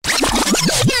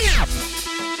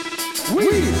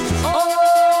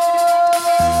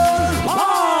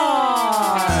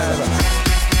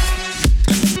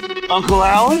Uncle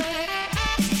Alan?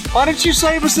 Why didn't you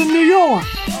save us in New York?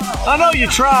 I know you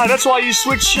tried. That's why you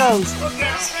switched shows.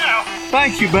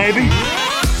 Thank you, baby.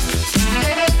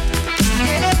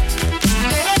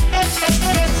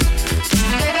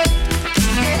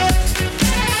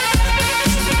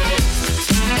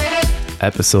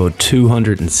 Episode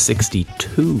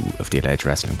 262 of the Alleged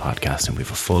Wrestling Podcast, and we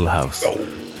have a full house.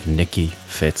 Nikki,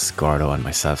 Fitz, Gordo, and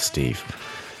myself, Steve,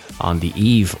 on the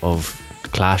eve of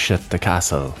Clash at the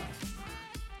Castle.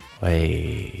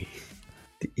 Hey.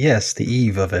 Yes, the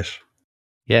eve of it.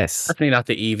 Yes. Definitely not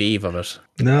the eve of it.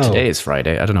 No. Today is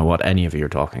Friday. I don't know what any of you are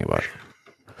talking about.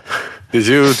 Did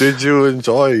you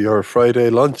enjoy your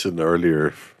Friday luncheon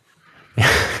earlier?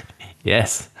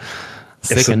 Yes.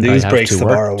 If some news breaks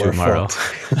tomorrow, we're fucked.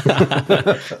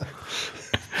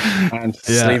 And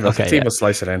Steve will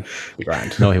slice it in. Be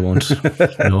grand. No, he won't.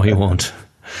 No, he won't.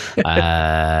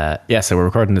 So we're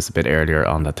recording this a bit earlier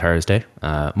on the Thursday.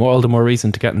 All the more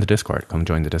reason to get in the Discord. Come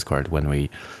join the Discord when we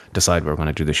decide we're going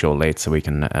to do the show late, so we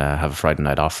can have a Friday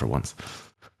night off for once.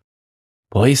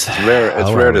 Boys, it's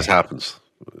rare this happens.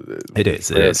 It is.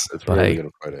 It's but rare we get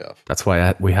a Friday off. That's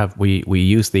why we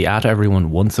use the at everyone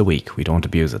once a week. We don't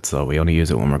abuse it, so we only use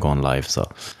it when we're going live. So,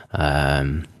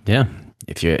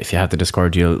 if you have the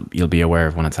Discord, you'll be aware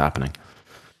of when it's happening.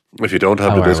 If you don't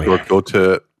have the Discord, go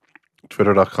to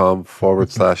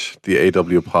twitter.com/the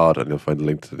AW pod and you'll find a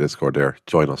link to the Discord there.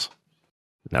 Join us.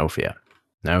 No fear.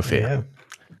 Yeah.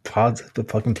 Pods, the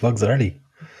fucking plugs early.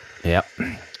 Yep.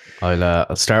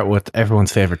 I'll start with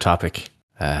everyone's favorite topic,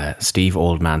 Steve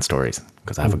Old Man Stories,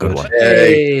 because I have a good one.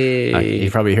 Hey.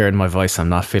 You probably heard in my voice I'm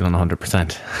not feeling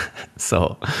 100%.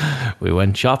 So we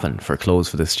went shopping for clothes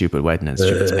for this stupid wedding in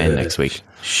Spain next week.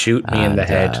 Shoot me in the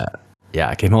head.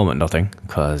 I came home with nothing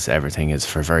because everything is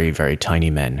for very, very tiny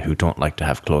men who don't like to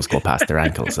have clothes go past their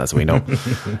ankles, as we know.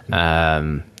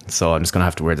 So I'm just going to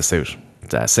have to wear the suit.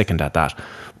 Sickened at that.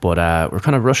 But we're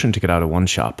kind of rushing to get out of one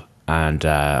shop. And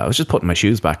I was just putting my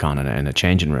shoes back on in a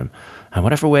changing room. And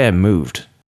whatever way I moved,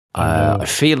 I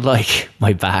feel like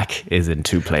my back is in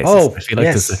two places. I feel like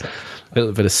there's a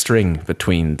little bit of string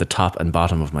between the top and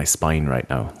bottom of my spine right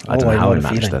now. I don't know how I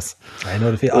managed this. I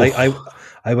know the feeling.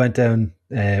 I went down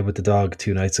with the dog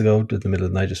 2 nights ago, in the middle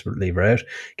of the night, just to leave her out.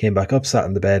 Came back up, sat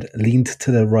in the bed, leaned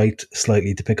to the right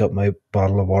slightly to pick up my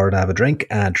bottle of water to have a drink,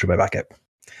 and threw my back out.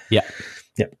 Yeah.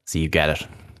 So you get it.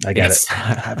 I get it.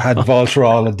 I've had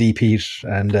Voltarol and Deep Heat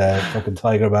and fucking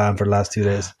Tiger Balm for the last 2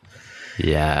 days.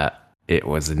 Yeah, it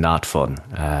was not fun.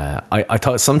 I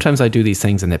thought sometimes I do these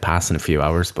things and they pass in a few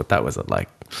hours, but that was at like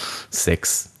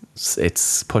 6.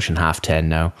 It's pushing 10:30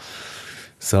 now.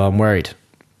 So I'm worried.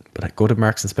 But I go to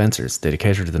Marks and Spencer's. They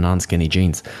cater to the non-skinny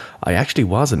jeans. I actually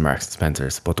was in Marks and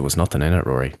Spencer's, but there was nothing in it,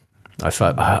 Rory. I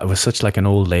felt I was such like an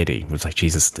old lady. It was like,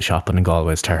 Jesus, the shopping in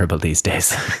Galway is terrible these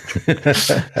days.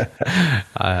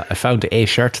 I found a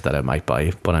shirt that I might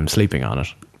buy, but I'm sleeping on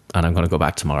it. And I'm going to go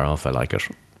back tomorrow if I like it.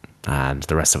 And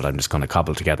the rest of it I'm just going to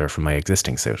cobble together from my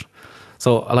existing suit.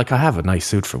 So I have a nice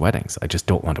suit for weddings. I just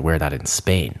don't want to wear that in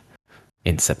Spain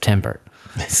in September.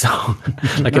 So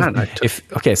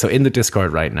so in the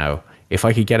Discord right now, if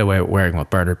I could get away with wearing what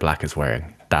Bernard Black is wearing,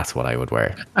 that's what I would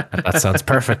wear. That sounds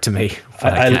perfect to me.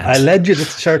 I led you to the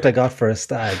shirt I got for a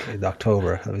stag in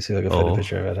October. Let me see if I can find a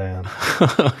picture of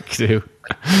it.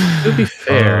 To be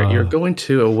fair, you're going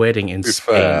to a wedding in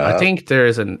Spain. I think there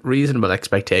is a reasonable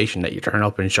expectation that you turn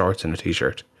up in shorts and a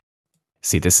t-shirt.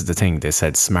 See, this is the thing. They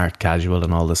said smart casual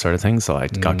and all this sort of thing. So I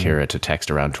got Kira to text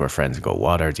around to her friends and go,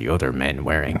 what are the other men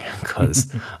wearing?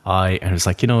 Because and it was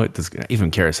like,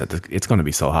 even Kira said, it's going to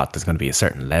be so hot. There's going to be a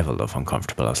certain level of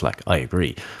uncomfortable. I was like, I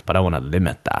agree. But I want to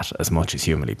limit that as much as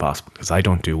humanly possible because I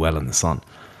don't do well in the sun.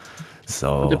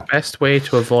 So the best way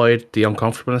to avoid the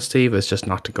uncomfortableness, Steve, is just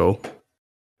not to go.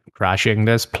 Crashing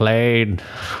this plane.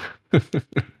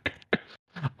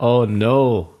 Oh,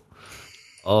 no.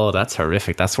 Oh, that's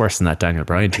horrific. That's worse than that Daniel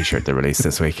Bryan t-shirt they released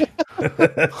this week.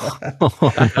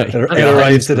 It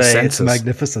arrived today. It's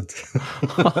magnificent.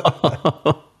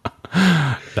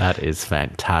 That is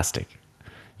fantastic.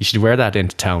 You should wear that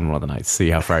into town one of the nights.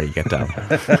 See how far you get down.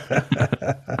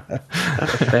 That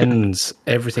offends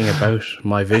everything about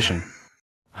my vision.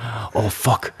 Oh,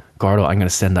 fuck. Gordo, I'm going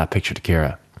to send that picture to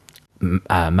Kira.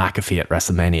 McAfee at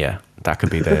WrestleMania. That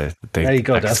could be the there you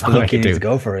go. That's the look you need to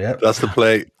go for. Yeah, that's the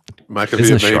play.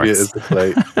 McAfee maybe is the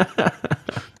play.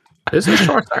 Isn't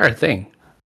shorts are a thing?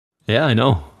 Yeah, I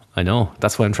know.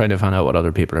 That's why I'm trying to find out what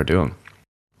other people are doing.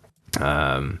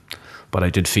 but I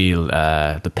did feel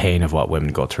the pain of what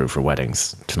women go through for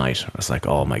weddings tonight. I was like,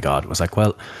 oh my God. I was like,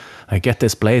 well, I get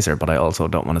this blazer, but I also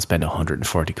don't want to spend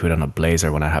 140 quid on a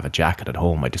blazer when I have a jacket at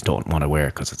home I just don't want to wear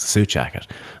because it's a suit jacket.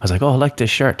 I was like, oh, I like this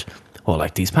shirt. Oh, I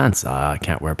like these pants. I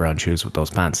can't wear brown shoes with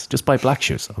those pants. Just buy black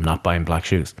shoes. I'm not buying black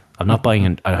shoes. I'm not buying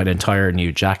an entire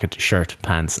new jacket, shirt,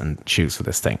 pants, and shoes for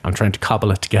this thing. I'm trying to cobble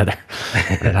it together.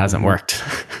 And it hasn't worked.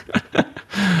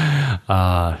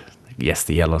 Yes,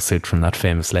 the yellow suit from that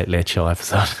famous Late Late Show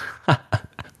episode.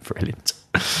 Brilliant.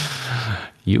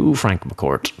 You, Frank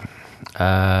McCourt.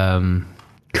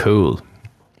 Cool.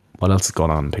 What else is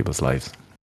going on in people's lives?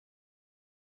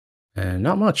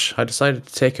 Not much. I decided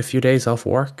to take a few days off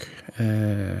work.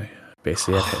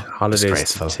 Basically,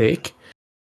 holidays to take.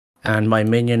 And my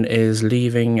minion is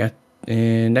leaving at the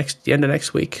end of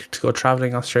next week to go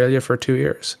traveling Australia for 2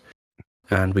 years.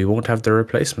 And we won't have the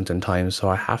replacement in time, so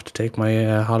I have to take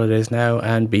my holidays now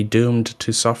and be doomed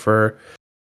to suffer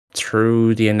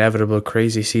through the inevitable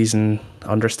crazy season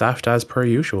understaffed as per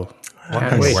usual. What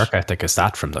kind of work ethic is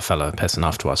that from the fella pissing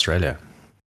off to Australia?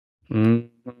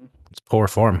 It's poor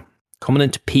form. Coming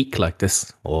into peak like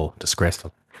this. Oh,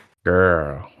 disgraceful.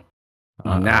 Girl.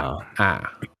 And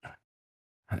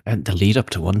the lead up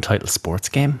to one title sports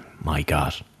game? My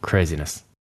God. Craziness.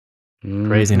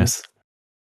 Craziness.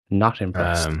 Not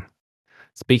impressed.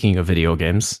 Speaking of video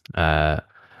games,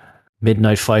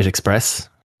 Midnight Fight Express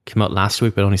came out last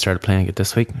week, but only started playing it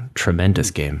this week. Tremendous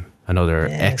game. Another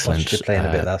excellent. I watched you playing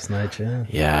a bit last night, yeah.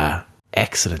 Yeah,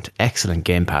 excellent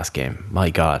Game Pass game. My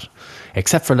God,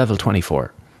 except for level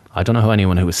 24. I don't know how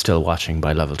anyone who is still watching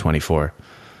by level 24.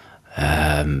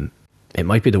 It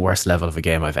might be the worst level of a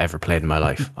game I've ever played in my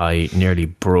life. I nearly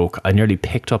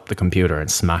picked up the computer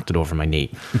and smacked it over my knee.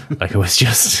 Like, it was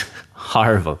just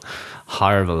horrible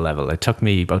level. It took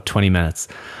me about 20 minutes.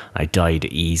 I died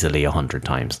easily 100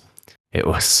 times. It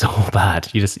was so bad.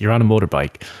 You're on a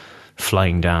motorbike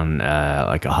flying down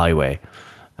like a highway,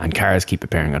 and cars keep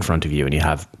appearing in front of you, and you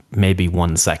have maybe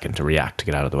 1 second to react to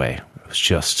get out of the way. It was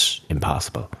just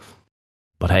impossible.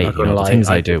 But hey, the things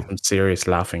I do. I'm serious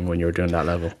laughing when you were doing that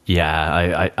level.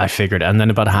 Yeah, I figured. And then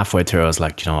about halfway through, I was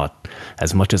like, you know what?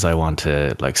 As much as I want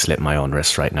to like slit my own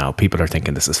wrist right now, people are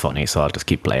thinking this is funny, so I'll just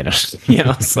keep playing it.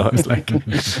 So I was like,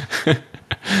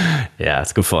 yeah,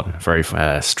 it's good fun. Very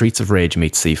Streets of Rage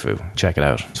meets Sifu. Check it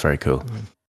out. It's very cool.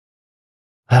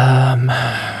 Other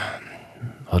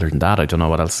than that, I don't know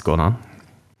what else is going on.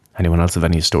 Anyone else have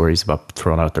any stories about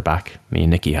throwing out their back? Me and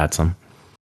Nikki had some.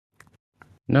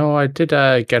 No, I did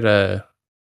get an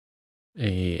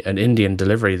Indian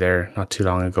delivery there not too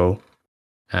long ago.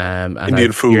 And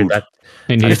Indian food.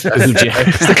 Indian food, yeah.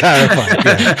 Just to clarify.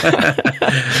 Yeah.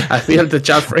 I feel that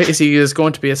John Frazee is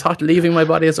going to be as hot leaving my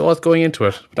body as it was going into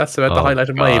it. That's about the highlight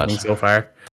of my evening so far.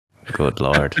 Good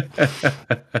Lord.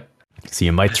 So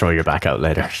you might throw your back out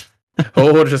later.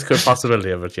 There's a good possibility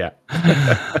of it, yeah.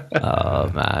 Oh,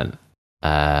 man.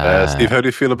 Steve, how do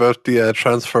you feel about the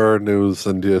transfer news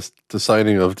and the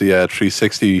signing of the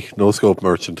 360 no-scope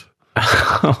merchant?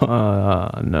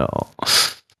 No.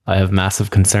 I have massive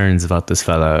concerns about this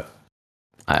fella.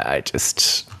 I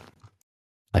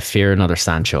fear another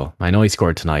Sancho. I know he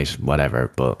scored tonight,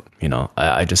 whatever, but,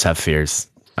 I just have fears.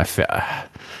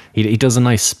 He does a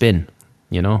nice spin,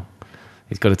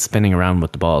 He's good at spinning around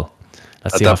with the ball.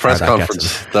 Let's see that press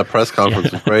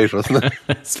conference was great, wasn't it?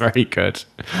 It's very good.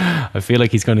 I feel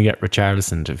like he's going to get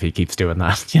Richarlison if he keeps doing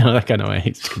that. That kind of way.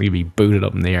 He's going to be booted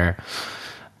up in the air.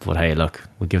 But hey, look,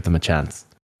 we'll give them a chance.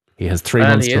 He has 3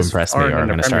 months to impress me, or I'm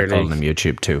going to start calling him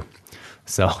YouTube too.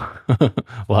 So,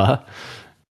 what?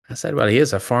 I said, well, he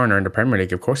is a foreigner in the Premier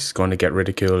League. Of course he's going to get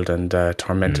ridiculed and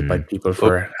tormented by people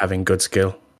for having good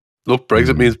skill. Look,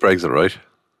 Brexit means Brexit, right?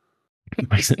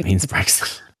 Brexit means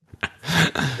Brexit.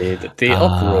 The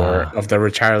uproar of the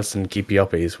Richarlison keepy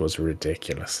uppies was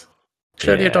ridiculous.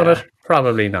 Should he have done it?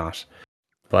 Probably not.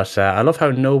 But I love how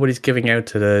nobody's giving out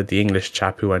to the English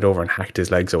chap who went over and hacked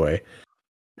his legs away.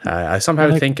 I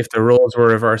somehow think if the roles were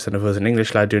reversed and if it was an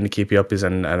English lad doing the keepy uppies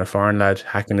and a foreign lad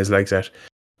hacking his legs out,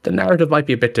 the narrative might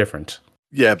be a bit different.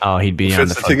 Yeah. Oh, he'd be on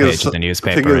the front page of the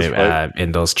newspaper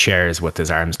in those chairs with his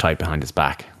arms tied behind his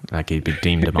back. Like he'd be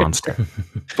deemed a monster.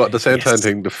 But at the same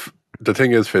time, the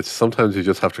thing is, Fitz, sometimes you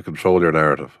just have to control your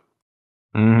narrative.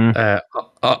 Mm-hmm.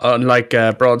 Unlike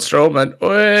Braun Strowman.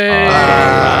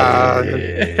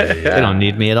 They don't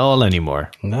need me at all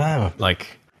anymore. No. Like,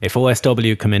 if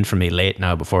OSW come in for me late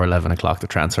now before 11 o'clock, the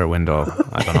transfer window,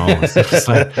 I don't know. It's just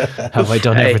like, have I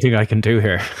done everything I can do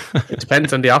here? It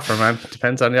depends on the offer, man.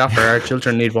 Depends on the offer. Our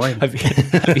children need wine. Have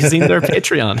you seen their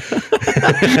Patreon?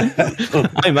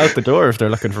 I'm out the door if they're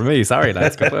looking for me. Sorry,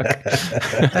 lads. Good luck.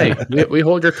 Hey, we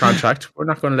hold your contract. We're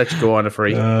not going to let you go on it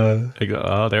free.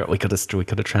 There we could have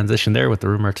transitioned there with the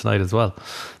rumor tonight as well.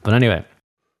 But anyway,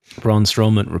 Braun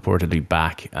Strowman reportedly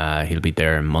back. He'll be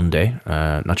there Monday.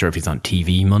 Not sure if he's on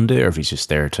TV Monday or if he's just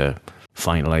there to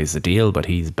finalize the deal, but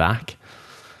he's back.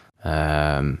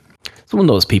 It's one of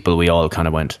those people we all kind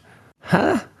of went,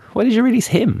 huh? Why did you release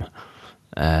him?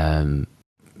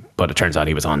 But it turns out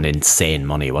he was on insane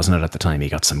money, wasn't it, at the time? He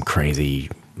got some crazy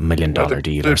 $1 million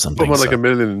deal or something. Like $1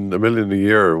 million a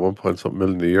year, 1 point something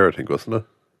million a year, I think, wasn't it?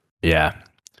 Yeah.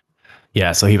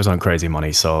 Yeah, so he was on crazy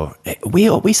money. So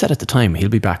we said at the time he'll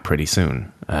be back pretty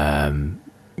soon.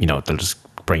 They'll just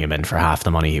bring him in for half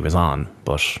the money he was on.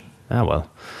 But,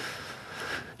 well.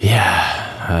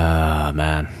 Yeah.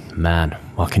 Man,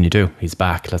 what can you do? He's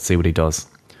back. Let's see what he does.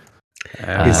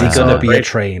 Is he going to be a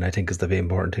train? I think is the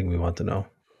important thing we want to know.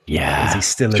 Yeah. Is he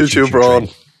still a choo-choo Braun?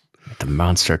 The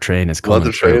monster train is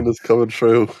coming through. The train is coming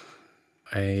through.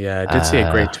 I did see a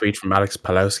great tweet from Alex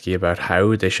Palowski about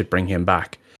how they should bring him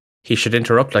back. He should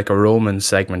interrupt like a Roman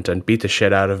segment and beat the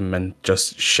shit out of him and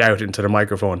just shout into the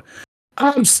microphone,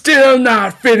 "I'm still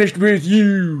not finished with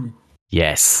you."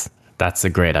 Yes, that's a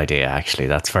great idea, actually.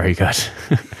 That's very good.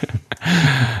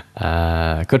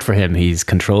 Good for him. He's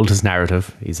controlled his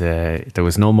narrative. There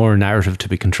was no more narrative to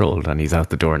be controlled, and he's out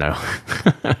the door now.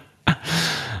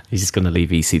 He's just going to leave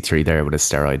EC3 there with his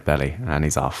steroid belly, and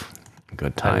he's off.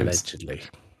 Good times.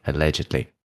 Allegedly.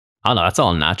 Oh no, that's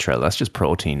all natural. That's just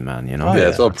protein, man. You know. Oh, yeah,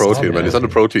 it's all protein, man. He's on the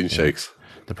protein shakes.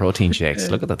 The protein shakes.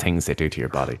 Look at the things they do to your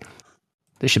body.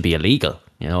 They should be illegal,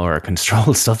 or a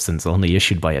controlled substance only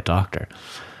issued by a doctor.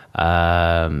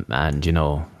 And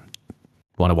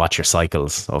want to watch your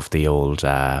cycles of the old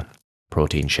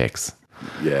protein shakes.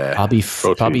 Yeah. Bobby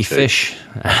Fish.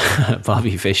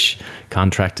 Bobby Fish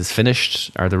contract is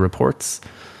finished, are the reports.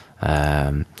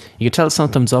 You could tell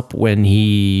something's up when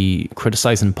he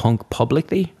criticizing Punk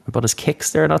publicly about his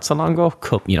kicks there not so long ago.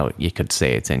 You could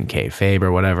say it's in kayfabe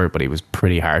or whatever, but he was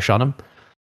pretty harsh on him.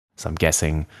 So I'm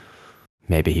guessing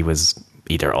maybe he was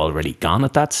either already gone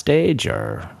at that stage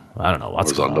or I don't know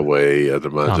what's going on. On the way, I'd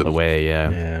imagine. On the way,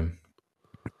 yeah.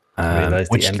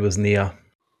 Realised the end was near.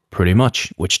 Pretty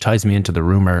much, which ties me into the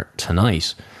rumor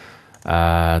tonight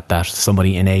that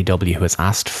somebody in AEW has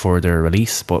asked for their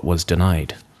release but was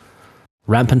denied.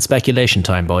 Rampant speculation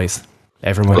time, boys.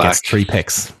 Everyone gets 3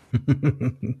 picks.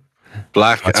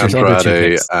 Black,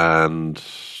 Andrade, and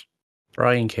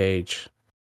Brian Cage.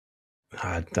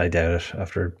 I doubt it.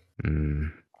 After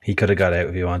he could have got out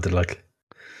if he wanted, like.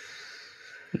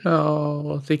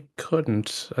 No, they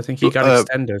couldn't. I think he got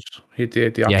extended. He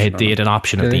did the option. Yeah, he had an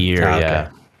option of the year. Okay.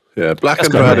 Yeah, Black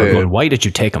That's Andrade. Why did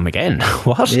you take him again?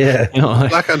 What? Yeah,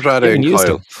 Black Andrade and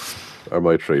Kyle are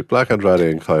my 3. Black Andrade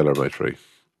and Kyle are my 3.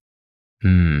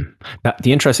 Now,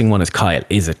 the interesting one is Kyle.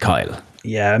 Is it Kyle?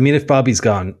 Yeah, I mean, if Bobby's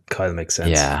gone, Kyle makes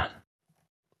sense. Yeah.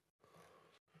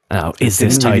 Now, is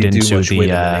this tied into the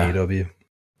AEW?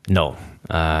 No.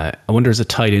 I wonder, is it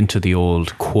tied into the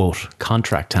old, quote,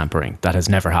 contract tampering that has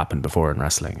never happened before in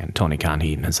wrestling and Tony Khan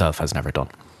himself has never done?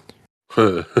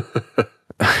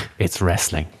 It's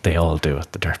wrestling. They all do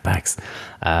it, the dirtbags.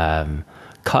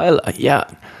 Kyle,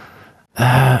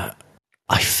 I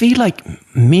feel like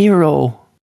Miro,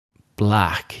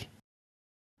 Black,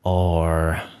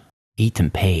 or Ethan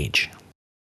Page.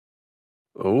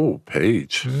 Oh,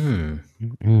 Page.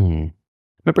 Remember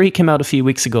he came out a few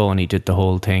weeks ago and he did the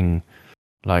whole thing,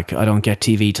 like, I don't get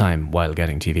TV time while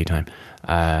getting TV time.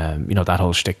 That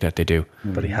whole shtick that they do.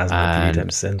 But he hasn't had TV time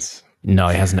since. No,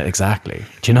 he hasn't, exactly.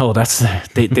 Do you know, that's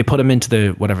they put him into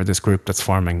this group that's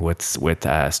forming with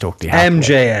Stokely Hathaway.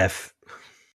 MJF.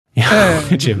 Yeah,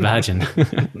 could you imagine?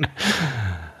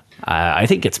 I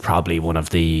think it's probably one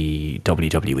of the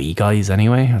WWE guys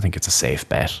anyway. I think it's a safe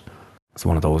bet. It's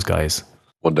one of those guys.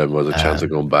 One of them was a chance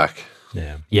of going back.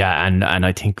 Yeah, and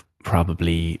I think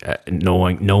probably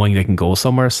knowing they can go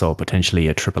somewhere, so potentially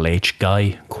a Triple H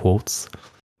guy, quotes.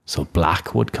 So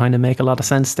Black would kind of make a lot of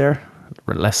sense there.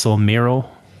 Less so Miro.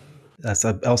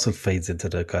 That also fades into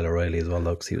the Kyle O'Reilly as well,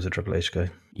 though, because he was a Triple H guy.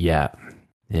 Yeah.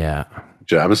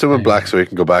 I'm assuming Black so he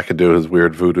can go back and do his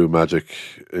weird voodoo magic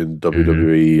in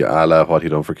WWE a la what he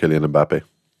done for Kylian Mbappe.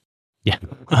 Yeah.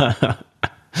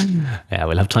 Yeah,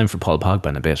 we'll have time for Paul Pogba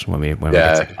in a bit when we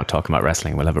get sick of talking about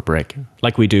wrestling. We'll have a break.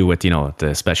 Like we do with,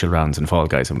 the special rounds and Fall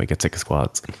Guys when we get sick of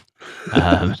squads.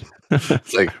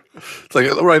 It's like,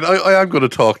 right, I am going to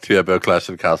talk to you about Clash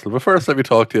of the Castle, but first let me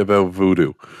talk to you about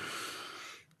Voodoo.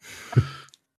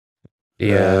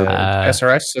 Yeah,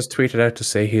 SRS just tweeted out to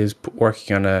say he is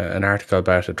working on an article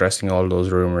about addressing all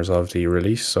those rumors of the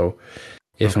release. So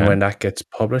if and when that gets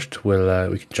published, we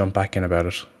can jump back in about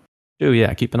it.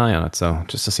 Yeah, keep an eye on it. So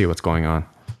just to see what's going on.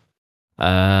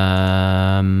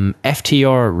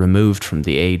 FTR removed from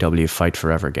the AEW Fight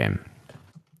Forever game.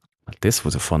 This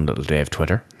was a fun little day of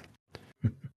Twitter.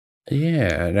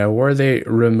 Yeah. Now, were they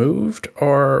removed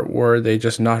or were they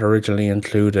just not originally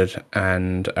included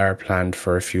and are planned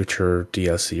for a future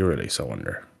DLC release, I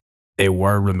wonder? They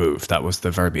were removed. That was the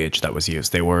verbiage that was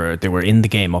used. They were in the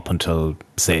game up until,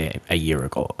 say, a year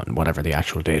ago, and whatever the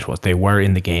actual date was. They were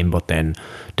in the game, but then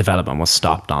development was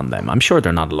stopped on them. I'm sure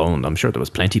they're not alone. I'm sure there was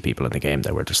plenty of people in the game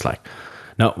that were just like,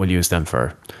 no, we'll use them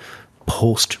for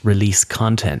post-release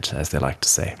content, as they like to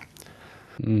say.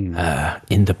 In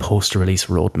the post-release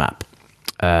roadmap.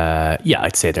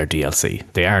 I'd say they're DLC.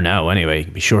 They are now anyway. You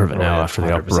can be sure of it now after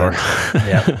the uproar.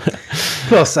 Yeah.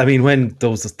 Plus, I mean, when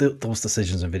those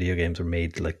decisions in video games are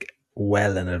made like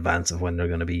well in advance of when the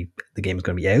game is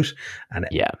going to be out, and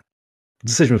the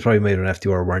decision was probably made when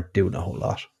FTR weren't doing a whole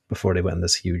lot before they went on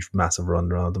this huge, massive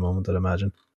run around at the moment, I'd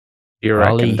imagine. You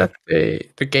reckon that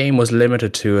the game was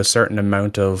limited to a certain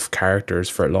amount of characters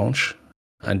for launch?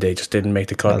 And they just didn't make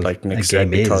the cut, like Nick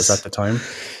said, because at the time.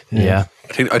 Yeah.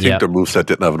 I think their moveset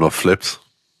didn't have enough flips.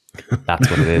 That's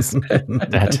what it is.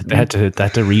 they had to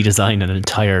redesign an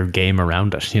entire game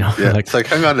around it. You know, yeah. It's like,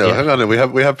 hang on now.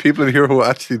 We have people in here who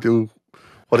actually do,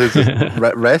 what is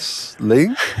it?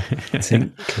 Wrestling?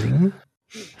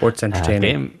 Sports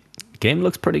entertainment. Game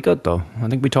looks pretty good though. I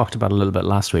think we talked about it a little bit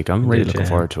last week. I'm really looking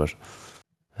forward to it.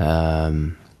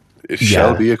 It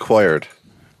shall be acquired.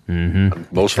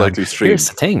 Mm-hmm. Most likely streamed. Here's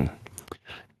the thing.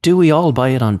 Do we all buy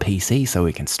it on PC so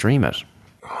we can stream it?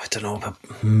 I don't know about...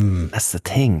 That's the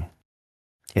thing.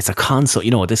 It's a console.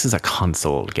 You know, this is a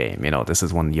console game. You know, this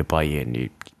is one you buy and you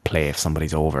play if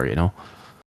somebody's over, you know?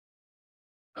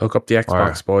 Hook up the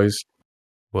Xbox, boys.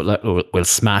 We'll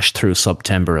smash through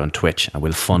September on Twitch and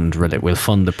we'll fund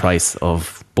the price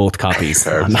of both copies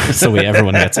so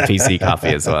everyone gets a PC copy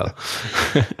as well.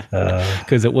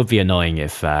 Because it would be annoying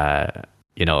if...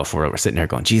 if we're sitting here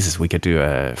going, Jesus, we could do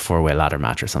a 4-way ladder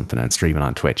match or something and stream it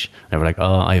on Twitch. And we're like,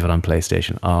 oh, I have it on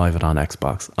PlayStation. Oh, I have it on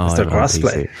Xbox. Oh, is there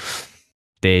crossplay?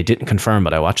 They didn't confirm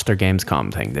it. I watched their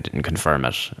Gamescom thing. They didn't confirm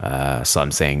it. So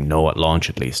I'm saying no at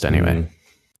launch at least anyway.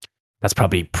 That's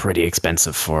probably pretty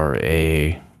expensive for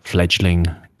a fledgling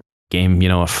game,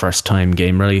 a first-time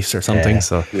game release or something.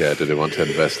 So yeah, do they want to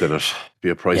invest in it?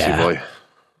 Be a pricey boy.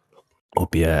 Or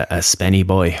be a spenny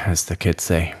boy, as the kids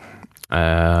say.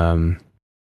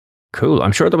 Cool.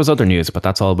 I'm sure there was other news, but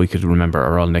that's all we could remember,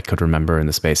 or all Nick could remember in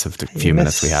the space of the few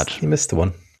minutes we had. You missed the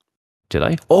one. Did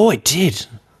I? Oh, I did.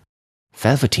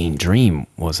 Velveteen Dream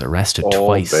was arrested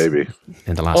twice in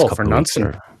the last couple of weeks.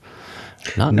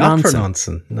 Not for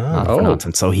nonsense. No. Not for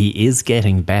nonsense. So he is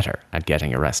getting better at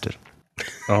getting arrested.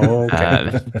 Oh,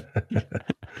 okay.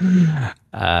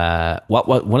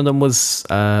 What one of them was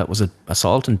it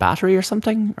assault and battery or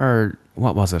something? Or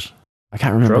what was it? I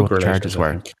can't remember what the charges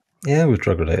were. Yeah, it was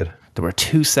drug related. There were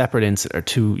two separate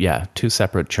two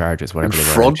separate charges. Whatever in they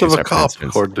were, front of a cop,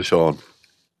 according to Sean.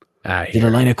 Did a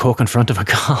line of coke in front of a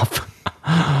cop?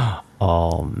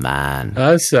 Oh man!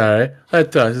 I'm sorry. I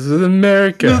thought this was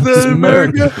America. This is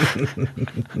America.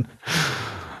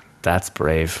 That's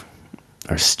brave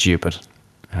or stupid.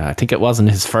 I think it wasn't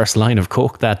his first line of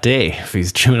coke that day. If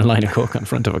he's chewing a line of coke in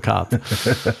front of a cop,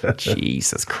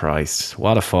 Jesus Christ!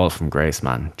 What a fall from grace,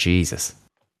 man! Jesus.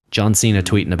 John Cena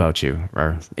tweeting about you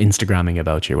or Instagramming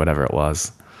about you, whatever it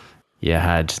was. You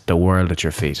had the world at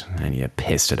your feet and you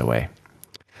pissed it away.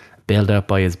 Bailed out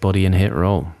by his buddy in Hit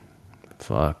Row.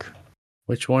 Fuck.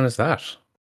 Which one is that?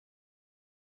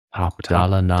 Top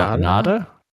Dollar Nada?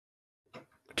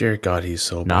 Dear God, he's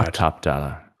so bad. Not Top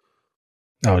Dollar.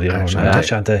 Oh, yeah.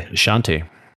 Shanti.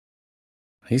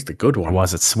 He's the good one. Or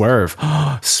was it Swerve?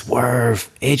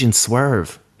 Swerve. Agent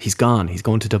Swerve. He's gone. He's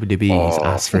going to WWE. He's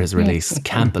asked for his release.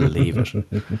 Can't believe it.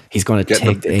 He's going to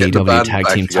take the AEW Tag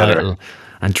Team title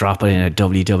and drop it in a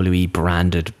WWE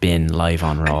branded bin live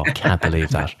on Raw. Can't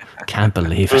believe that. Can't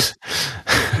believe it.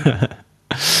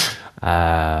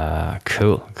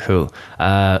 Cool.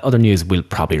 Other news we'll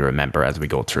probably remember as we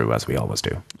go through, as we always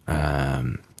do.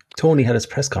 Tony had his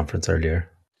press conference earlier.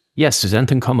 Yes, does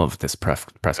anything come of this press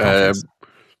conference?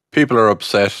 People are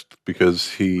upset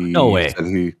because he... No way.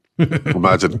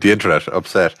 Imagine the internet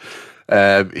upset.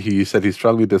 He said he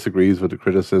strongly disagrees with the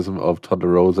criticism of Thunder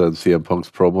Rosa and CM Punk's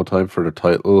promo time for the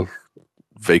title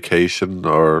vacation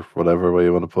or whatever way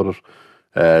you want to put it.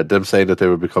 Them saying that they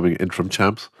were becoming interim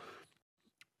champs,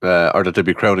 or that they'd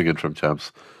be crowning interim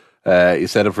champs. He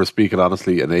said, if we're speaking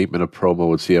honestly, an 8-minute promo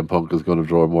with CM Punk is going to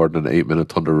draw more than an 8-minute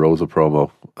Thunder Rosa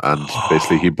promo, and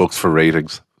basically he books for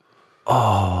ratings.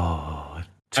 Oh,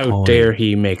 how dare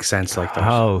he make sense like that?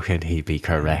 How can he be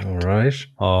correct? All right.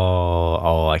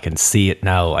 Oh, I can see it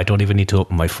now. I don't even need to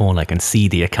open my phone. I can see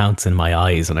the accounts in my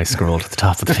eyes when I scroll to the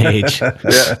top of the page.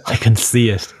 Yeah. I can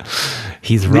see it.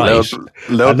 He's right.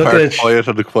 Loud part quiet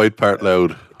and the quiet part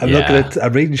loud. I'm looking at.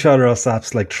 I'm reading Sean Ross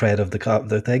Sapp's like thread of the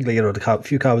thing. Like, you know,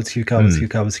 few comments.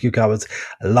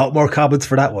 A lot more comments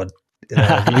for that one.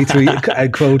 Retweet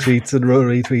and quote tweets and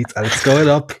retweets, and it's going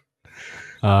up.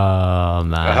 Oh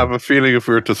man! I have a feeling if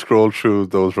we were to scroll through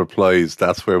those replies,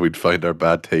 that's where we'd find our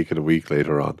bad take in a week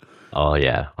later on. Oh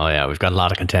yeah. We've got a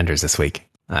lot of contenders this week.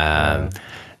 Look,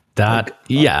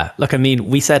 I mean,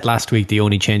 we said last week the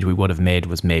only change we would have made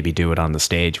was maybe do it on the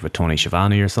stage with Tony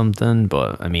Schiavone or something.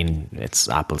 But I mean, it's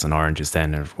apples and oranges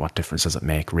then, or what difference does it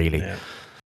make, really? Yeah.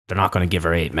 They're not going to give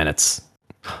her 8 minutes.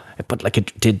 But like,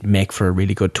 it did make for a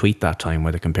really good tweet that time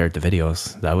where they compared the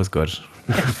videos. That was good.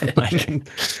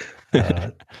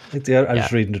 I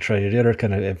was reading the trailer. The other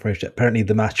kind of information. Apparently,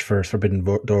 the match for Forbidden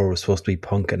Door was supposed to be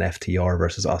Punk and FTR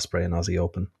versus Ospreay and Aussie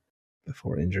Open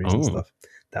before injuries and stuff.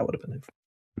 That would have been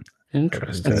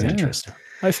interesting. That's interesting.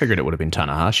 I figured it would have been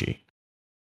Tanahashi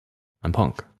and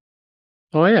Punk.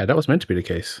 Oh yeah, that was meant to be the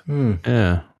case.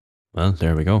 Yeah. Well,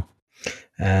 there we go.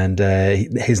 And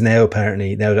he's now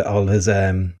apparently, now that all his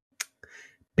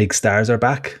big stars are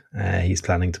back, he's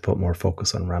planning to put more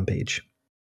focus on Rampage.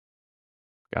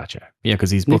 Gotcha. Yeah,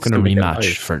 because he's booking a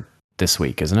rematch for this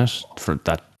week, isn't it? For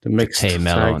that Tay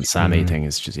Mello and Sammy thing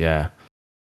is just, yeah.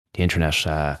 The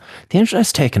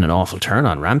internet's taken an awful turn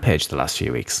on Rampage the last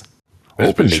few weeks.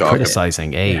 Openly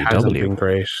criticizing AEW. It hasn't been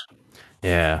great.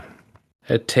 Yeah.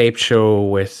 A tape show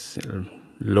with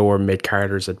lower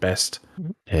mid-carders at best.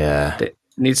 Yeah. It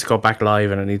needs to go back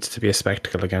live and it needs to be a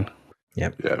spectacle again.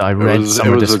 Yep. Yeah. I read it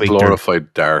was a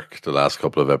glorified dark the last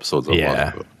couple of episodes of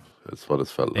one. That's what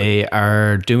it's felt like.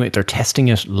 They're testing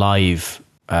it live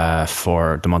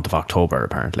for the month of October,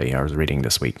 apparently. I was reading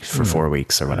this week for 4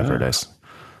 weeks or whatever it is.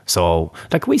 So,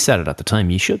 like we said it at the time,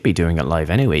 you should be doing it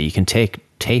live anyway. You can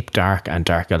tape Dark and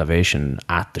Dark Elevation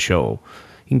at the show.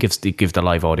 You can give the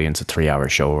live audience a 3-hour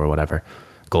show or whatever.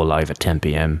 Go live at 10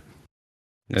 p.m.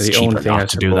 It's cheaper not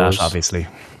to do that, obviously.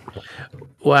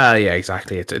 Well, yeah,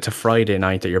 exactly. It's a Friday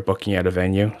night that you're booking at a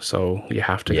venue, so you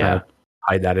have to kind of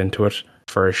hide that into it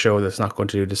for a show that's not going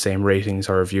to do the same ratings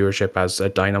or viewership as a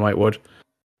Dynamite would.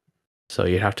 So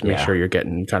you have to make sure you're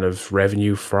getting kind of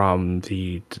revenue from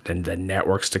the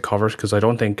networks to cover it, because I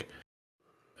don't think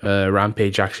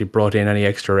Rampage actually brought in any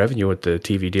extra revenue with the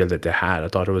TV deal that they had. I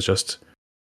thought it was just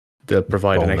they'll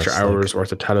provide an extra hour's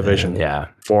worth of television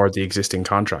for the existing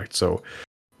contract. So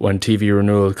when TV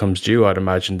renewal comes due, I'd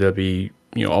imagine they'll be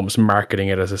almost marketing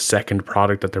it as a second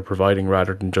product that they're providing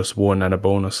rather than just one and a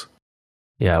bonus.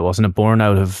 Yeah, wasn't it born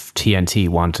out of TNT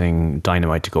wanting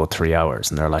Dynamite to go 3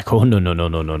 hours? And they're like, oh, no.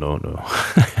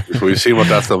 So we've seen what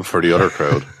that's done for the other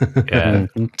crowd. Yeah,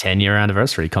 10-year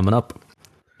anniversary coming up.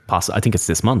 I think it's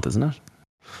this month, isn't it?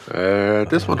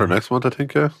 This month or next month, I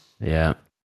think, yeah. Yeah.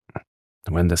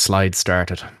 When the slide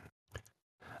started.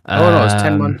 No, it was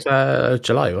 10 months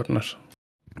July, wasn't it?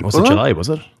 Was it July, was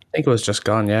it? I think it was just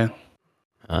gone, yeah.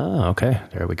 Oh, okay.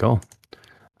 There we go.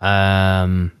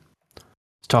 Let's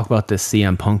talk about this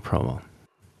CM Punk promo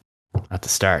at the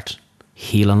start.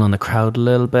 Healing on the crowd a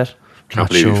little bit. Can't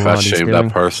believe you fat shamed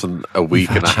that person a week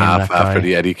and a half after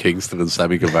the Eddie Kingston and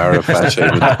Sammy Guevara fat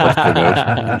shaming.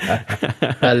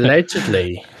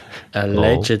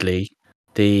 Allegedly,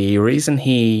 the reason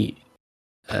he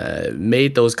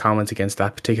made those comments against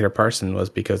that particular person was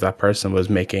because that person was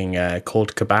making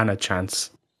Colt Cabana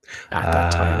chants at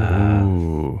that time.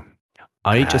 Ooh.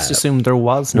 I just assumed there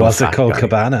was no Was it Colt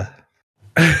Cabana?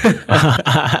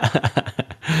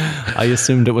 I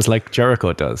assumed it was like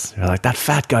Jericho does. You're like, that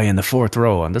fat guy in the fourth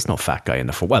row, and there's no fat guy in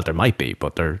the fourth. Well, there might be,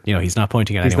 but he's not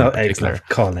pointing at anyone in particular. He's not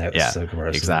calling out. Yeah,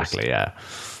 exactly. Yeah.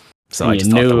 So I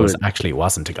just thought there actually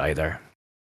wasn't a guy there.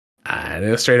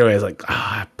 And straight away I was like,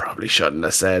 I probably shouldn't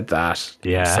have said that.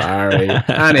 Yeah. Sorry.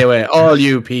 Anyway, all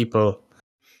you people.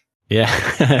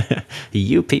 Yeah.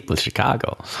 You people,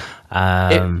 Chicago.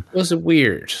 It was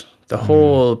weird. The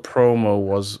whole promo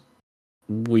was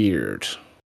weird.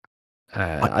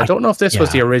 I don't know if this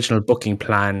was the original booking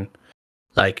plan,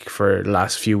 like for the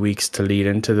last few weeks to lead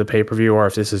into the pay-per-view, or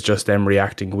if this is just them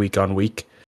reacting week on week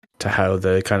to how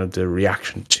the kind of the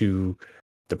reaction to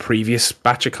the previous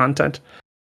batch of content.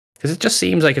 Because it just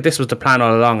seems like if this was the plan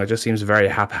all along, it just seems very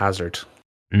haphazard.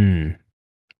 The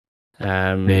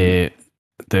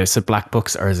Black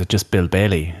Books, or is it just Bill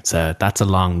Bailey? That's a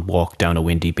long walk down a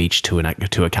windy beach to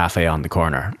a cafe on the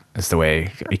corner. Is the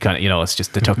way he kind of, it's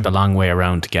just they took the long way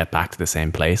around to get back to the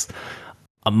same place.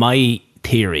 My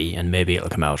theory, and maybe it'll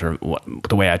come out, or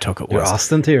the way I took it was your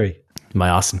Austin theory. My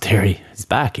Austin theory is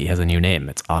back. He has a new name.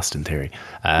 It's Austin Theory.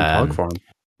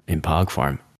 In Pog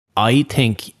form. I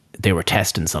think they were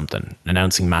testing something,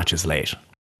 announcing matches late,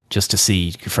 just to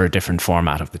see for a different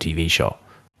format of the TV show.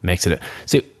 Makes it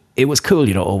so it was cool.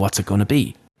 What's it going to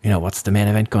be? What's the main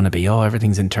event going to be? Oh,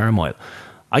 everything's in turmoil.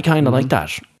 I kind of like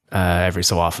that. Every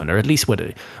so often, or at least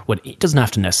it doesn't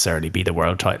have to necessarily be the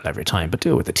world title every time, but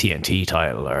do it with the TNT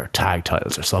title or tag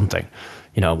titles or something.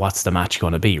 What's the match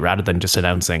going to be, rather than just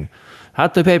announcing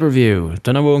at the pay-per-view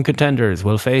the number one contenders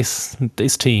will face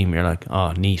this team. You're like,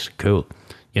 oh, neat, cool.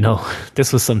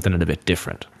 This was something a bit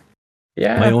different.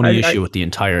 Yeah. My only issue with the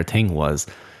entire thing was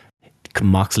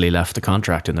Moxley left the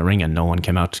contract in the ring and no one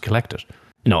came out to collect it.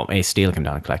 Ace Steel came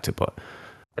down and collected, but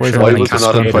why was it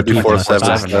not a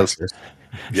 24/7?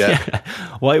 Yeah.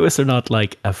 Why was there not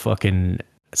like a fucking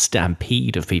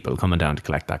stampede of people coming down to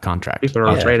collect that contract? People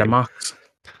are afraid of Mox.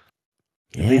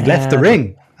 Yeah. He left the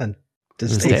ring and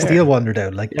just Ace Steel wandered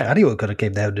out. Anyone could have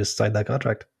came down and just signed that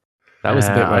contract. That was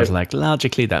the bit where I was like,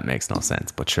 logically that makes no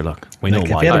sense. But sure, look, we know why.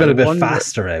 If he had been a bit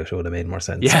faster out, it would have made more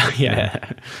sense. Yeah.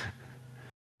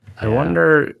 I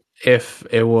wonder if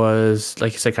it was,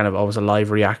 like you said, kind of always a live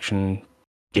reaction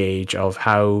gauge of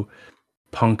how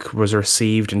Punk was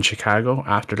received in Chicago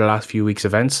after the last few weeks'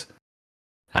 events.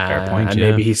 Fair point, and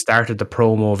maybe he started the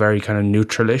promo very kind of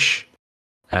neutralish,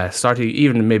 started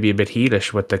even maybe a bit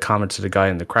heelish with the comments of the guy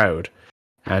in the crowd.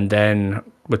 And then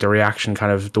with the reaction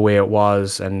kind of the way it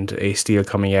was and Ace Steel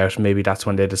coming out, maybe that's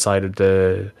when they decided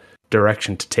the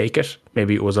direction to take it.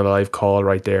 Maybe it was a live call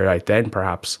right there, right then,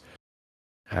 perhaps.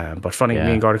 But funny,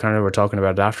 me and Gordon kind of were talking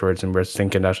about it afterwards, and we're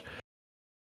thinking that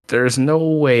there's no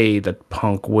way that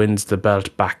Punk wins the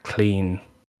belt back clean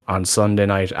on Sunday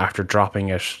night after dropping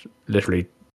it literally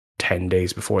 10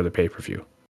 days before the pay-per-view.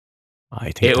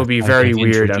 I think it would be very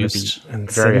weird and it'd be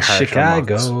very harsh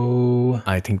Chicago.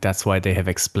 I think that's why they have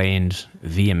explained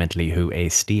vehemently who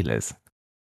Ace Steel is.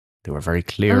 They were very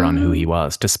clear on who he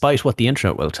was, despite what the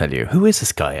internet will tell you. Who is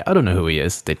this guy? I don't know who he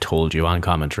is. They told you on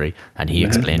commentary, and he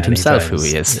explained himself who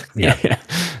he is. Yeah.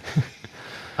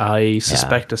 I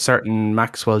suspect a certain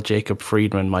Maxwell Jacob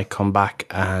Friedman might come back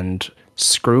and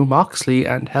screw Moxley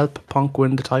and help Punk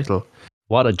win the title.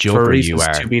 What a joker you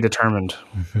are. To be determined.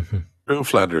 Drew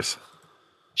Flanders.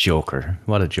 Joker.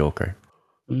 What a joker.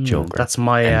 Joker. That's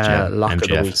my lock MJF's of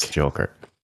the week. Joker.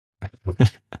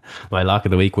 My lock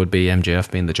of the week would be MJF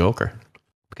being the Joker.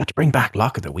 We got to bring back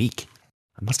lock of the week.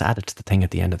 I must add it to the thing at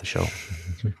the end of the show.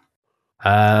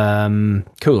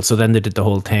 Cool. So then they did the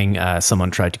whole thing.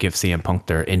 Someone tried to give CM Punk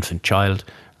their infant child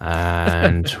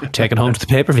and take it home to the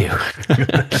pay-per-view.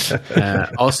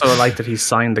 Also, I like that he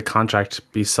signed the contract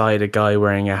beside a guy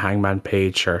wearing a Hangman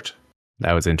Page shirt.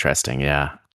 That was interesting,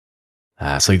 yeah.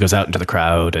 So he goes out into the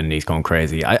crowd and he's going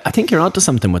crazy. I think you're onto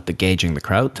something with the gauging the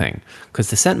crowd thing,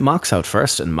 because they sent Mox out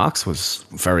first and Mox was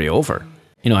very over,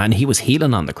 and he was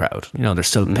healing on the crowd. They're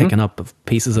still picking up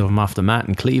pieces of him off the mat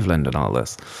in Cleveland and all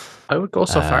this. I would go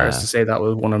so far as to say that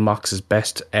was one of Mox's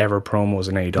best ever promos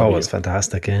in AEW. Oh, it's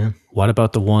fantastic, yeah. What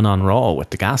about the one on Raw with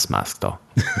the gas mask, though?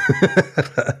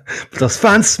 Those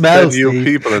fans smell. You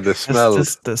people and the smell.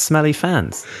 The smelly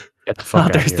fans. Get the fuck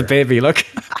out there's here. the baby, look.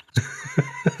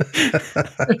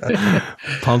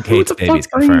 Punk hates babies,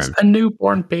 confirmed. A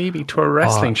newborn baby to a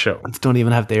wrestling show. Don't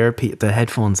even have the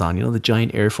headphones on. The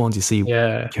giant earphones you see.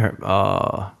 Yeah.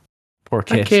 Oh, poor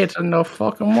kid. That kid doesn't know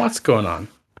fucking what's going on.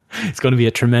 It's going to be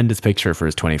a tremendous picture for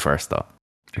his 21st, though.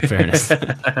 In fairness.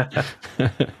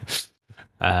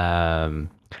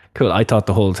 Cool. I thought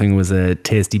the whole thing was a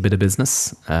tasty bit of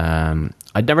business.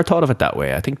 I'd never thought of it that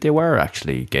way. I think they were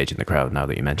actually gauging the crowd now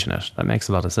that you mention it. That makes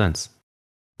a lot of sense.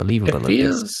 Believable. It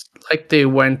feels like they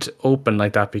went open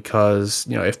like that because,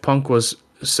 if Punk was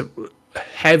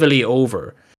heavily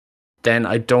over, then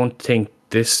I don't think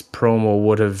this promo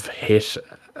would have hit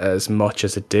as much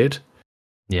as it did.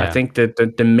 Yeah. I think that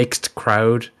the mixed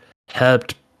crowd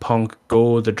helped Punk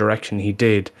go the direction he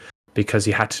did because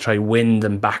he had to try win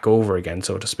them back over again,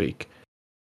 so to speak.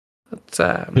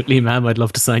 Lee Ma'am, I'd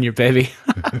love to sign your baby.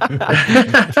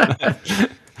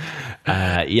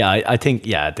 I think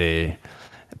the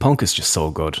Punk is just so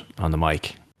good on the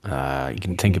mic. You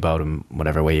can think about him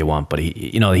whatever way you want, but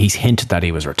he's hinted that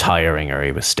he was retiring or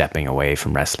he was stepping away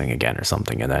from wrestling again or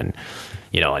something, and then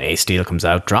Ace Steel comes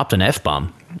out, dropped an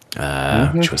F-bomb,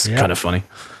 which was kind of funny.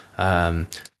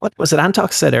 What was it?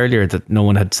 Antox said earlier that no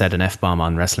one had said an F-bomb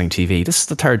on wrestling TV. This is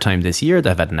the third time this year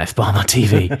they've had an F-bomb on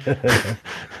TV.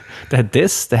 They had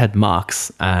this, they had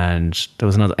Mox, and there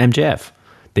was another MJF.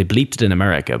 They bleeped it in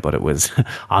America, but it was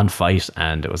on Fight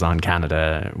and it was on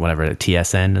Canada, whatever,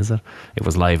 TSN, is it? It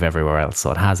was live everywhere else,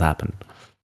 so it has happened.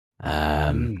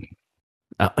 Do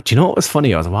you know what was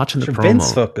funny? I was watching the promo.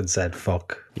 Vince fucking said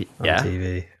fuck on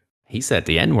TV. He said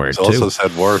the N-word too. Also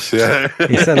said worse, yeah.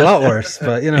 He said a lot worse,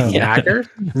 but you know, Jagger?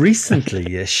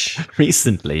 recently-ish.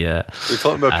 Recently, yeah. We're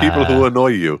talking about people who annoy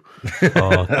you.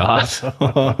 Oh God.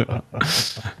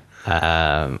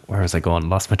 Where was I going?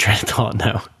 Lost my train of thought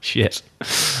now. Shit.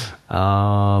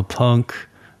 Punk,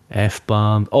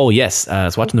 F-bomb. Oh yes, I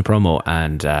was watching the promo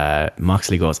and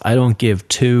Moxley goes, "I don't give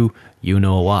two you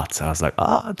know what." So I was like,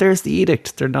 there's the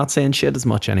edict. They're not saying shit as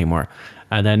much anymore.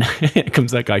 And then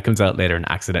that guy comes out later and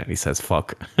accidentally says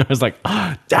fuck. I was like,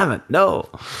 damn it, no.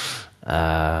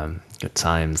 Good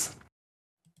times.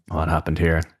 What happened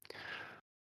here?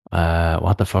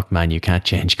 What the fuck, man? You can't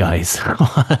change guys.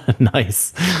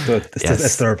 Nice. So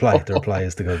it's the reply. The reply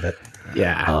is the good bit.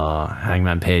 Yeah.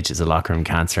 Hangman Page is a locker room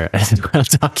cancer. It's well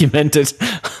documented.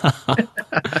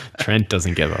 Trent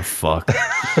doesn't give a fuck.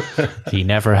 He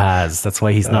never has. That's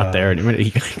why he's not there anymore.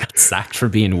 He got sacked for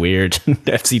being weird.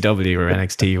 FCW or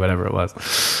NXT, whatever it was.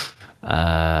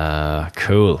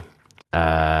 Cool.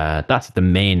 That's the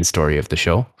main story of the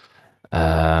show.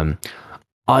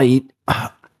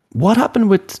 What happened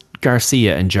with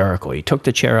Garcia and Jericho? He took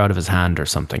the chair out of his hand or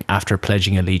something after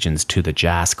pledging allegiance to the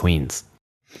Jazz Queens.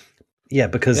 Yeah,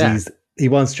 because he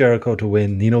wants Jericho to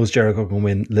win. He knows Jericho can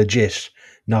win legit,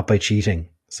 not by cheating.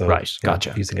 So right,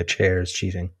 gotcha. Using a chair is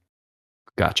cheating.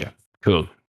 Gotcha. Cool.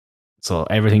 So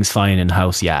everything's fine in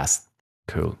house. Yes.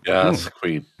 Cool. Yes,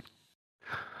 Queen.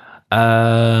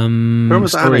 Where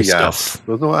was Anna Yass?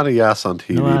 There's no Anna Yass on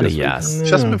TV. No Anna this Yass. week.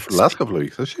 She hasn't been for the last couple of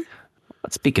weeks, has she?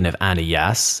 Speaking of Anna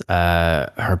Yass,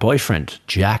 her boyfriend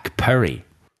Jack Perry,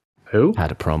 Who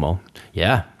had a promo.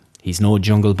 Yeah, he's no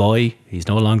Jungle Boy. He's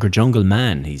no longer Jungle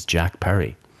Man. He's Jack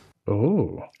Perry.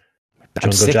 Oh,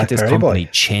 I'm sick of this company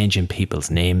changing people's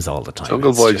names all the time.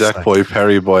 Jungle Boy, Jack Boy,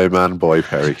 Perry Boy, Man Boy,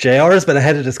 Perry. JR has been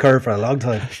ahead of this curve for a long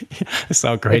time. I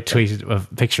saw a great tweet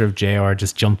of a picture of JR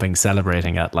just jumping,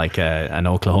 celebrating at like an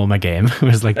Oklahoma game. It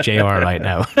was like JR right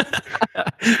now.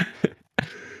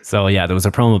 So yeah, there was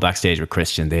a promo backstage with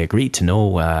Christian. They agreed to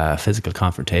no physical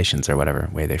confrontations or whatever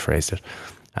way they phrased it.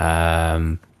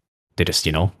 They just,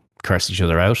 cursed each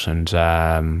other out, and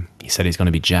he said he's going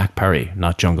to be Jack Perry,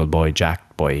 not Jungle Boy,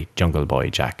 Jack Boy, Jungle Boy,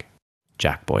 Jack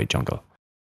Boy, Jungle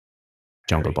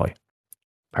Boy,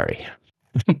 Perry,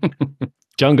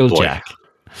 Jungle Boy. Jack.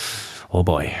 Oh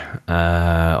boy.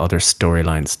 Other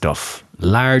storyline stuff.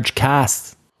 Large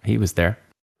cast. He was there.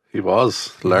 He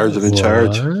was large and in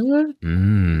charge.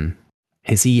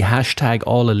 Is he hashtag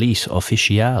all elite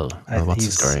official? Or what's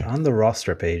the story? On the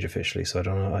roster page officially, so I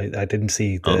don't know. I didn't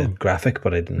see the graphic,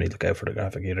 but I didn't really look out for the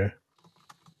graphic either.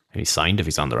 He signed if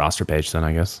he's on the roster page, then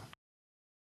I guess.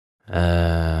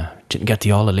 Didn't get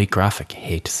the all elite graphic.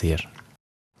 Hate to see it.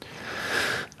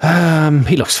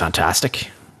 He looks fantastic.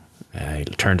 He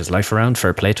turned his life around.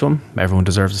 Fair play to him. Everyone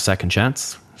deserves a second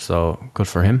chance, so good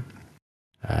for him.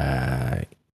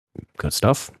 Good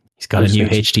stuff. He's got a new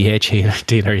HDH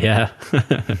dealer, yeah.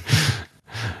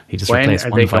 He just replaced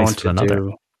one vice with another.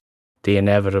 Do the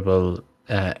inevitable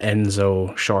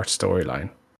Enzo short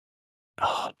storyline?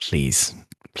 Oh, please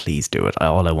do it.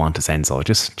 All I want is Enzo,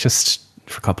 just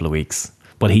for a couple of weeks.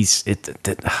 But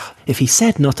if he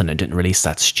said nothing and didn't release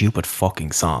that stupid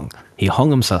fucking song, he hung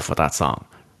himself with that song.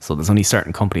 So there's only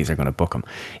certain companies that are going to book him.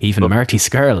 Even Marty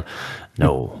Scurll,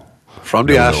 no. From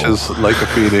the ashes, like a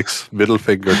phoenix, middle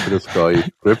finger to the sky,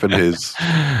 gripping his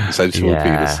sensual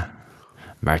penis.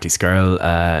 Marty Scurll,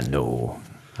 no.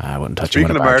 I wouldn't touch him.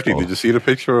 Speaking of Marty, did you see the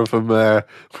picture of him where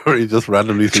he just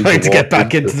randomly trying to get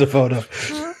back into the photo?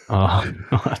 Oh,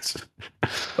 what?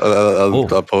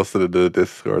 I'll post it in the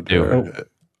Discord.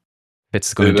 Fitz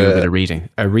is going to do a bit of reading.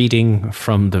 A reading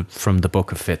from the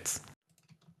book of Fitz.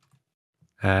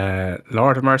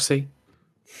 Lord of Mercy.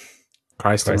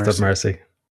 Christ of Mercy.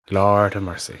 Lord of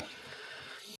mercy.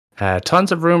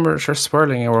 Tons of rumors are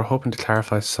swirling, and we're hoping to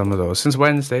clarify some of those. Since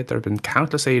Wednesday, there have been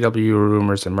countless AEW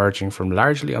rumors emerging from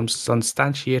largely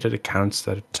unsubstantiated accounts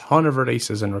that a ton of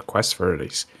releases and requests for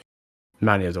release.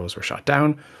 Many of those were shot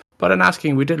down, but in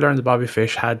asking, we did learn that Bobby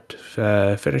Fish had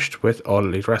finished with All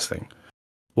Elite Wrestling.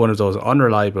 One of those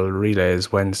unreliable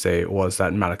relays Wednesday was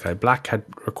that Malachi Black had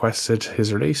requested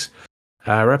his release.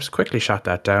 Reps quickly shot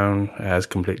that down as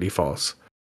completely false.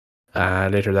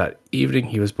 Later that evening,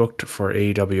 he was booked for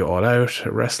AEW All Out.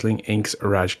 Wrestling Inc.'s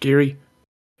Raj Giri,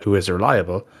 who is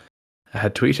reliable,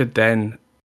 had tweeted then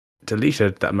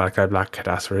deleted that Malachi Black had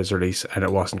asked for his release and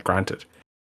it wasn't granted.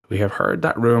 We have heard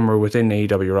that rumor within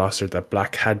AEW roster that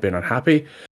Black had been unhappy,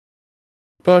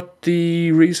 but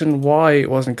the reason why it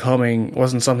wasn't coming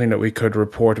wasn't something that we could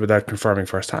report without confirming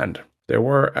firsthand. There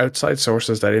were outside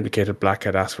sources that indicated Black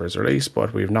had asked for his release,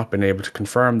 but we've not been able to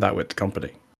confirm that with the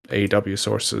company. AEW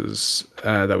sources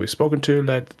that we've spoken to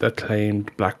that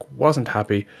claimed Black wasn't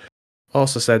happy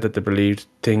also said that they believed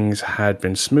things had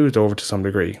been smoothed over to some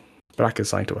degree. Black is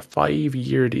signed to a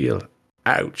 5-year deal.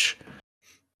 Ouch.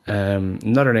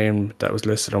 Another name that was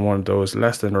listed on one of those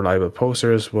less than reliable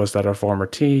posters was that our former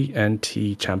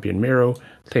TNT champion Miro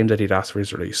claimed that he'd asked for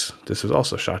his release. This was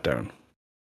also shot down.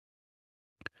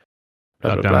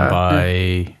 Shot down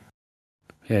by...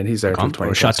 Yeah, and he's there until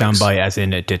 2026. Shot down by as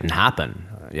in it didn't happen.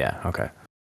 Yeah, okay.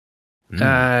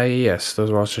 Yes, those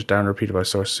were all shut down, repeated by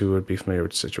sources who would be familiar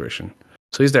with the situation.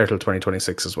 So he's there till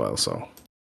 2026 as well, so...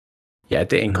 Yeah,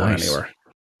 they ain't going anywhere.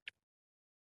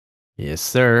 Yes,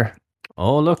 sir.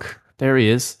 Oh, look, there he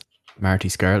is. Marty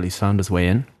Scurll, he's found his way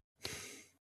in.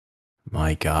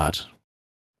 My God.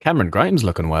 Cameron Grimes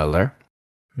looking well there.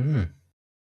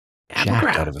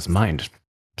 Jacked out of his mind.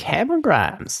 Cameron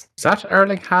Grimes. Is that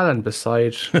Erling Haaland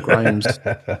beside Grimes?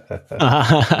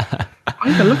 I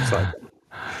think it looks like it.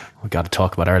 We got to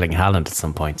talk about Erling Haaland at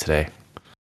some point today.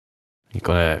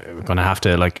 We're gonna have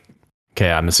to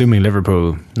Okay, I'm assuming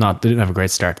Liverpool they didn't have a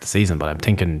great start to the season, but I'm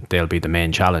thinking they'll be the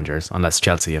main challengers unless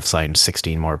Chelsea have signed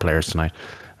 16 more players tonight.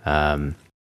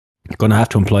 You're going to have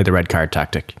to employ the red card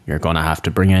tactic. You're going to have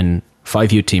to bring in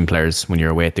 5 youth team players when you're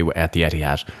away at the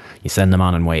Etihad. You send them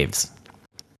on in waves.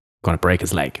 Going to break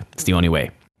his leg. It's the only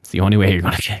way. It's the only way you're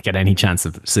going to get any chance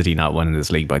of City not winning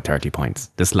this league by 30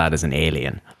 points. This lad is an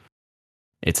alien.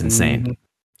 It's insane.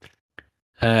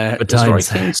 Is Roy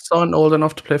Keane's son old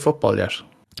enough to play football yet?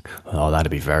 Oh,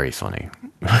 that'd be very funny.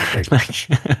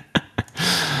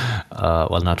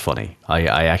 Well, not funny.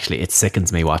 I actually, it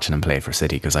sickens me watching him play for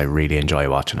City because I really enjoy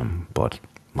watching him. But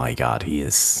my God, he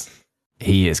is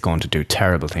going to do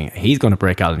terrible things. He's going to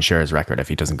break Alan Shearer's record if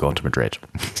he doesn't go to Madrid.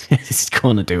 He's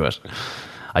going to do it.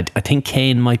 I think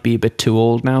Kane might be a bit too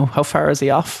old now. How far is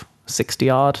he off? 60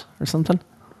 odd or something?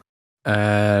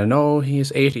 No,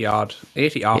 he's 80 odd.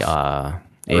 80 off. Yeah,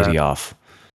 80 off.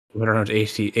 We're around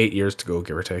 88 years to go,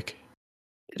 give or take.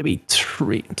 It'll be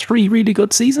three really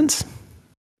good seasons.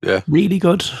 Yeah. Really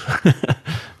good.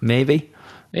 Maybe.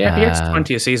 Yeah, he gets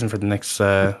 20 a season for the next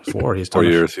 4. He's done 4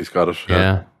 years, he's got it.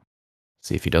 Yeah.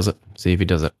 See if he does it.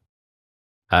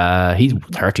 He's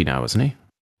 30 now, isn't he?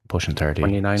 Pushing 30.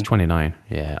 29. He's 29.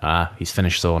 Yeah. He's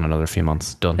finished so in another few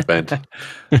months. Done. Bent.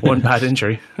 One bad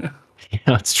injury. Yeah,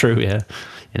 that's true, yeah.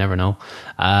 You never know.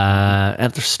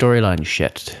 Other storyline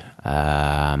shit.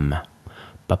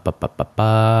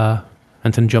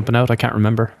 Anything jumping out? I can't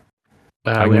remember.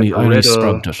 I only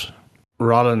scrubbed it.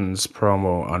 Rollins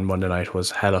promo on Monday night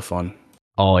was hella fun.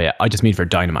 Oh yeah, I just mean for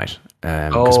Dynamite.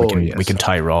 Because we can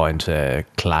tie Raw into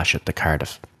Clash at the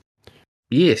Cardiff.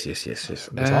 Yes.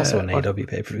 There's also an AW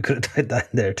paper. We could have tied that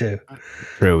in there too.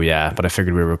 True, yeah. But I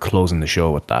figured we were closing the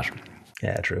show with that.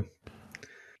 Yeah, true.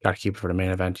 Gotta keep it for the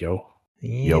main event, yo.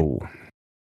 Yo.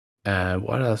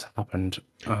 What else happened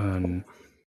on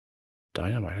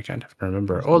Dynamite? I can't even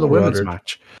remember. Oh, the women's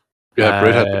match. Yeah,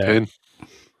 Britt had the pin.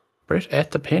 Britt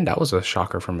at the pin. That was a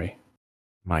shocker for me.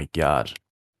 My God.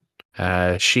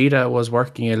 Sheeta was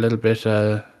working a little bit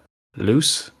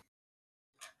loose.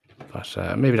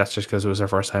 But maybe that's just because it was her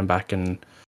first time back on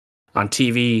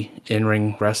TV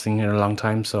in-ring wrestling in a long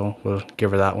time, so we'll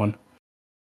give her that one.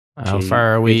 How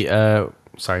far are we?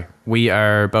 Sorry. We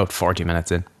are about 40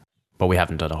 minutes in, but we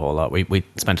haven't done a whole lot. We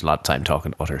spent a lot of time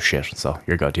talking utter shit, so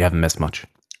you're good. You haven't missed much.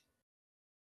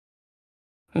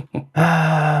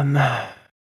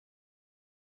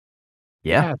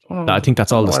 Yeah, I think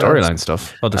that's all the storyline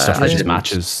stuff. Other stuff is just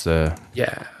matches.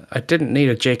 Yeah, I didn't need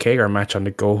a Jake Hager match on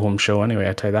the Go Home show anyway.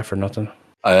 I tell you that for nothing.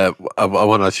 I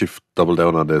want to actually double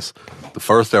down on this. The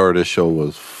first hour of this show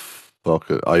was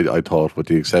fucking. I thought, with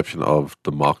the exception of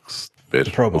the Mox bit,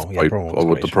 the promo,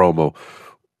 with the promo,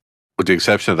 with the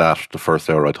exception of that, the first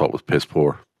hour I thought was piss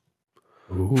poor.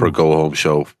 Ooh. For a Go Home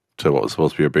show to what was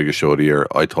supposed to be your biggest show of the year.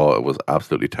 I thought it was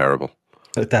absolutely terrible.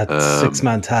 That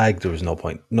 6-man tag, there was no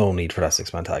need for that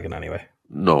 6-man tag in any way.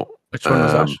 No. Which one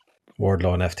was that?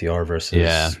 Wardlow and FTR versus...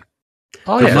 Yeah.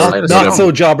 Oh, yeah. Not so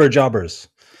jobbers.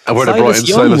 And where they brought in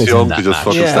Silas Young to just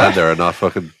fucking stand there and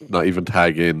not even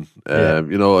tag in.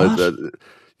 You know,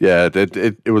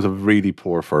 it was a really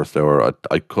poor first hour.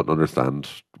 I couldn't understand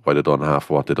why they done half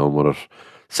what they done with it.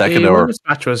 Second hour... The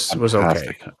match was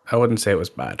okay. I wouldn't say it was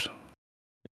bad.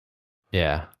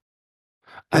 Yeah.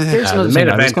 The main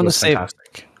event was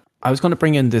fantastic. I was going to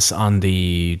bring in this on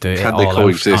the Can they all-out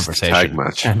coexist conversation. tag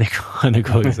match? Can they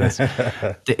coexist?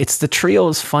 It's the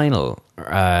trios final,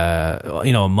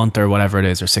 a month or whatever it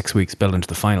is, or 6 weeks building to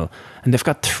the final. And they've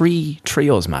got 3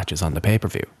 trios matches on the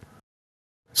pay-per-view.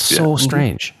 So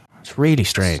strange. It's really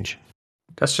strange.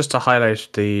 That's just to highlight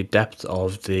the depth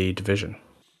of the division.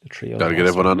 The trio. Gotta get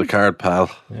everyone on the card, pal.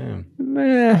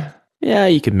 Yeah,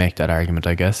 you could make that argument,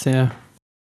 I guess, yeah.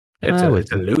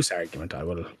 It's a loose argument, I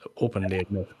will openly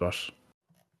admit, but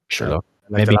Sure. Look,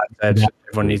 like the lad said,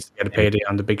 everyone needs to get a payday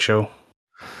on the big show.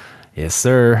 Yes,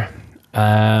 sir.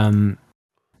 The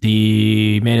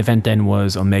main event then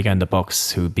was Omega and the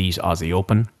Bucks, who beat Aussie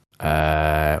Open.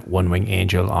 One Wing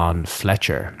Angel on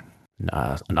Fletcher.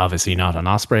 And obviously not on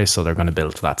Ospreay, so they're going to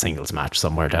build that singles match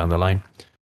somewhere down the line.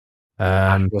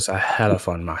 It was a hell of a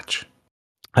fun match.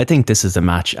 I think this is a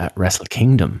match at Wrestle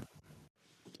Kingdom.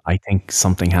 I think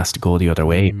something has to go the other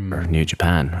way for New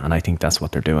Japan, and I think that's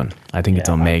what they're doing. I think it's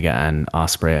Omega and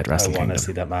Ospreay at Wrestle Kingdom. I want to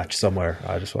see that match somewhere.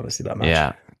 I just want to see that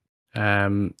match.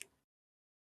 Yeah.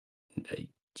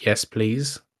 Yes,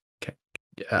 please.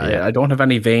 I don't have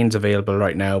any veins available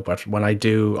right now, but when I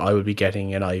do, I will be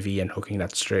getting an IV and hooking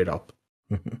that straight up.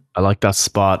 I like that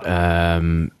spot.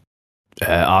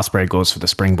 Ospreay goes for the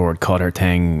springboard cutter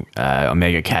thing.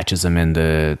 Omega catches him in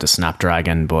the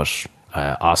Snapdragon, but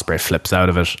Ospreay flips out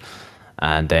of it.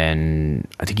 And then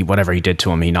I think whatever he did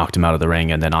to him, he knocked him out of the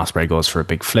ring. And then Ospreay goes for a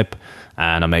big flip,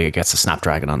 and Omega gets a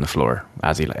Snapdragon on the floor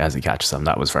as he catches him.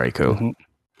 That was very cool. Mm-hmm.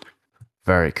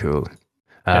 Very cool.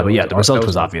 But yeah, the result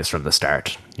was obvious from the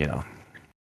start, you know.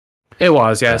 It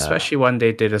was, yeah, especially when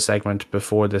they did a segment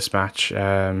before this match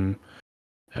with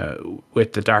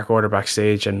the Dark Order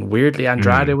backstage, and weirdly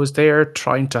Andrade was there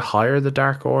trying to hire the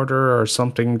Dark Order or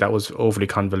something that was overly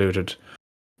convoluted,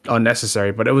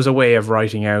 unnecessary, but it was a way of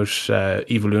writing out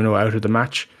Evil Uno out of the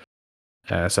match.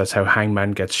 So that's how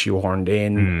Hangman gets shoehorned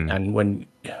in, and when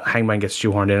Hangman gets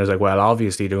shoehorned in, I was like, well,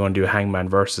 obviously they're going to do Hangman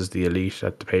versus the Elite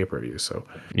at the pay-per-view, so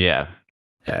yeah.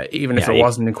 Even if it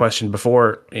wasn't in question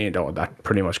before, you know, that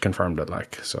pretty much confirmed it.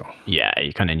 Like, so yeah,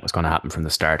 you kind of knew what's going to happen from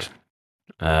the start.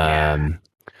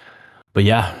 But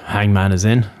yeah, Hangman is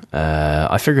in.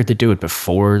 I figured they'd do it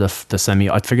before the semi.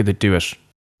 I figured they'd do it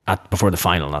before the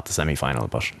final, not the semi-final.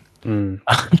 But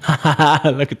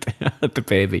look at the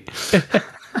baby.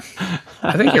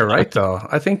 I think you're right, though.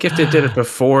 I think if they did it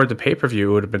before the pay-per-view,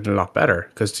 it would have been a lot better,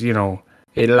 because, you know,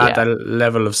 it'll add that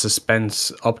level of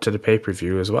suspense up to the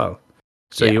pay-per-view as well.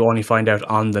 So you only find out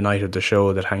on the night of the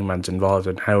show that Hangman's involved,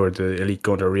 and how are the Elite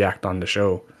going to react on the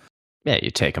show. Yeah,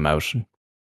 you take him out.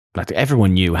 Like,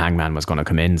 everyone knew Hangman was going to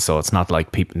come in, so it's not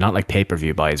like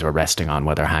pay-per-view buys were resting on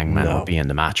whether Hangman would be in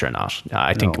the match or not.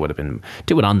 I think it would have been,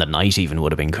 do it on the night even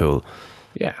would have been cool.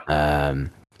 Yeah. But a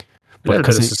little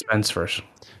bit of suspense for it.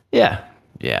 Yeah.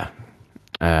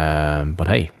 But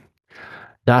hey,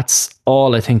 that's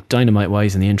all I think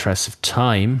Dynamite-wise in the interest of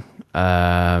time.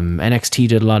 NXT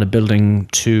did a lot of building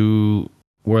to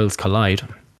Worlds Collide.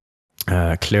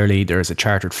 Clearly there's a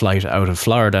chartered flight out of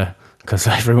Florida because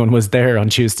everyone was there on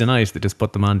Tuesday night. They just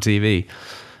put them on TV.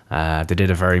 They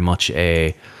did a very much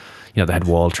they had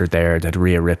Walter there, they had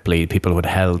Rhea Ripley, people who had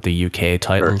held the UK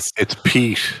titles. It's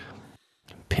Pete.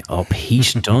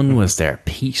 Pete Dunne was there.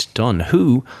 Pete Dunne,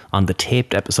 who on the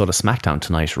taped episode of SmackDown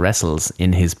tonight wrestles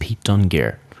in his Pete Dunne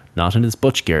gear, not in his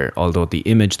Butch gear, although the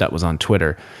image that was on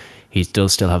Twitter, he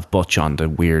does still have Butch on the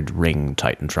weird ring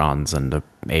Titantrons and the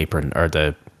apron, or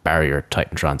the barrier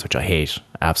Titantrons, which I hate.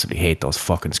 I absolutely hate those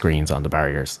fucking screens on the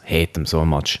barriers. Hate them so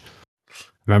much.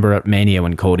 Remember at Mania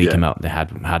when Cody came out and they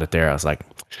had it there, I was like,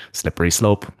 slippery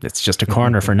slope. It's just a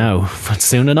corner for now, but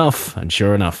soon enough. And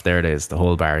sure enough, there it is. The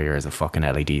whole barrier is a fucking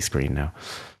LED screen now.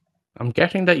 I'm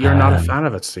getting that you're not a fan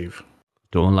of it, Steve.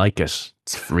 Don't like it.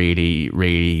 It's really,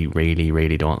 really, really,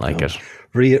 really don't like it.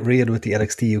 Read with the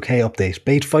NXT UK update.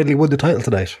 Bate finally won the title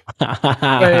tonight.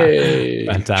 Hey.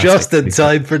 Fantastic. Just in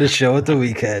time for the show at the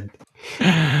weekend.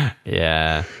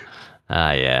 Yeah.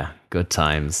 Good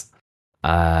times.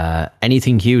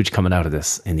 Anything huge coming out of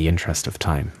this in the interest of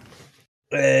time?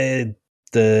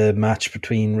 The match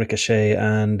between Ricochet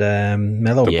and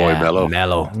Mello. The boy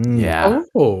Mello. Yeah.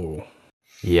 Oh.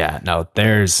 Yeah, now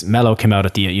there's Mello came out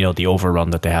at the overrun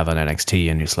that they have on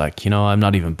NXT, and he's like, I'm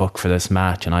not even booked for this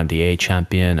match, and I'm the A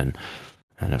champion, and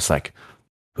it's like,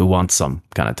 who wants some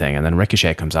kind of thing? And then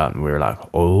Ricochet comes out, and we were like,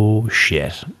 oh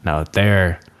shit! Now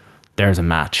there's a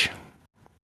match.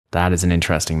 That is an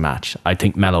interesting match. I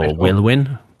think Mello will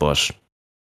win, but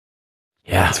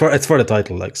yeah, it's for the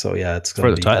title, like, so yeah, it's going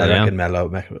to be. Title, I reckon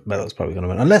Mello's probably going to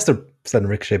win, unless they're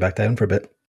sending Ricochet back down for a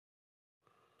bit.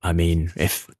 I mean,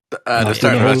 if they're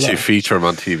starting to actually feature him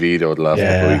on TV though the last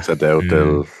couple of weeks, I doubt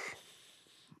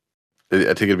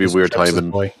I think it'd be weird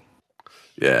timing. Boy.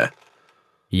 Yeah.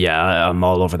 Yeah, I'm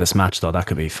all over this match though. That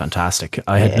could be fantastic.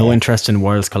 I had no interest in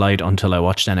Worlds Collide until I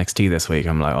watched NXT this week.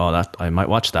 I'm like, oh, I might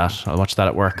watch that. I'll watch that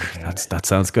at work. That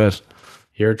sounds good.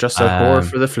 You're just a whore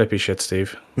for the flippy shit,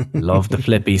 Steve. Love the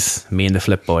flippies. Me and the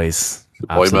flip boys.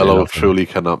 Boy Mello truly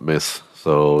cannot miss.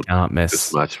 So cannot miss.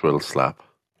 This match will slap.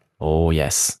 Oh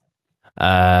yes.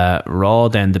 Raw.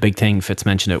 Then the big thing Fitz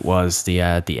mentioned it was the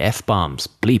F-bombs,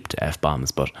 bleeped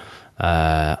F-bombs, but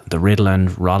the Riddle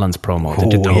and Rollins promo. They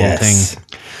did the whole thing.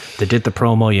 They did the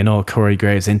promo. You know, Corey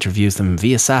Graves interviews them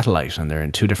via satellite, and they're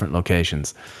in 2 different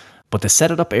locations. But they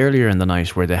set it up earlier in the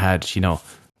night where they had, you know,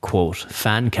 quote,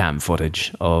 fan cam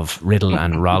footage of Riddle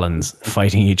and Rollins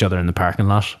fighting each other in the parking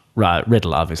lot.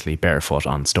 Riddle obviously barefoot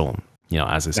on stone, you know,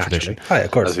 as is tradition. Hi,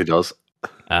 of course. As he does.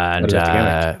 And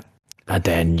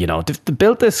then, you know, they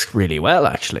built this really well,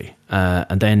 actually.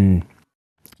 And then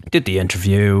did the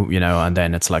interview, you know, and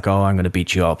then it's like, oh, I'm going to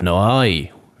beat you up. No, it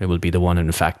will be the one who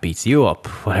in fact beats you up,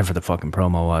 whatever the fucking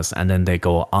promo was. And then they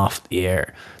go off the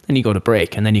air. Then you go to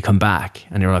break, and then you come back,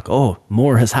 and you're like, oh,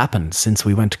 more has happened since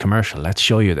we went to commercial. Let's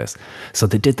show you this. So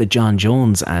they did the John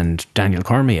Jones and Daniel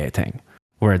Cormier thing,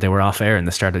 where they were off air and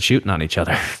they started shooting on each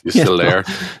other. You still there?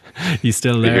 You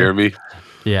still there? You hear me?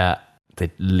 Yeah, they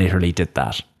literally did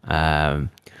that.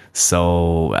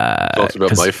 Talked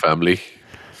about my family.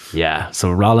 Yeah,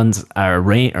 so Riddle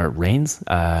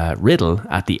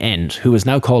at the end, who is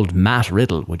now called Matt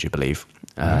Riddle, would you believe?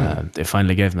 They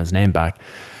finally gave him his name back.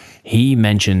 He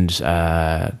mentioned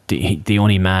the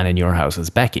only man in your house is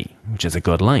Becky, which is a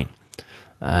good line.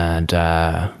 And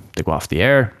they go off the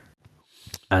air,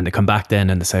 and they come back then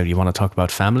and they say, you want to talk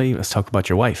about family? Let's talk about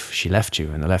your wife. She left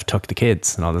you, and the took the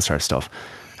kids and all this sort of stuff.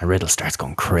 And Riddle starts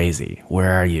going crazy.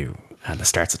 Where are you? And it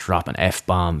starts dropping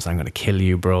F-bombs. I'm going to kill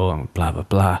you, bro. And blah, blah,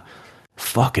 blah.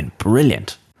 Fucking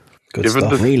brilliant. Good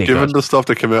stuff. Given the stuff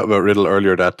that came out about Riddle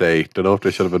earlier that day, don't know if they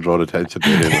should have been drawing attention to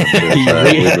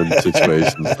him women's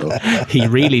situation. So. He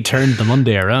really turned the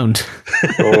Monday around.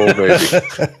 Oh, baby.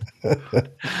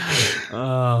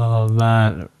 Oh,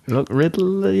 man. Look,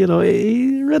 Riddle, you know,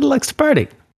 Riddle likes to party.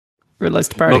 Riddle likes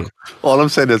to party. Look, all I'm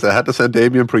saying is I had to send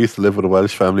Damien Priest to live with a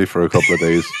Welsh family for a couple of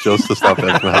days just to stop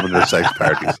them from having their sex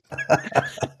parties.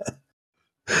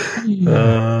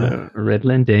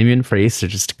 Riddle and Damien Priest are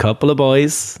just a couple of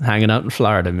boys hanging out in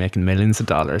Florida making millions of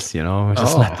dollars, you know,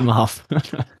 just let them off.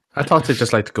 I thought they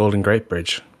just like the Golden Gate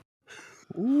Bridge.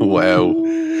 Wow.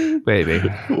 Baby.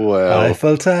 Wow.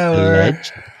 Eiffel Tower.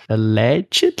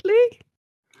 Allegedly?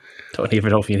 Don't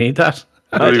even know if you need that.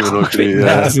 I don't even know if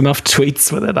There's enough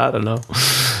tweets with it, I don't know.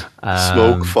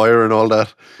 Smoke, fire and all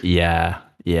that. Yeah.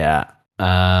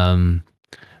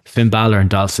 Finn Balor and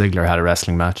Dolph Ziggler had a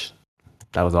wrestling match.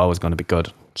 That was always going to be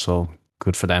good. So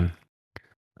good for them.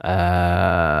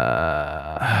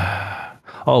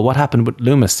 What happened with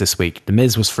Loomis this week? The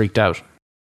Miz was freaked out.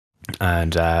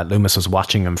 And Loomis was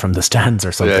watching him from the stands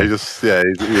or something. He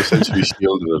essentially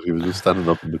shielded it. He was just standing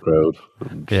up in the crowd.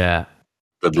 Yeah.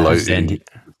 There's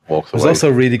also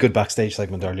a really good backstage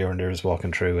segment earlier when they was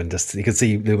walking through, and just you could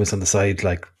see Loomis on the side,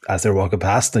 like as they're walking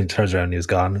past, and he turns around and he was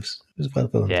gone. It was well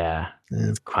filmed. Yeah.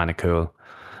 It's kind of cool.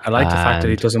 I like the fact that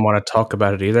he doesn't want to talk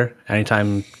about it either.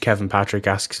 Anytime Kevin Patrick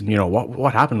asks him, you know,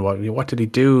 what happened? What did he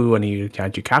do when he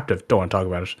had you captive? Don't want to talk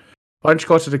about it. Why don't you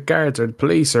go to the guards or the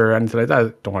police or anything like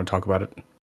that? Don't want to talk about it.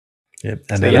 Yeah,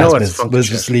 and then was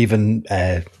just leaving.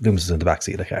 Loomis was in the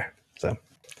backseat of the car. So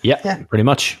yeah, pretty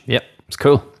much. Yep, it's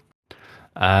cool.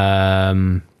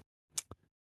 And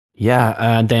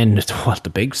then what the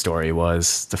big story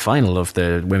was the final of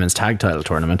the women's tag title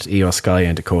tournament. Io Sky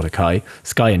and Dakota Kai,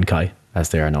 Sky and Kai as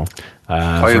they are known.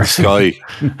 Kai and Sky.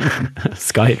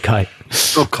 Sky and Kai.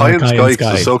 No, Kai and Sky,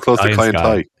 because it's so close to Kai and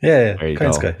Kai. Yeah, there you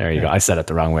go. There you go. I said it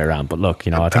the wrong way around, but look,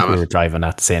 you know, I think we were driving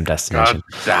at the same destination.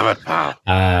 God damn it,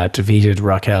 pal. Defeated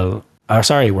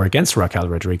we're against Raquel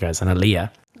Rodriguez and Aaliyah,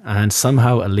 and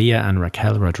somehow Aaliyah and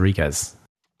Raquel Rodriguez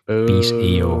beat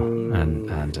Io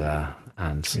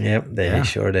and yep, they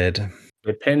sure did.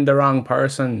 They pinned the wrong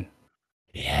person.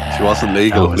 Yeah, she wasn't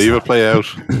legal. Leave it play out.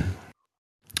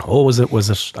 Oh, was it?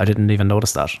 I didn't even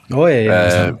notice that. Oh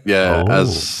yeah.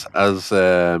 As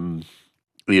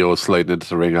Io was sliding into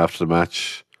the ring after the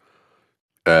match,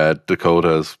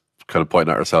 Dakota is kind of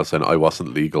pointing at herself saying, "I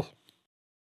wasn't legal."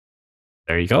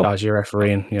 There you go. Dodgy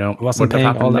refereeing, you know, wasn't paying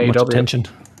all that much attention.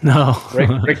 No,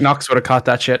 Rick Knox would have caught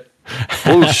that shit.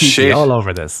 Bullshit. All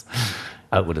over this,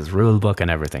 out with his rule book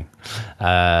and everything.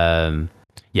 So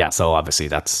obviously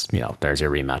that's, you know, there's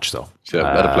your rematch though.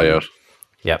 Yeah, let it play out.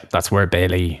 Yeah, that's where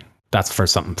Bailey. That's for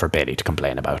something for Bailey to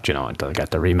complain about, you know, until they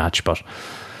get the rematch. But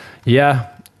yeah,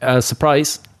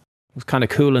 surprise. was kind of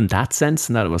cool in that sense,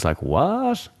 and that it was like,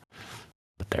 what?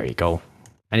 But there you go.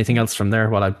 Anything else from there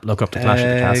while I look up the Clash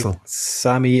at the Castle?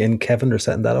 Sammy and Kevin are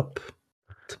setting that up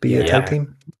to be a tag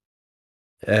team.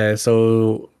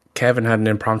 So Kevin had an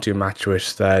impromptu match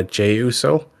with Jey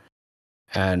Uso,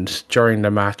 and during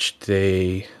the match,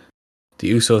 the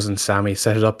Usos and Sammy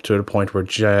set it up to the point where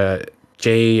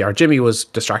Jimmy was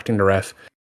distracting the ref,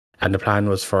 and the plan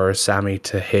was for Sammy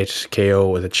to hit KO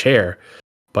with a chair,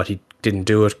 but he didn't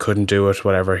do it, couldn't do it,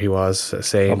 whatever he was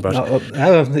saying.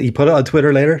 He put it on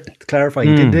Twitter later to clarify.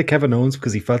 He didn't hit Kevin Owens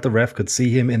because he felt the ref could see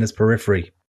him in his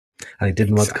periphery, and he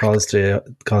didn't want to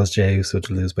cause Jey Uso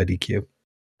to lose by DQ.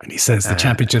 And he says the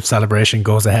championship celebration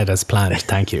goes ahead as planned.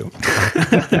 Thank you.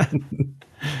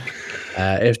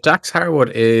 If Dax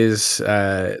Harwood is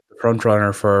the front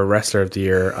runner for Wrestler of the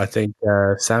Year, I think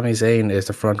Sami Zayn is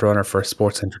the front runner for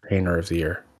Sports Entertainer of the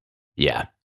Year. Yeah,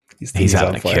 he's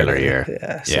having a killer year.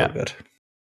 Yeah, good.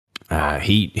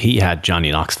 He had Johnny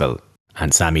Knoxville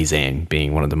and Sami Zayn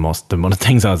being one of the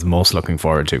things I was most looking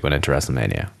forward to going into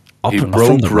WrestleMania. He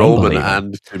broke Roman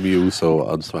and Jimmy Uso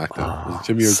on SmackDown.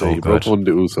 Jimmy Uso, he broke one of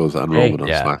the Usos and Roman on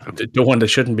SmackDown. The one that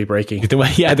shouldn't be breaking.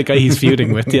 The guy he's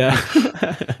feuding with, yeah.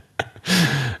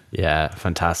 Yeah,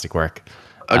 fantastic work.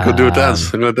 I could do a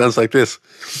dance. I'm going to dance like this.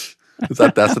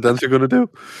 That's the dance you're going to do?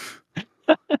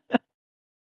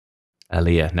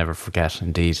 Aaliyah, never forget,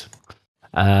 indeed.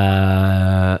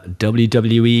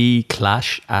 WWE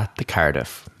Clash at the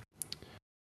Cardiff.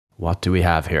 What do we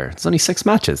have here? It's only 6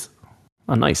 matches.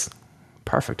 Oh, nice.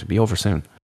 Perfect. It'll be over soon.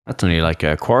 That's only like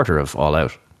a quarter of All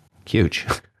Out. Huge.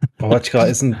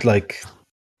 Isn't like...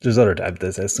 There's other...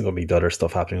 There's going to be other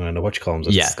stuff happening around the Watchcoms.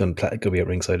 It's going to be at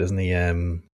ringside, isn't he?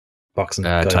 Boxing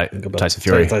Tyson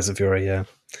Fury. Tyson Fury, yeah.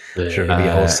 Sure, there'll be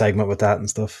a whole segment with that and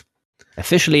stuff.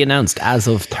 Officially announced as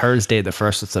of Thursday, the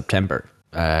 1st of September.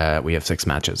 We have 6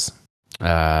 matches.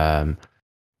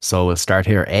 So we'll start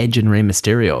here. Edge and Rey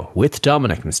Mysterio with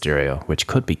Dominic Mysterio, which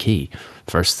could be key,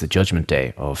 versus the Judgment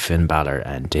Day of Finn Balor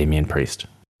and Damian Priest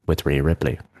with Rhea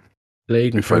Ripley. We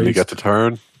finally get the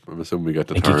turn. I'm assuming we get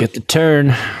the turn. You get the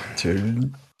turn.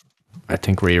 I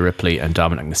think Rhea Ripley and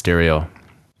Dominic Mysterio,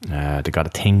 they got a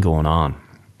thing going on.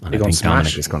 And I think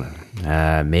Dominic is going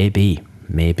to... Maybe.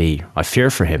 I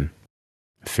fear for him.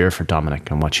 I fear for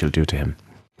Dominic and what she'll do to him.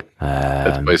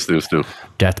 Death by Snoo Snoo.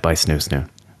 Death by Snoo Snoo.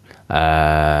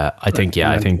 I think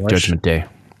Judgment Day.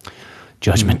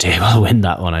 Judgment Day will win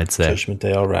that one, I'd say. Judgment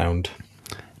Day all round.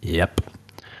 Yep.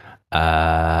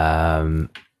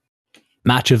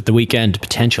 Match of the weekend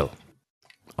potential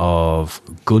of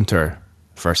Gunther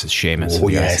versus Sheamus for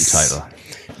the IC title.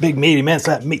 Big meaty man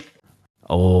slap meat.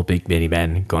 Oh, big meaty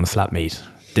men going to slap meat.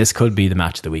 This could be the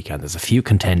match of the weekend. There's a few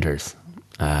contenders,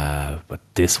 but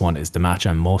this one is the match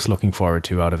I'm most looking forward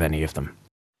to out of any of them.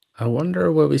 I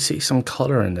wonder will we see some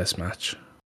colour in this match?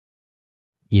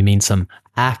 You mean some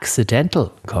accidental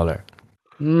colour?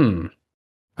 Two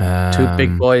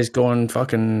big boys going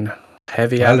fucking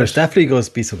heavy. Well, there's definitely going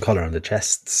to be some colour on the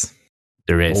chests.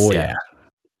 There is. Oh yeah.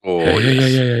 Oh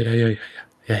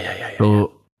yeah.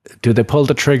 So, do they pull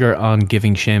the trigger on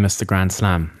giving Sheamus the Grand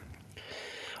Slam?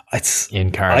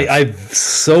 In Cardiff. I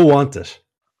so want it.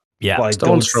 Yeah, but I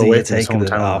don't see you taking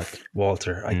it off,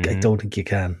 Walter. I don't think you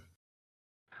can.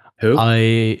 Who?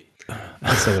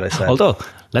 That's what I said. Although,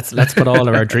 let's put all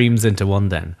of our dreams into one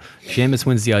then. Sheamus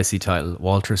wins the IC title.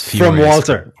 Walter's furious. From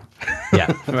Walter.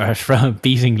 Yeah, from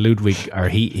beating Ludwig, or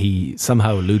he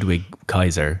somehow Ludwig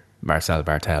Kaiser, Marcel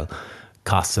Bartel,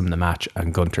 costs him the match,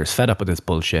 and Gunther's fed up with this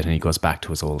bullshit and he goes back to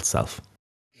his old self.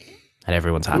 And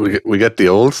everyone's happy. We get the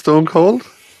old Stone Cold?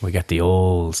 We get the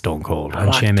old Stone Cold.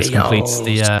 And Sheamus completes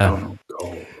the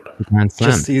Grand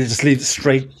Slam. He just leaves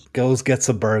straight, goes, gets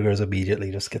some burgers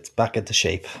immediately, just gets back into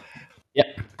shape. Yeah.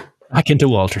 Back into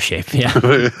Walter shape, yeah.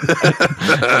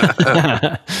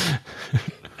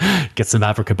 Get some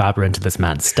abracadabra into this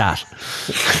man's stat.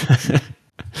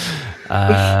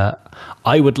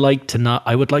 I would like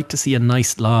to see a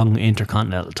nice long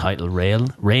Intercontinental title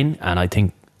reign, and I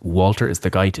think Walter is the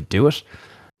guy to do it,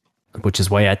 which is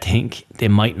why I think they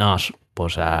might not.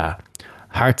 But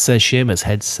heart says Sheamus,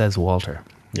 head says Walter.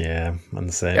 Yeah, I'm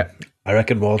the same. Yeah. I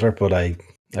reckon Walter, but I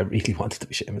really want it to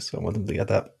be Sheamus, so I want him to get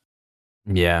that.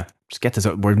 Yeah, just get this.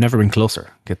 We've never been closer.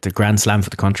 Get the Grand Slam for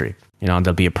the country. And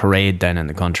there'll be a parade then in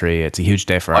the country. It's a huge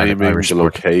day for Irish the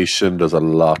sport. Location does a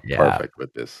lot perfect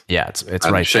with this. Yeah, it's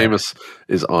and right. Sheamus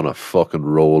is on a fucking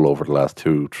roll over the last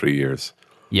 2-3 years.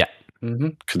 Yeah. Mm-hmm.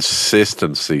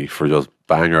 Consistency for just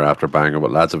banger after banger,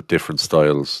 but lads of different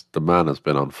styles. The man has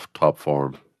been on top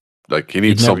form. Like he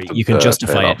needs something. You can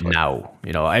justify it now.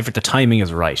 The timing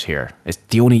is right here.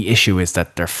 The only issue is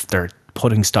that they're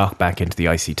putting stock back into the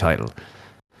IC title.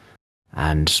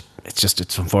 And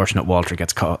it's unfortunate Walter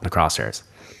gets caught in the crosshairs.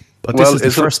 But Well, this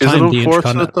is the first time it the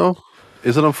unfortunate though?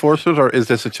 Is it unfortunate, or is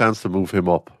this a chance to move him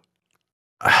up?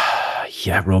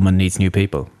 Yeah, Roman needs new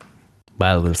people.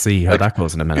 Well, we'll see how that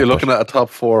goes in a minute. You're looking at a top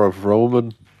 4 of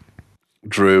Roman,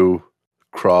 Drew,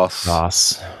 Cross,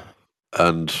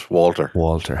 and Walter.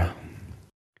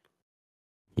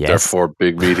 Yes. They're 4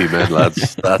 big meaty men,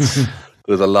 lads.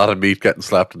 There's a lot of meat getting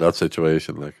slapped in that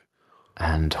situation. Like,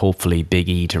 and hopefully Big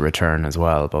E to return as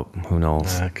well, but who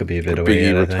knows? It could be a bit Big away.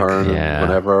 E return Yeah.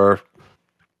 whenever.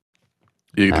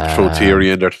 You could throw Thierry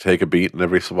in there to take a beating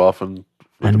every so often.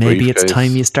 And maybe it's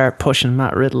time you start pushing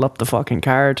Matt Riddle up the fucking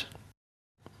card.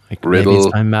 Like Riddle, maybe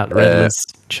it's time Matt Riddle is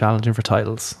challenging for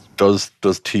titles. Does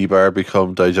T-Bar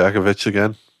become Dijakovic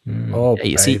again? Oh, Yeah,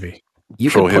 you see, baby. you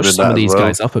Throw can him push in some that of as these well.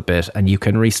 guys up a bit and you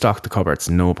can restock the cupboards,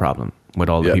 no problem, with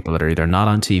all the people that are either not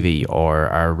on TV or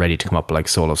are ready to come up, like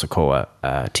Solo Sikoa,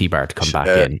 T-Bar to come back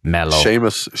in, Mello.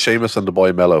 Sheamus and the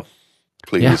boy Mello,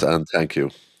 please and thank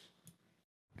you.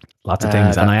 Lots of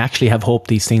things. And I actually have hope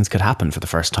these things could happen for the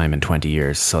first time in 20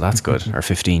 years. So that's good. Or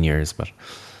 15 years. But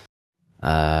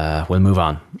we'll move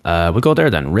on. We'll go there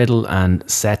then. Riddle and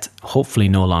Seth, hopefully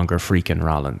no longer freaking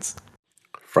Rollins.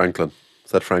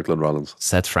 Seth Franklin Rollins.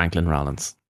 Seth Franklin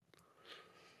Rollins.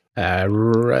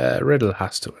 Riddle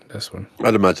has to win this one.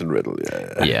 I'd imagine Riddle,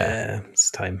 Yeah.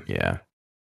 It's time. Yeah.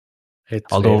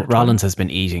 It's Although later time. Rollins has been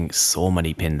eating so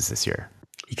many pins this year.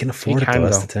 He can afford it, can, though.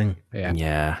 That's though. the thing.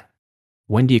 Yeah.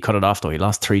 When do you cut it off though? He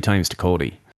lost 3 times to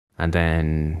Cody. And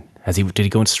then did he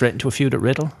go straight into a feud at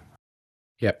Riddle?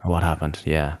 Yep. Or what happened?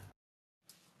 Yeah.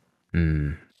 I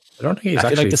don't think he's I feel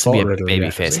actually like this will be a Riddle yet,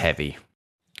 babyface has he? heavy.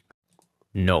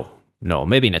 No,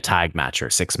 maybe in a tag match or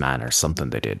 6-man or something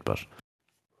they did, but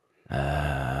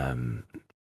are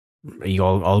you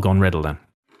all going Riddle then?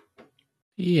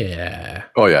 Yeah.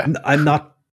 Oh yeah. I'm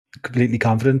not completely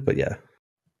confident, but yeah.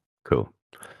 Cool.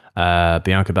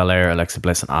 Bianca Belair, Alexa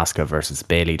Bliss, and Asuka versus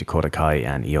Bayley, Dakota Kai,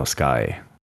 and Io Sky.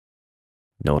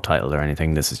 No title or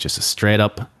anything. This is just a straight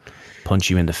up punch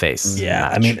you in the face. Yeah,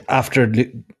 match. I mean, after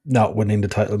not winning the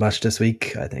title match this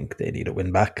week, I think they need a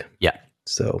win back. Yeah.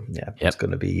 So, it's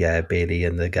going to be Bailey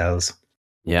and the gals.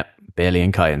 Yeah, Bayley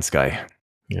and Kai and Sky.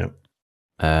 Yeah.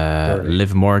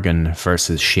 Liv Morgan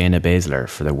versus Shayna Baszler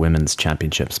for the Women's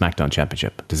Championship, SmackDown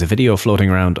Championship. There's a video floating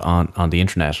around on the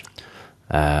internet,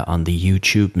 on the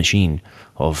YouTube machine,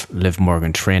 of Liv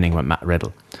Morgan training with Matt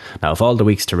Riddle. Now, of all the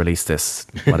weeks to release this,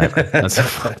 whatever.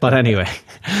 But anyway,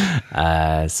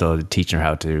 so teaching her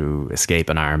how to escape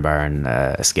an armbar and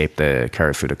escape the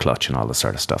Karafuda clutch and all this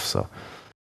sort of stuff. So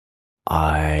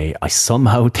I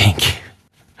somehow think...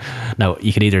 Now,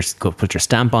 you could either go put your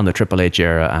stamp on the Triple H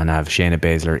era and have Shayna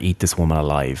Baszler eat this woman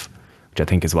alive, which I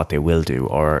think is what they will do,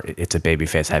 or it's a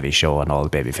babyface heavy show and all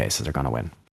the babyfaces are going to win.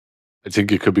 I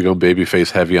think it could be going babyface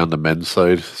heavy on the men's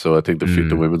side, so I think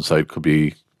the women's side could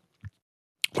be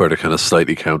where they kind of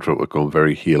slightly counter it with going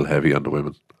very heel heavy on the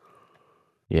women.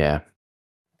 Yeah.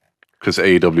 Because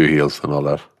AEW heels and all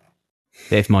that.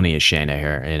 They've money as Shayna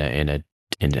here in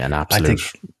an absolute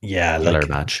killer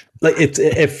match. Like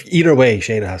if either way,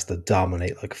 Shayna has to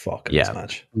dominate like fuck in this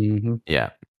match. Mm-hmm. Yeah.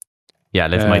 Yeah,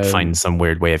 Liv might find some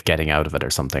weird way of getting out of it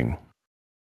or something.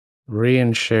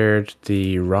 Rian shared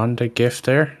the Ronda gift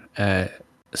there.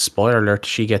 Spoiler alert,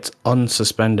 she gets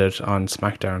unsuspended on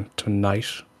SmackDown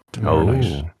tomorrow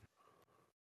night.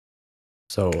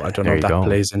 So I don't know if that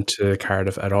plays into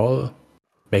Cardiff at all.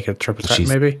 Make it a triple threat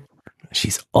maybe?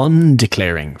 She's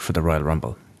undeclaring for the Royal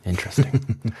Rumble.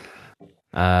 Interesting.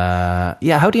 How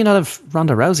do you not have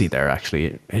Ronda Rousey there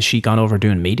actually? Has she gone over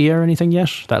doing media or anything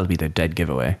yet? That'll be the dead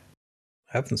giveaway.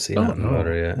 I haven't seen that about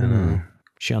her yet. Is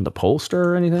she on the poster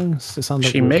or anything? Is this on the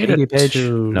she made it page?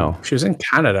 No. She was in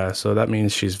Canada, so that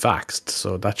means she's vaxxed,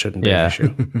 so that shouldn't be an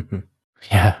issue.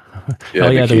 Yeah. There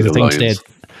was a thing today.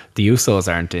 The Usos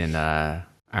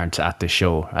aren't at the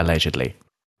show, allegedly.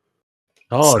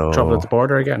 Oh, so, trouble at the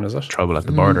border again, is it? Trouble at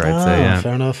the border, I'd say, yeah.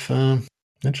 Fair enough.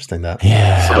 Interesting that.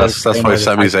 Yeah. So that's why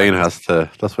Sami Zayn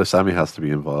that's why Sami has to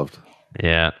be involved.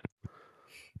 Yeah.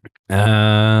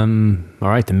 All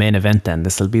right, the main event then.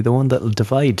 This will be the one that will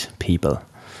divide people.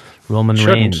 Roman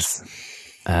Reigns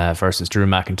versus Drew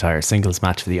McIntyre, singles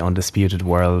match for the undisputed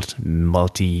world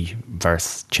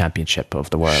multiverse championship of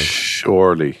the world.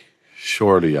 Surely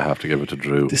you have to give it to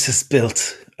Drew. This is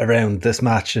built around this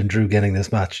match and Drew getting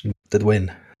this match the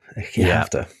win. You have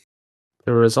to.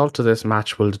 The result of this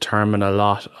match will determine a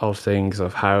lot of things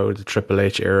of how the Triple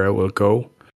H era will go.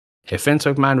 If Vince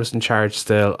McMahon was in charge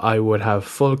still, I would have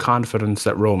full confidence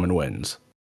that Roman wins.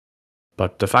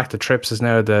 But the fact that Trips is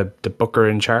now the booker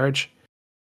in charge,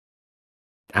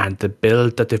 and the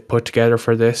build that they've put together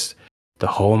for this, the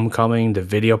homecoming, the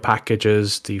video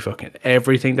packages, the fucking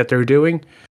everything that they're doing.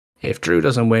 If Drew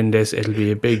doesn't win this, it'll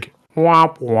be a big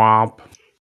womp womp.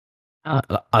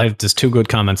 There's 2 good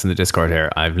comments in the Discord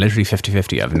here. I've literally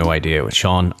 50-50. I have no idea. With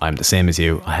Sean, I'm the same as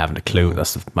you. I haven't a clue.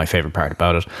 That's my favourite part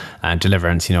about it. And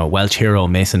Deliverance, Welsh hero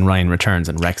Mason Ryan returns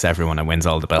and wrecks everyone and wins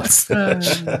all the belts.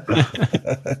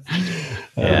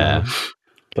 Yeah.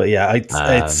 But yeah, I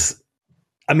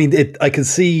can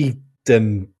see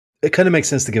them. It kind of makes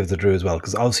sense to give it to Drew as well,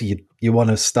 because obviously you want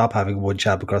to stop having one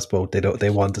champ across both. They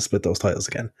want to split those titles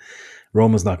again.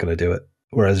 Roman's not going to do it.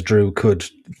 Whereas Drew could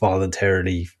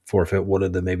voluntarily forfeit one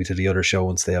of them, maybe to the other show,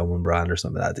 and stay on one brand or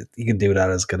something like that. He can do that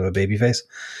as kind of a babyface.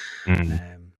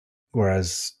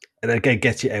 Whereas it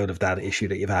gets you out of that issue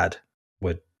that you've had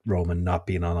with Roman not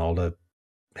being on all the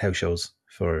house shows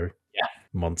for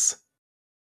months.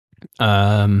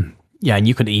 And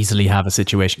you could easily have a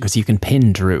situation, because you can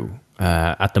pin Drew.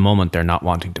 At the moment, they're not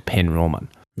wanting to pin Roman.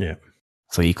 Yeah.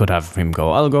 So you could have him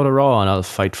go, I'll go to Raw and I'll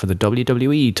fight for the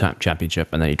WWE Championship,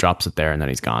 and then he drops it there and then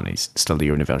he's gone. He's still the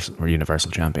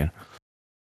Universal Champion.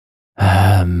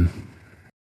 I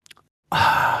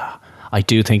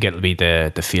do think it'll be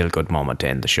the feel-good moment to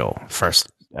end the show. First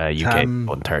UK in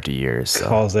 30 years.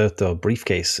 Calls out the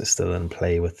briefcase is still in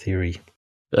play with Theory.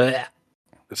 Is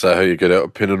that how you get out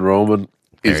of pinning Roman?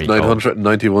 It's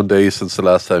 991 days since the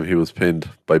last time he was pinned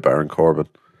by Baron Corbin.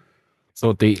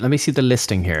 So let me see the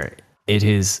listing here. It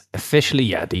is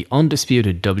officially, the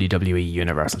undisputed WWE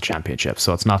Universal Championship.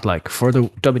 So it's not like for the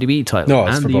WWE title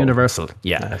and the both. Universal.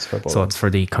 Yeah, it's for both. So it's for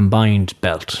the combined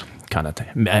belt kind of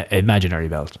thing, imaginary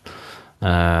belt.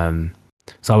 So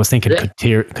I was thinking,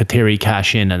 could Theory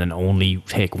cash in and then only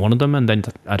take one of them? And then,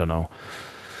 I don't know.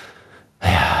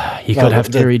 You could have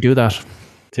Theory do that.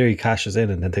 Theory cashes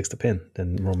in and then takes the pin.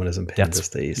 Then Roman isn't pinned.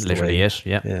 That's literally it.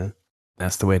 Yeah.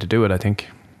 That's the way to do it, I think.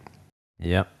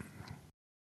 Yep.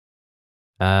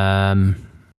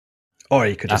 Or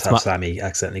you could just have Sammy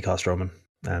accidentally cost Roman,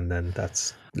 and then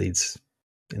that leads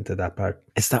into that part.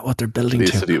 Is that what they're building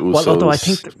to? Well, although I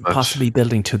think they're possibly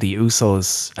building to the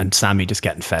Usos and Sammy just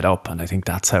getting fed up, and I think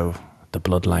that's how the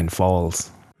bloodline falls.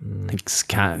 I think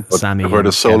Sammy. Where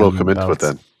does Solo come into it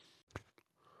then?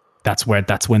 That's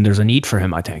when there's a need for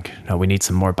him, I think. No, we need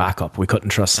some more backup. We couldn't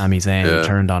trust Sami Zayn. He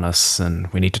turned on us, and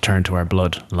we need to turn to our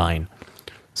bloodline.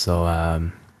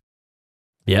 So,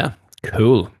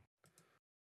 cool.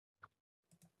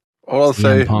 All I'll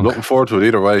say, looking forward to it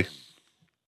either way.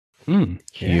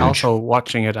 Also,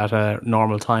 watching it at a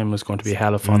normal time is going to be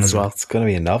hella fun as well. It's going to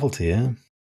be a novelty,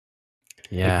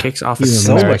 Yeah. It kicks off at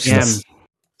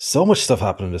so much stuff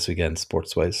happening this weekend,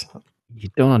 sports-wise. You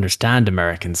don't understand,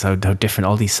 Americans, how different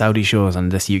all these Saudi shows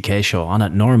and this UK show on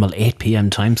at normal 8 p.m.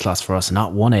 time slots for us,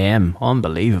 not 1 a.m.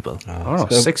 Unbelievable.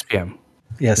 6 p.m.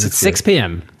 Yeah, 6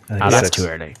 p.m. That's too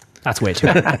early. That's way too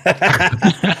early.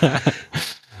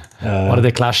 What are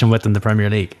they clashing with in the Premier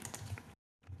League?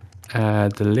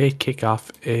 The late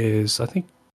kickoff is, I think,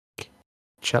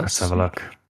 Chelsea. Let's have a look.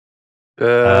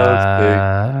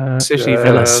 City,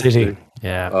 Villa City.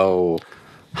 Yeah. Oh.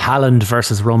 Haaland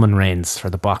versus Roman Reigns for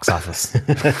the box office.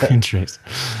 Interesting.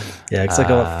 Yeah, it's like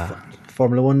a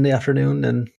Formula 1 in the afternoon,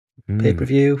 then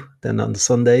pay-per-view. Then on the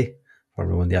Sunday,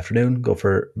 Formula 1 in the afternoon, go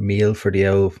for meal for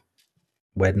the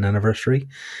wedding anniversary.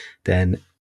 Then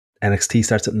NXT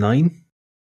starts at 9,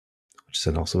 which is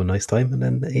also a nice time. And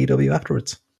then AEW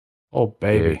afterwards. Oh,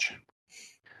 baby.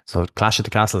 So Clash at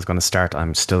the Castle is going to start.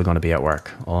 I'm still going to be at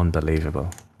work. Unbelievable.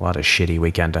 What a shitty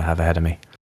weekend to have ahead of me.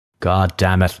 God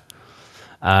damn it.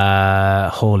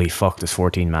 Holy fuck, there's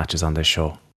 14 matches on this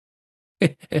show.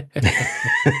 Of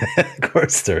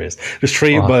course there is. There's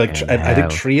 3, I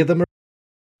think 3 of them are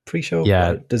pre-show.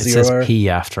 Yeah, it says P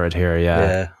after it here,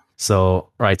 yeah. So,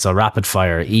 so rapid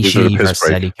fire. Ishii versus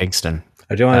Eddie Kingston.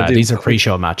 These are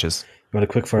pre-show matches. You want a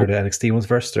quick fire the NXT ones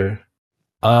first, or?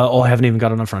 I haven't even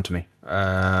got it in front of me.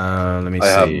 Let me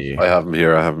see. I have them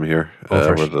here.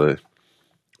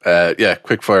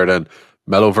 Quick fire then.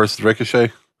 Mello versus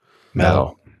Ricochet.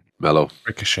 Mello.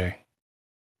 Ricochet.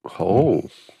 Oh,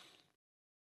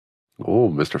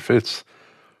 Mr. Fitz.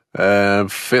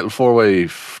 Fatal 4-way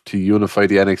to unify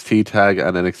the NXT tag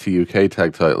and NXT UK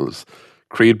tag titles.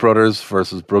 Creed Brothers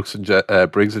versus Briggs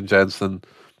and Jensen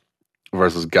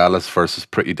versus Gallus versus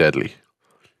Pretty Deadly.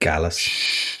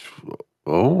 Gallus.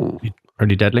 Oh.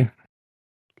 Pretty Deadly?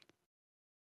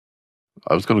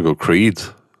 I was going to go Creed.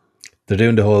 They're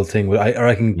doing the whole thing. I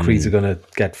reckon Creeds are going to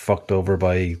get fucked over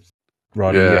by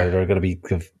Roddy, or they're going to be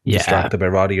distracted by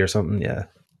Roddy or something. Yeah.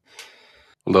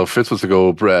 Although Fitz was to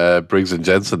go Briggs and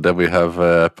Jensen, then we have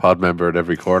a pod member in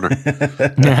every corner.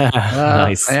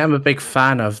 Nice. I am a big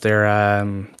fan of their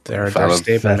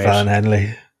stable. Fallon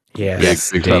Henley.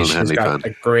 Yes, big Fallon she's Henley got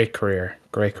fan. a great career.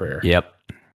 Great career. Yep.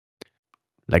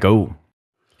 Like, oh.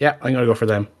 Yeah, I'm going to go for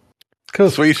them. Cool.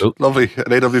 Sweet, lovely.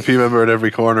 An AWP member in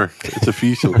every corner. It's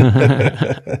official.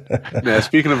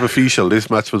 Speaking of official, this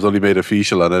match was only made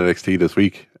official on NXT this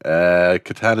week.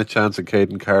 Katana Chance and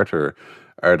Kaden Carter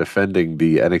are defending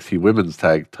the NXT Women's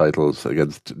Tag titles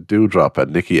against Doudrop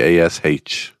and Nikki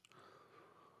ASH.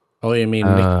 Oh, you mean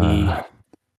Nikki?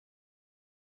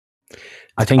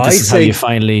 I think this is how you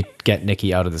finally get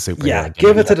Nikki out of the superhero. Yeah,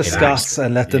 give it to the Scots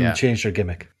and let them change their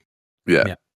gimmick.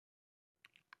 Yeah.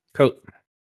 Cool.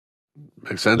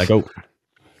 Makes sense. Like, oh.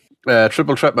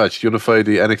 Triple threat match, unify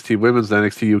the NXT Women's and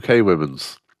NXT UK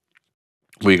Women's.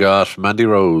 We got Mandy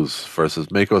Rose versus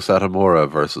Mako Satomura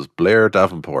versus Blair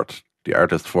Davenport, the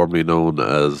artist formerly known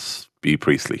as B.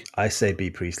 Priestley. I say B.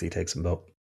 Priestley takes them both.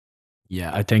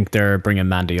 Yeah, I think they're bringing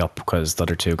Mandy up because the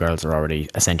other two girls are already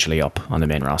essentially up on the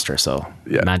main roster. So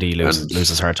Mandy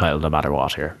loses her title no matter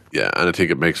what here. Yeah, and I think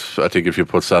if you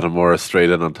put Satomura straight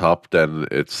in on top, then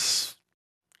there's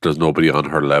nobody on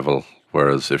her level.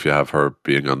 Whereas if you have her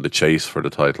being on the chase for the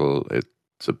title,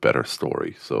 it's a better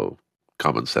story. So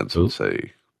common sense would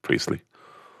say Priestley.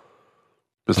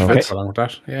 Mr. Fitz? Along with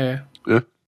that. Yeah.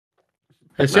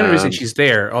 It's the only reason she's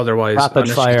there. Otherwise, rapid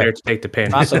fire. She's there to take the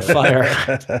pin. Rapid fire.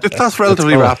 That's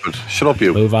relatively rapid. Shut up,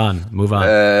 you. Move on.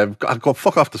 I'll go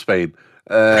fuck off to Spain.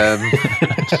 It's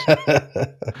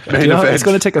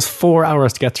going to take us 4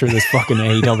 hours to get through this fucking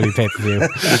AEW pay-per-view.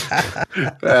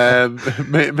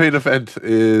 Main event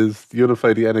is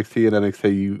unify the NXT and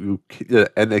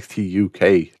NXT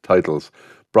UK titles.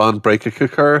 Braun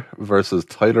Breakker versus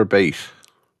Tyler Bate.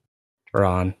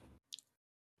 Braun.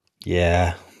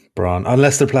 Yeah, Braun.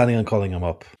 Unless they're planning on calling him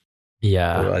up.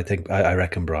 Yeah. But I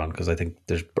reckon Braun, because I think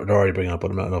they're already bringing up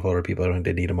enough other people. I don't think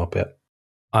they need him up yet.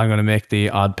 I'm going to make the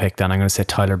odd pick then. I'm going to say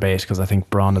Tyler Bate because I think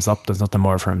Braun is up. There's nothing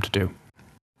more for him to do.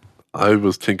 I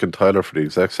was thinking Tyler for the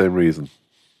exact same reason.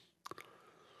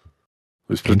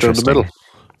 We split down the middle.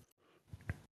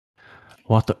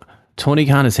 Tony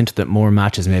Khan has hinted that more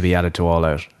matches may be added to All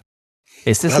Out.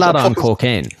 Is this lad on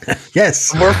cocaine?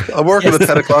 Yes. I'm working at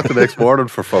 10 o'clock the next morning,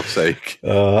 for fuck's sake.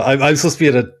 I'm supposed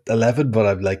to be at 11, but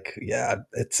I'm like,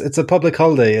 it's a public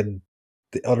holiday and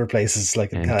the other places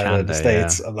like in Canada, the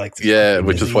States. Yeah. I'm like,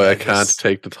 which is why I can't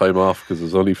take the time off because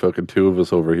there's only fucking two of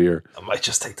us over here. I might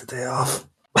just take the day off.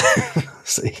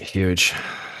 See, huge.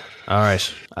 All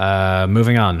right,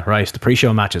 moving on. Right, the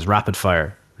pre-show matches,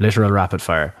 literal rapid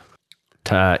fire.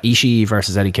 Ishii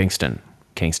versus Eddie Kingston.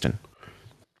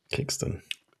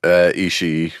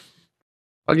 Ishii.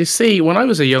 Well, you see, when I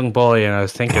was a young boy and I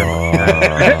was thinking,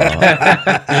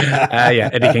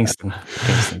 Eddie Kingston.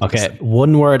 Okay,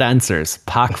 one-word answers.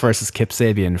 Pac versus Kip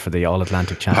Sabian for the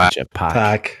All-Atlantic Championship.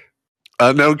 Pac.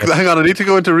 No, hang on. I need to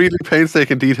go into really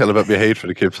painstaking detail about my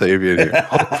hatred of Kip Sabian here.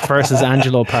 Versus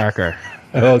Angelo Parker,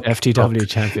 FTW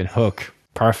champion. Hook.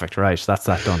 Perfect. Right, that's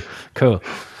that done. Cool.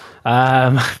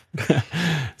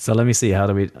 So let me see. How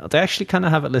do we? They actually kind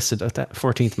of have it listed at that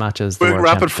 14th match as the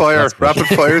rapid fire, Steve.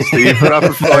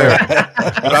 Rapid fire.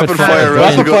 Rapid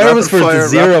fire was for the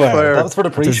 0 hour. That was for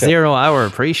the pre-show. It's a 0 hour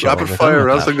pre-show. Rapid fire.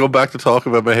 Else I can go back to talk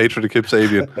about my hatred of Kip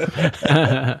Sabian.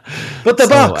 But the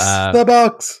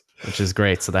box. Which is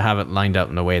great. So they have it lined out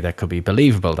in a way that could be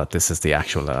believable that this is the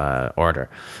actual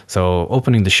order. So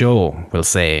opening the show, we'll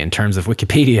say in terms of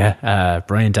Wikipedia,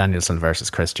 Bryan Danielson versus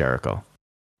Chris Jericho.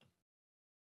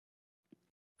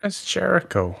 That's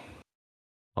Jericho.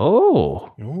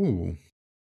 Oh. Ooh.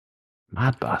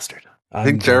 Mad bastard. I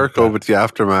think Jericho with the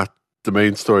aftermath. The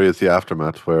main story is the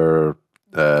aftermath where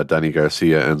Danny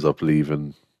Garcia ends up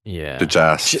leaving the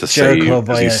Jazz to Jericho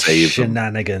save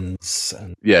shenanigans.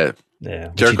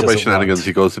 Jericho by shenanigans.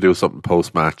 He goes to do something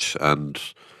post-match and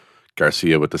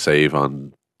Garcia with the save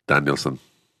on Danielson.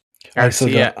 I'm still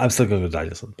going with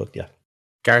Danielson, but yeah.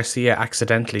 Garcia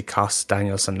accidentally costs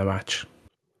Danielson the match.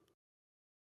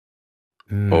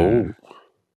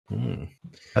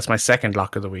 That's my second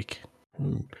lock of the week.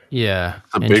 Yeah,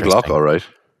 a big lock, all right.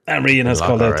 And Rian has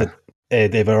called out that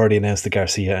they've already announced that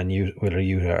Garcia and Wheeler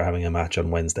Yuta are having a match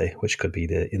on Wednesday, which could be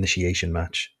the initiation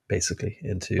match, basically.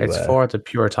 It's for the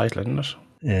pure title, isn't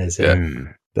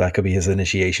it? That could be his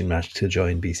initiation match to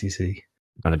join BCC.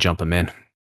 I'm gonna jump him in.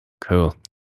 Cool.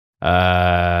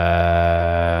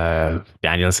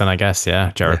 Danielson, I guess.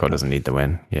 Yeah, Jericho doesn't need the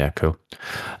win. Yeah, cool.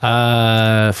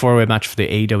 4-way match for the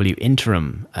AEW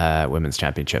Interim Women's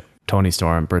Championship. Toni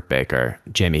Storm, Britt Baker,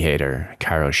 Jamie Hayter,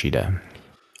 Hikaru Shida.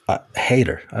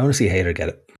 Hayter. I want to see Hayter get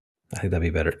it. I think that'd be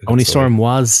better. Toni Storm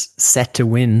was set to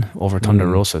win over Thunder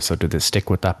Rosa, so do they stick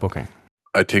with that booking?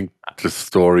 I think the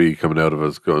story coming out of it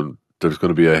is there's going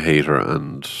to be a Hayter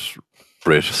and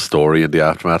Britt story in the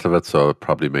aftermath of it, so it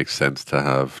probably makes sense to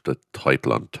have the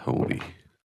title on Tony.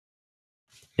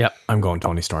 Yeah, I'm going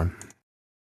Tony Storm.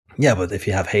 Yeah, but if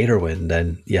you have Hayter win,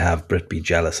 then you have Britt be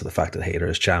jealous of the fact that Hayter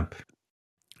is champ.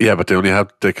 Yeah, but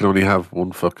they can only have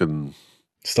one fucking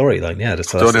storyline. Yeah, they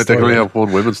can only have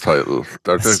one women's title.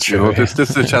 This is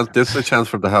a chance. This is a chance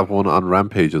for them to have one on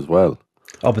Rampage as well.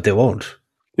 Oh, but they won't.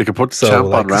 You can put the champ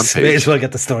on Rampage. May as well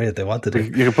get the story that they wanted.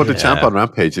 You can put the champ on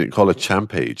Rampage and call it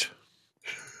Champage.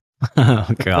 Oh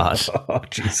God! Oh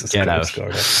Jesus! Get out!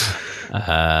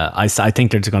 I think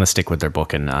they're just going to stick with their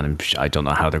booking, and I don't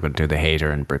know how they're going to do the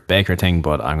Hayter and Britt Baker thing,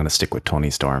 but I'm going to stick with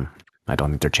Tony Storm. I don't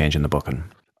think they're changing the booking.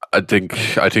 I think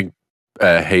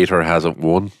Hayter hasn't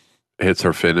won, hits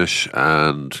her finish,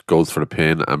 and goes for the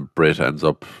pin, and Britt ends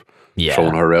up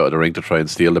throwing her out of the ring to try and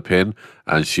steal the pin,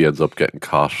 and she ends up getting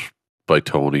caught by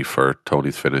Tony for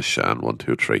Tony's finish and 1,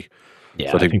 2, 3.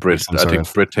 Yeah, so I think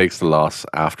Britt takes the loss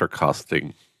after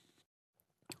costing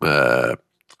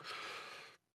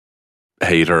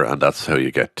Hayter, and that's how you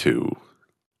get to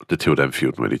the two of them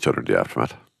feuding with each other in the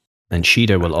aftermath. And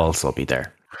Shida will also be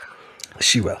there.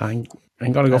 She will. I'm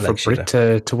going to go for Britt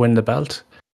to win the belt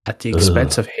at the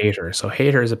expense of Hayter. So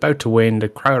Hayter is about to win. The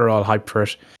crowd are all hyped for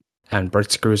it, and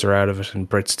Britt screws her out of it, and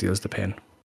Britt steals the pin.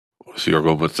 So you're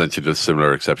going with essentially just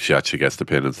similar, except she actually gets the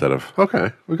pin instead of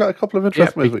we got a couple of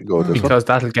interesting ways we can go with this because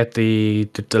that'll get the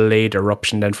delayed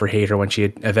eruption then for Hayter when she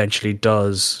eventually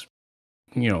does,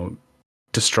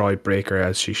 destroy Breaker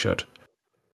as she should.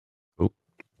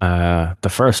 The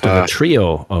first of a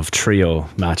trio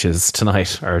matches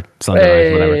tonight or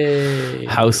Sunday night, whatever.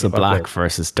 House of Black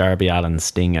versus Darby Allin,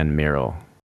 Sting, and Miro.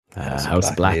 House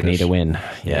of Black need a win.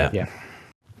 Yeah.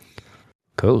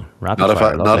 Cool. Not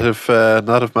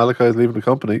if Malachi is leaving the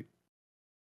company.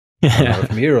 Not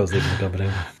if Miro's leaving the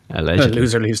company. Allegedly.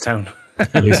 Loser leaves town.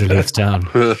 Loser leaves town.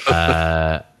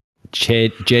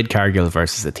 Jade Cargill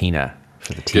versus Athena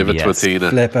for the TBS. Give it to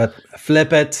Athena.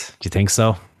 Flip it. Do you think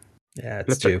so? Yeah,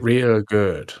 it's Flip it real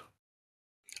good.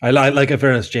 I like in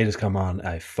fairness, Jade has come on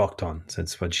a fuck ton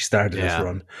since when she started this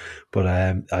run. But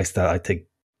I think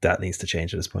that needs to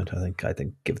change at this point. I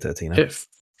think give it to Athena. If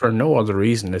for no other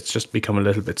reason, it's just become a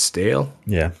little bit stale.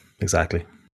 Yeah, exactly.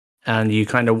 And you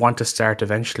kind of want to start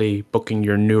eventually booking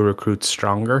your new recruits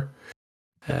stronger.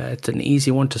 It's an easy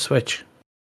one to switch.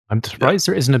 I'm surprised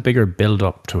there isn't a bigger build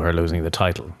up to her losing the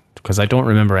title, because I don't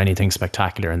remember anything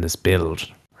spectacular in this build,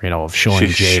 of showing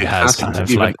Jade has kind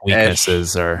of like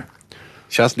weaknesses or.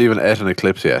 She hasn't even ate an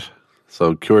Eclipse yet, so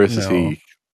I'm curious to see.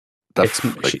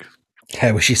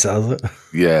 How she sells it.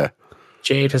 Yeah.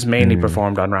 Jade has mainly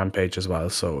performed on Rampage as well,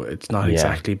 so it's not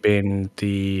exactly been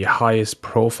the highest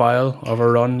profile of a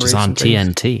run recently.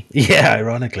 On TNT. Yeah,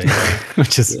 ironically.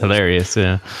 Which is hilarious,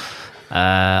 yeah.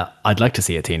 I'd like to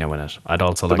see Athena win it. I'd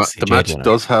also like to see Jade win it. The match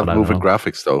does have moving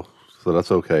graphics, though, so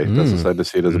that's okay. That's a sign to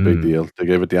see it as a big deal. They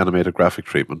gave it the animated graphic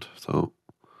treatment, so...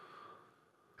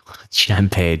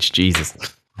 Champage, Jesus.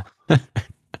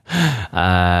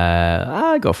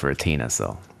 I go for Athena,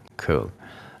 so cool.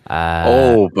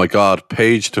 Oh my God,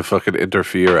 Paige to fucking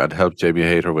interfere and help Jamie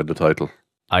Hayter win the title.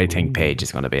 I think Paige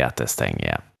is going to be at this thing,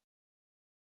 yeah.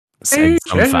 In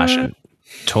some fashion.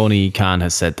 Tony Khan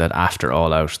has said that after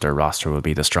All Out, their roster will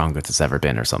be the strongest it's ever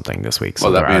been or something this week.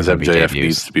 So well, that means MJF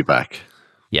needs to be back.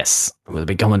 Yes, we'll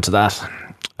be coming to that.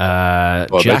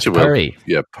 Jack Perry.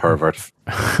 Yeah, pervert.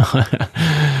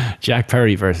 Jack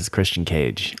Perry versus Christian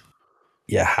Cage.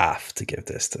 You have to give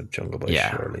this to Jungle Boy,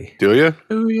 surely. Do you?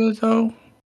 Do you, though?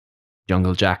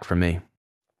 Jungle Jack for me.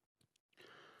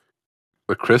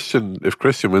 But if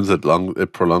Christian wins it,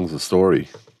 it prolongs the story.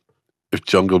 If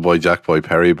Jungle Boy, Jack Boy,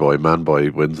 Perry Boy, Man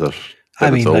Boy wins it,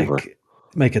 then it's over.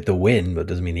 Make it the win, but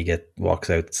doesn't mean he walks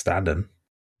out standing.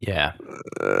 Yeah.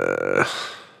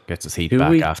 Gets his heat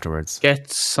back afterwards.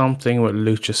 Get something with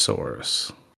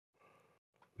Luchasaurus. I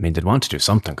mean, they'd want to do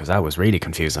something because that was really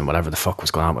confusing, whatever the fuck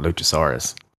was going on with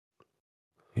Luchasaurus.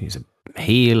 He's a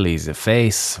heel, he's a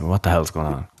face. What the hell's going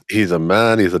on? He's a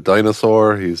man, he's a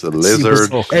dinosaur, he's a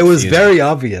lizard. It was very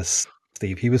obvious,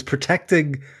 Steve. He was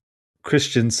protecting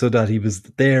Christian so that he was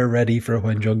there ready for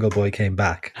when Jungle Boy came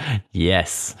back.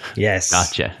 Yes.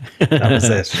 Gotcha. That was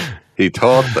it. He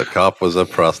thought the cop was a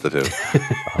prostitute.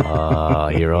 Oh,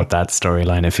 he wrote that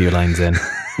storyline a few lines in.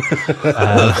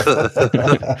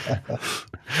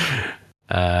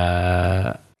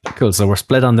 Cool, so we're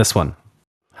split on this one.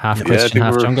 Half Christian,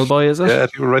 half Jungle Boy, is it? Yeah, I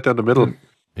think we're right down the middle.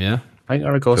 Yeah. I'm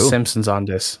going to go Simpsons on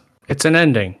this. It's an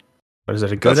ending. But is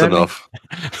it a good ending? That's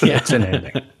enough. Yeah, it's an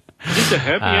ending. Is it a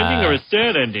happy ending or a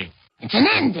sad ending? It's an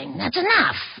ending. That's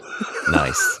enough.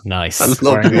 Nice. I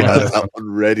love that he has that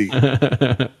one ready.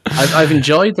 I've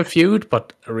enjoyed the feud,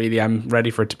 but really, I'm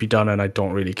ready for it to be done, and I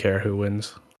don't really care who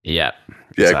wins. Yeah.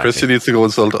 Yeah, exactly. Christian needs to go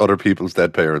insult other people's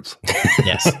dead parents.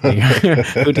 Yes.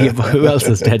 Who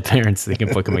else's dead parents they can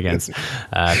put him against?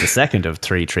 The second of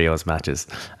 3 trios matches.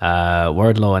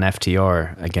 Wardlow and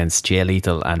FTR against Jay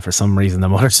Lethal and for some reason the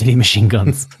Motor City Machine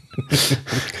Guns.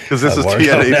 Because this is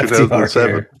TNA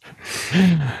 2007.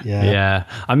 Yeah.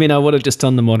 I mean, I would have just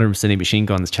done the Motor City Machine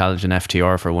Guns challenging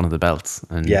FTR for one of the belts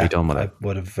and be done with it. I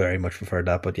would have very much preferred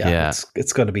that, but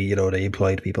it's going to be, they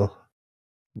employed people.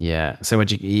 Yeah, so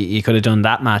what you could have done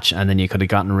that match, and then you could have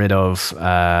gotten rid of,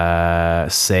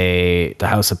 say, the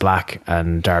House of Black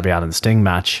and Darby Allin Sting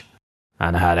match,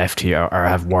 and had FTR or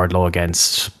have Wardlow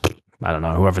against, I don't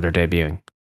know, whoever they're debuting,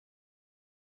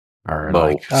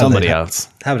 or somebody else.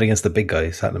 Have it against the big guy,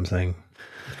 Satnam Singh.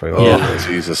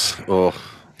 Jesus! Oh,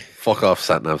 fuck off,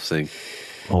 Satnam Singh.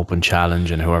 Open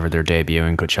challenge, and whoever they're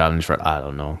debuting could challenge for. I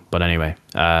don't know, but anyway,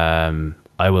 I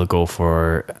will go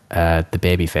for the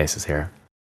baby faces here.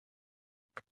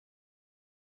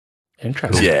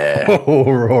 Interesting. Yeah.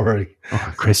 Oh, Rory.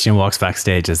 Oh, Christian walks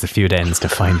backstage as the feud ends to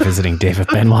find visiting David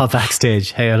Benoit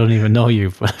backstage. Hey, I don't even know you,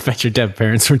 but I bet your dead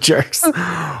parents were jerks.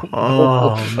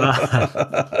 Oh, man.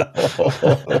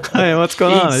 Hey, what's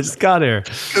going on? I just got here.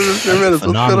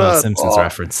 Phenomenal Simpsons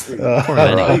reference. Poor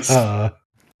Lenny.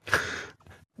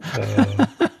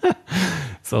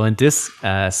 So in this,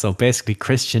 so basically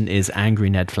Christian is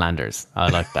angry Ned Flanders. I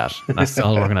like that. That's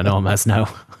all we're going to know him as now.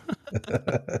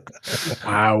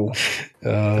 Wow.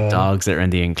 The dogs are in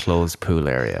the enclosed pool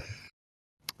area.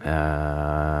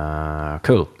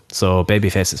 Cool. So baby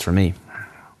faces for me.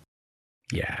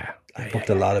 Yeah. I booked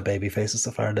a lot of baby faces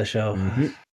so far in this show. Mm-hmm.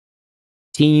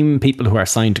 Team people who are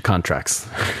signed to contracts.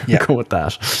 Yeah. Go with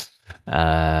that.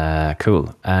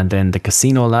 Cool. And then the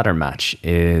casino ladder match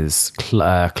is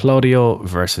Claudio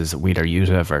versus Wheeler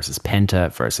Yuta versus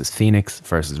Penta versus Phoenix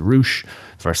versus Roosh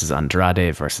versus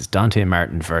Andrade versus Dante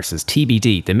Martin versus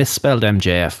TBD, the misspelled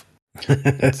MJF.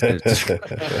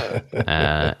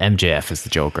 MJF is the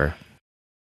Joker.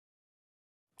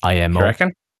 IMO. You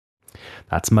reckon?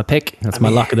 That's my pick. That's my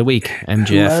lock of the week.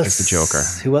 MJF is the Joker.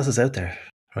 Who else is out there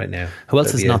right now? Who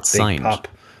else is not signed? Pop.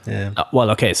 Yeah.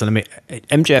 Well, okay, so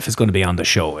MJF is going to be on the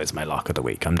show as my lock of the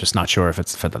week. I'm just not sure if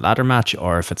it's for the ladder match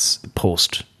or if it's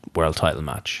post world title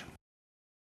match.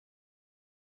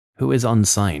 Who is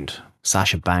unsigned?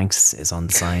 Sasha Banks is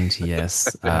unsigned,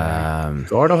 yes.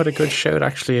 Gordo had a good shout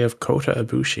actually of Kota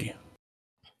Ibushi.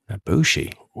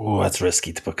 Ibushi? Oh, that's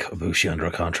risky to put Ibushi under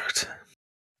a contract.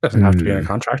 Doesn't have to be in a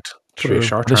contract. Should be a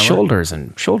short term.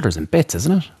 The shoulders and bits,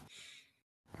 isn't it?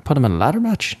 Put him in a ladder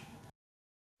match.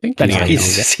 He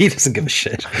doesn't give a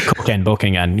shit. Ken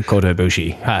Booking and Kota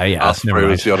Ibushi. Ospreay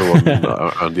was the other one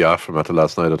on the aftermath of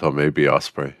last night. I thought maybe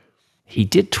Ospreay. He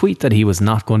did tweet that he was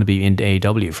not going to be in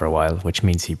AEW for a while, which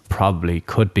means he probably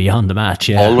could be on the match.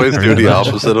 Yeah, always do the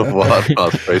opposite of what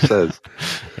Ospreay says.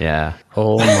 Yeah.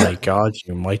 Oh my God,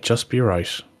 you might just be right.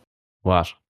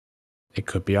 What? It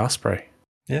could be Ospreay.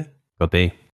 Yeah, could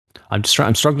be. I'm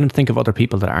struggling to think of other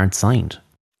people that aren't signed.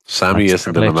 Sammy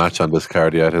isn't in a match on this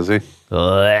card yet, is he?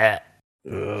 Oh,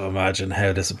 imagine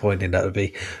how disappointing that would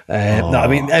be. No, I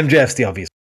mean MJF's the obvious.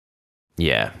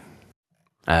 Yeah.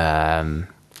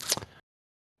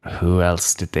 Who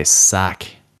else did they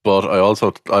sack? But I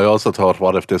also thought,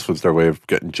 what if this was their way of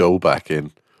getting Joe back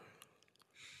in?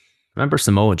 Remember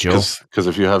Samoa Joe? Because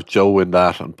if you have Joe win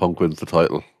that and Punk wins the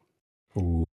title.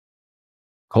 Ooh.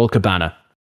 Colt Cabana.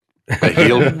 A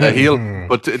heel.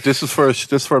 But this is for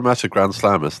a match at Grand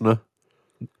Slam, isn't it?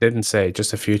 Didn't say,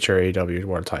 just a future AEW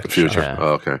world title. Future. Yeah.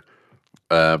 Oh, okay.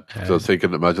 So I was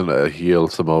thinking, imagine a heel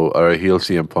Samoa or a heel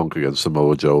CM Punk against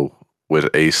Samoa Joe with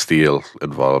Ace Steel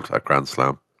involved at Grand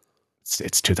Slam.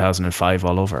 It's 2005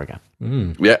 all over again.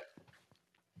 Yeah.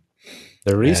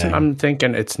 The reason I'm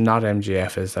thinking it's not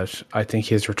MJF is that I think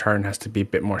his return has to be a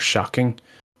bit more shocking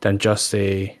than just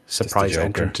a surprise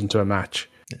entrance into a match.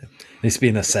 Yeah. It needs to be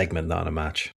in a segment, not a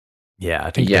match. Yeah,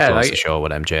 I think they close the show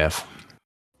with MJF.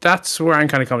 That's where I'm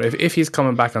kind of coming. If he's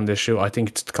coming back on this show, I think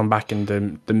it's to come back in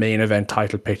the main event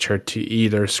title picture to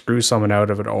either screw someone out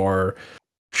of it or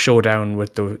show down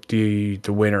with the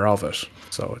winner of it.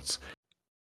 So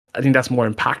I think that's more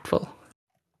impactful.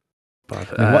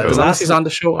 But as long as he's on the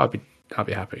show, I'll be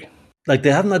happy. Like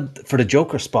they haven't had for the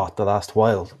Joker spot the last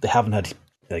while. They haven't had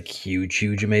like huge,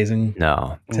 amazing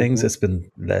things. Mm-hmm. It's been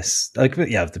less like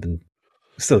they've been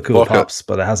still cool pops,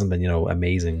 but it hasn't been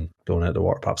amazing going out the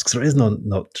water pops because there is none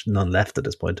left at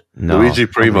this point. No, Luigi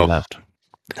Primo left.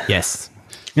 Yes,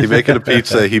 he making a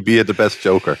pizza. He be the best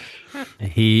Joker.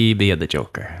 He be the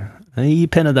Joker. He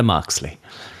pinned the Moxley.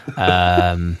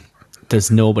 There's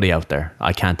nobody out there.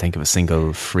 I can't think of a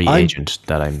single free agent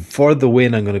that I'm... For the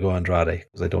win, I'm going to go Andrade,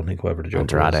 because I don't think whoever the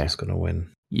Joker is going to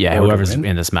win. Yeah, whoever's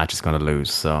in this match is going to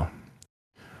lose, so...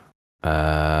 It's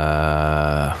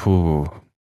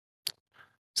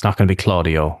not going to be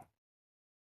Claudio.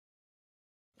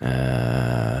 Not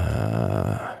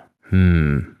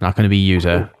going to be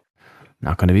Yuta.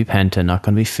 Not going to be Penta. Not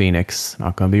going to be Phoenix.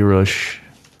 Not going to be Rush.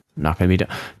 Not going to be...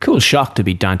 Cool shock to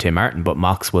be Dante Martin, but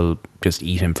Mox will just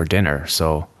eat him for dinner,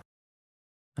 so...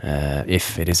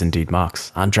 if it is indeed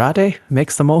Mox. Andrade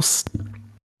makes the most...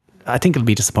 I think it'll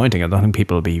be disappointing. I don't think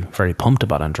people will be very pumped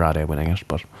about Andrade winning it,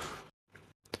 but...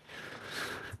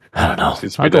 I don't know.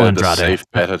 I'll go Andrade. Safe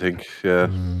bet, I think. Yeah.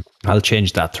 I'll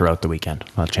change that throughout the weekend.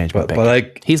 I'll change my pick. But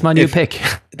like, he's my new pick.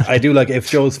 I do like,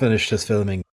 if Joe's finished his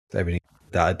filming everything,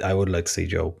 that I would like to see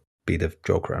Joe be the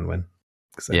Joker and win.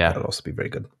 That would also be very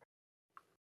good.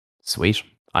 Sweet.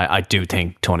 I do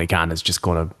think Tony Khan is just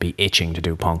going to be itching to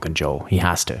do Punk and Joe. He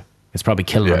has to. It's probably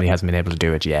killing him. He hasn't been able to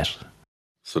do it yet.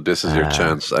 So this is your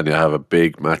chance, and you have a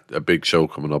big show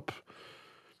coming up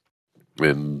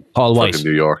in Paul White,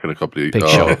 New York in a couple of big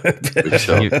show. Big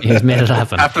show. He's made it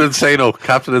happen. Captain Insano.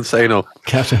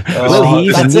 Will he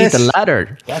even need the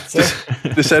ladder? That's it.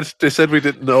 They said we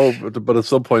didn't know, but at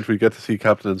some point we get to see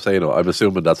Captain Insano. I'm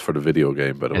assuming that's for the video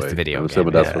game, by the way. The video I'm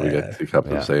assuming that's where we get to see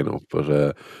Captain Insano.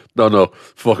 But no,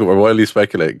 fuck it. We're wildly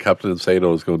speculating. Captain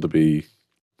Insano is going to be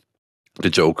the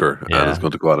Joker and is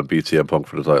going to go out and beat CM Punk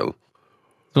for the title.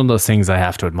 One of those things I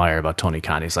have to admire about Tony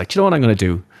Khan. He's like, do you know what I'm going to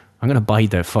do? I'm going to buy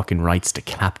the fucking rights to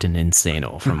Captain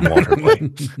Insano from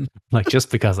Waterboy. Like, just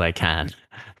because I can.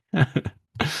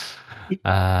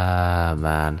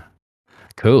 Man.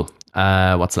 Cool.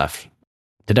 What's left?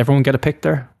 Did everyone get a pick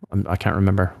there? I can't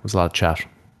remember. It was a lot of chat.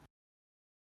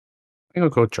 I think I'll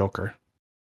go Joker.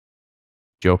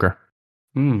 Joker.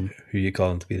 Who are you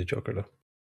calling to be the Joker, though?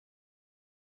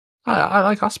 I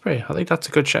like Ospreay. I think that's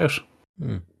a good shout.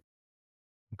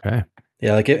 Okay.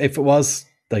 Yeah, like if it was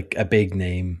like a big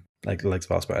name, like the likes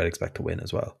of Ospreay, I'd expect to win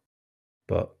as well.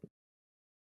 But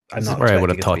I'm not where I would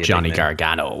have thought Johnny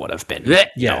Gargano would have been.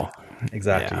 Yeah,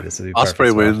 exactly. Yeah. This would be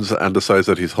Ospreay wins and decides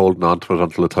that he's holding on to it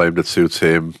until the time that suits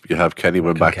him. You have Kenny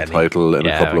win back the title in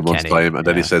a couple of months' time, and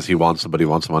then he says he wants him, but he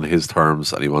wants him on his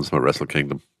terms, and he wants him at Wrestle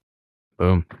Kingdom.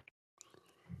 Boom.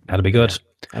 That'll be good.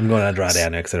 I'm going Andrade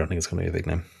anyway because I don't think it's going to be a big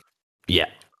name. Yeah.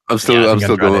 I'm still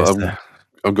going.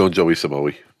 I'm going Joey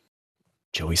Samoa.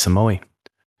 Joey Samoa.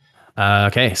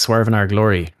 Okay, Swerve in Our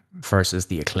Glory versus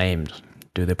the Acclaimed.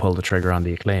 Do they pull the trigger on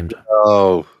the Acclaimed?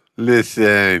 Oh,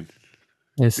 listen.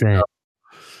 No,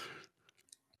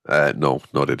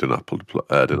 they do not pull the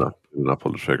do not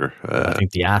pull the trigger. I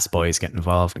think the ass boys get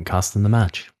involved in costing the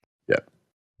match. Yeah,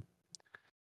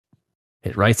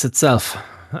 it writes itself.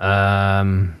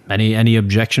 Any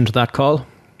objection to that call?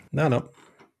 No.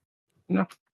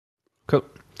 Cool.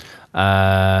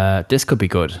 This could be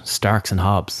good. Starks and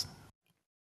Hobbs.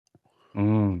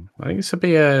 I think this would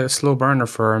be a slow burner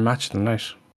for a match of the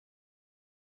night.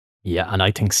 Yeah, and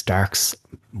I think Starks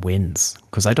wins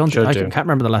because I can't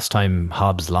remember the last time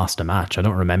Hobbs lost a match. I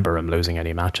don't remember him losing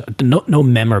any match. No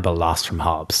memorable loss from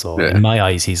Hobbs. So in my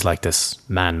eyes, he's like this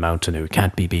man mountain who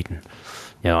can't be beaten.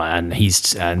 You know,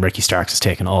 and Ricky Starks has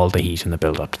taken all the heat in the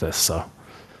build up to this. So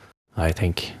I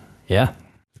think,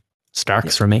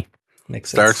 Starks for me.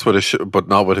 Makes sense. Starks but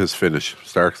not with his finish.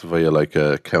 Starks via like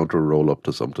a counter roll up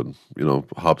to something. You know,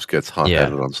 Hobbs gets hot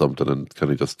headed on something, and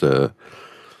kind of just the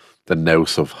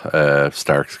nous of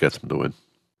Starks gets him to win.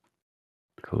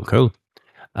 Cool.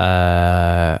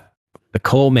 The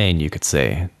co-main, you could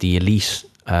say, the Elite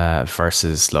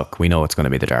versus. Look, we know it's going to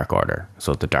be the Dark Order.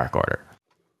 So the Dark Order.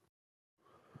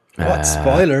 What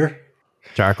spoiler?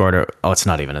 Dark Order. Oh, it's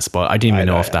not even a spoiler. I didn't even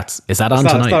know if is that on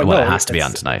tonight? Well, it has to be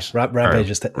on tonight. Rampage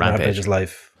is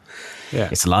live. Yeah,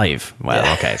 it's live.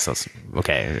 Well, okay, so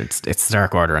it's the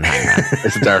Dark Order and Hangman.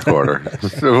 It's the Dark Order.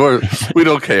 We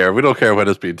don't care. We don't care when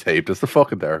it's being taped. It's the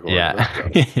fucking Dark Order.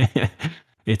 Yeah.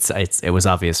 It was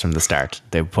obvious from the start.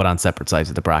 They put on separate sides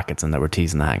of the brackets and they were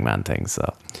teasing the Hangman thing.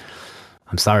 So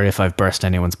I'm sorry if I've burst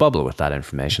anyone's bubble with that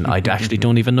information. I actually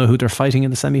don't even know who they're fighting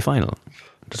in the semi-final.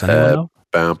 Does anyone know?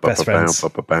 Best friends. Oh,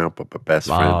 the best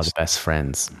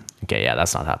friends. Okay, yeah,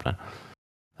 that's not happening.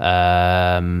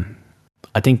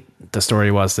 I think the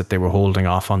story was that they were holding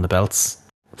off on the belts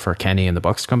for Kenny and the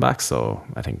Bucks to come back. So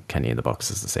I think Kenny and the Bucks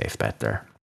is the safe bet there.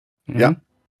 Yeah.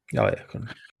 Oh, yeah.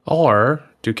 Or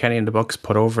do Kenny and the Bucks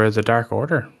put over the Dark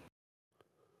Order?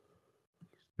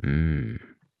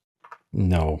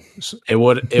 No. It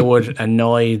would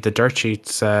annoy the dirt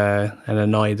sheets and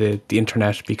annoy the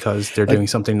internet because they're doing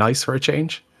something nice for a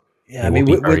change. Yeah, it would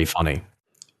be very funny.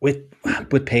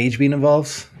 With Paige being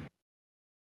involved,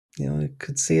 I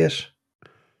could see it.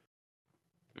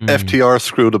 FTR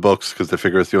screw the Bucks because they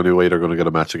figure it's the only way they're going to get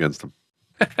a match against them.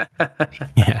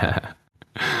 Yeah.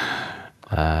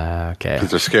 Okay. Because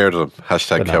they're scared of them.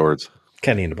 # cowards.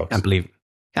 Kenny in the Bucks. Can't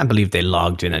believe they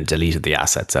logged in and deleted the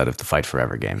assets out of the Fight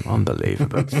Forever game.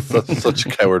 Unbelievable. Such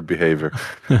coward behavior.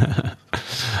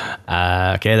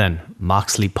 Okay then,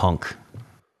 Moxley Punk.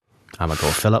 I'm gonna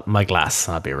go fill up my glass.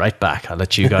 I'll be right back. I'll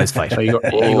let you guys fight. You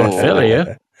going Phil, are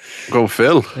you? Go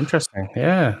Phil. Interesting.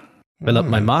 Yeah. Fill up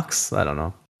my Mox? I don't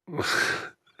know.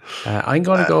 I'm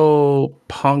going to go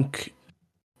Punk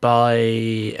by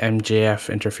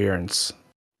MJF interference.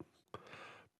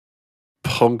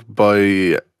 Punk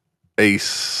by Ace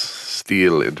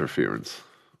Steel interference.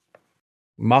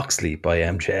 Moxley by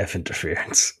MJF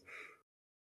interference.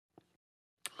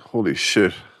 Holy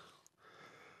shit.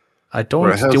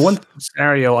 The one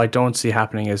scenario I don't see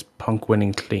happening is Punk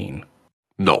winning clean.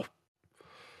 No.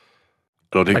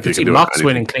 I don't think I can see Mox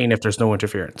winning clean if there's no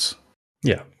interference.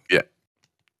 Yeah.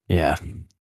 Yeah.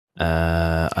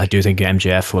 I do think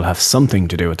MJF will have something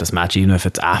to do with this match, even if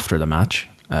it's after the match.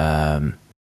 I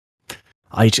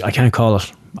can't call it.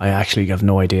 I actually have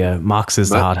no idea. Mox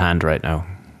is the hot hand right now.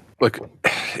 Like,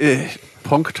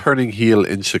 Punk turning heel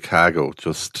in Chicago,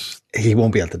 he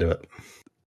won't be able to do it.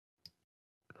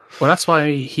 Well, that's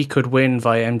why he could win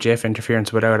via MJF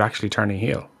interference without actually turning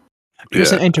heel.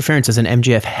 There's an interference as an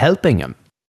MJF helping him.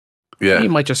 Yeah. He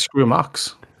might just screw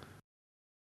Mox.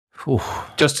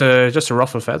 Just to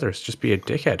ruffle feathers. Just be a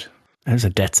dickhead. There's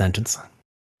a death sentence.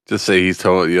 Just say he's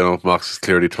Mox is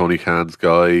clearly Tony Khan's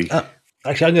guy.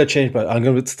 Actually, I'm going to change, but I'm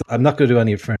not going to do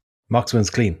any interference. Mox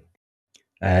wins clean.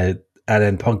 And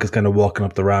then Punk is kind of walking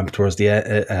up the ramp towards the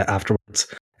afterwards.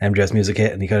 MJF's music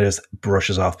hit, and he kind of just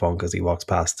brushes off Punk as he walks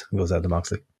past and goes out to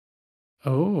Moxley.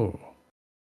 Oh.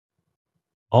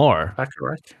 Or that could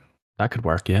work. That could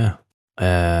work, yeah.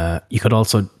 You could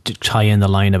also tie in the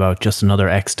line about just another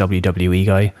ex-WWE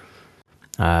guy.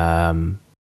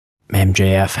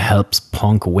 MJF helps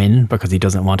Punk win because he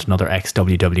doesn't want another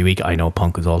ex-WWE guy. I know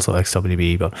Punk is also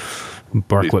ex-WWE, but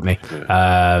work with me.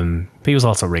 He was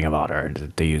also Ring of Honor.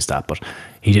 They used that, but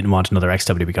he didn't want another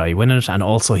ex-WWE guy winning it, and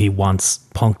also he wants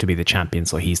Punk to be the champion,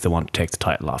 so he's the one to take the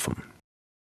title off him.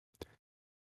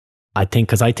 I think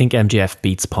MJF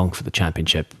beats Punk for the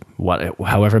championship.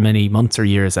 However many months or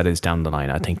years that is down the line,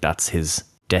 I think that's his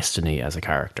destiny as a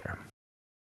character.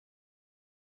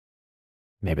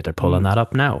 Maybe they're pulling that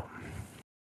up now.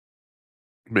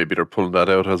 Maybe they're pulling that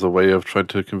out as a way of trying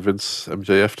to convince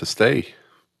MJF to stay.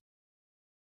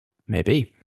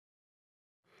 Maybe.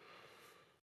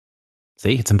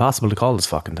 See, it's impossible to call this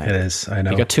fucking thing. It is, I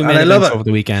know. You got 2 main events over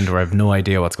the weekend where I have no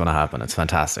idea what's going to happen. It's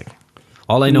fantastic.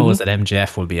 All I know is that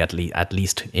MJF will be at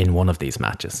least in one of these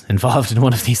matches, involved in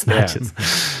one of these matches. Yeah.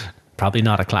 Probably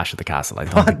not a Clash at the Castle. I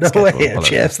don't think no way,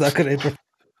 MJF's not going to interfere.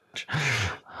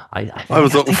 I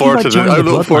was looking forward to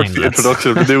the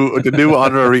introduction of the new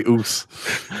honorary Oos.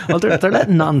 Well, they're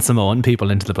letting non-Samoan people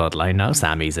into the bloodline now.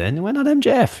 Sammy's in. Why not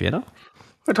MJF, you know?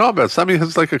 We're talking about Sammy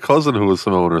has like a cousin who was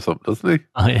Samoan or something, doesn't he?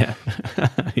 Oh, yeah.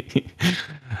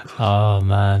 Oh,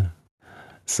 man.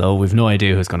 So we've no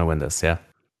idea who's going to win this, yeah?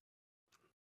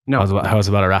 No. How's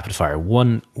about a rapid fire?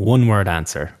 One word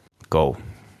answer. Go.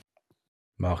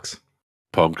 Mox.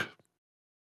 Punk.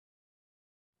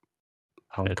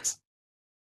 It's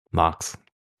Mox.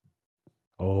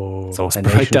 Oh, so it's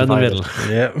right down the middle.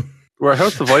 Yeah, we're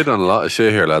house divided on a lot of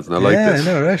shit here, lads, and I like this.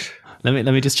 Yeah, I know, right? Let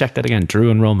me just check that again.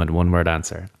 Drew and Roman, one word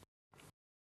answer.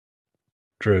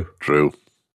 Drew,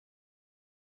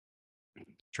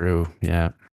 yeah.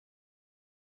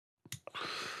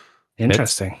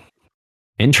 Interesting.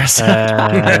 I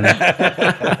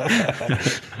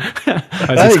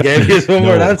gave you one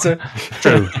word answer.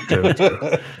 True.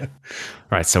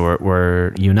 Right, so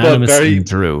we're unanimous in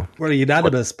Drew. We're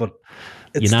unanimous, but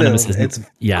it's unanimous still, it's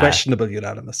questionable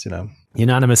unanimous, you know.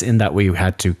 Unanimous in that we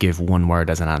had to give one word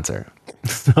as an answer.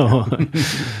 So,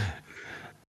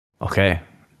 okay,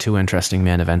 2 interesting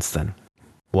main events then.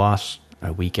 What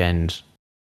a weekend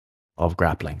of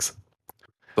grapplings.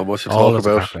 So much to talk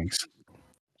about. Grapplings.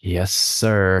 Yes,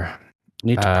 sir.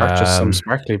 Need to purchase some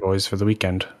Sparkly Boys for the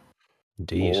weekend.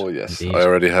 Indeed. Oh, yes. Indeed. I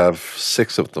already have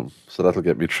 6 of them, so that'll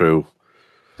get me through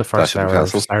the first hour of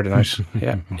Saturday night.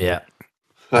 Yeah. Yeah.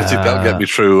 I think that'll get me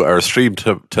through our stream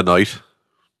tonight.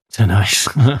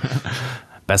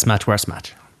 Best match, worst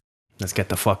match. Let's get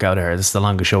the fuck out of here. This is the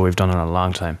longest show we've done in a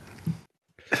long time.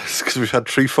 It's because we've had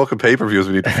 3 fucking pay-per-views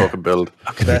we need to fucking build.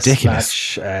 Best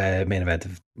ridiculous match, main event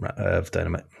of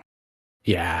Dynamite.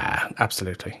 Yeah,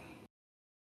 absolutely.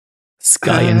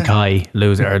 Sky and Kai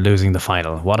are losing the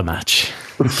final. What a match.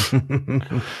 We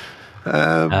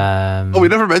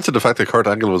never mentioned the fact that Kurt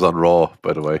Angle was on Raw,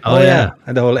 by the way. Oh yeah.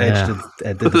 And the whole Edge did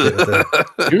the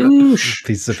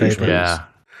pieces of paper. Yeah.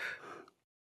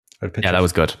 Yeah, that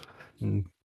was good.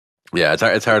 Yeah,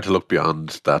 it's hard to look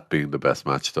beyond that being the best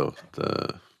match, though.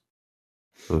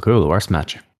 Cool. Worst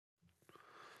match.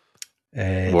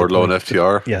 Wardlow and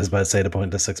FTR. Yeah, I was about to say the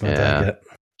point of 6 months. Yeah.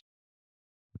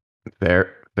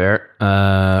 Fair. Where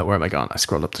am I going? I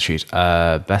scrolled up the sheet.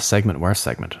 Best segment, worst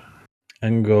segment.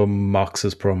 And go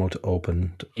Mox's promo to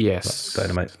open. Yes.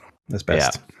 Dynamite. That's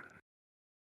best.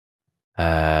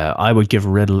 Yeah. I would give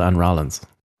Riddle and Rollins.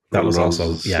 That was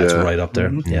also, it's right up there.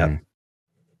 Mm-hmm. Yeah.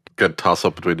 Good toss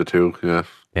up between the two. Yeah.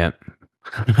 Yeah.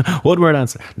 One word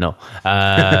answer. No.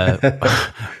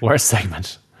 Worst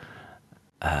segment.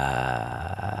 There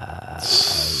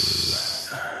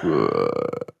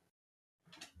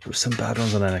were some bad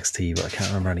ones on NXT, but I can't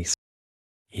remember any.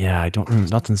 Yeah, I don't remember.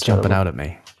 Nothing's jumping out at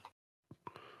me.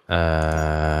 All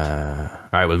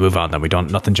right, we'll move on then.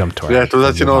 Nothing jumped to our head.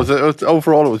 Yeah, that's,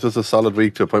 overall, it was just a solid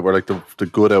week to a point where like the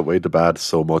good outweighed the bad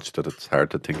so much that it's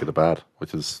hard to think of the bad,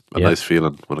 which is a nice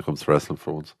feeling when it comes to wrestling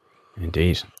for once.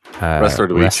 Indeed. Wrestler of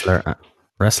the week.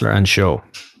 Wrestler and show.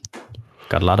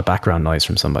 Got a lot of background noise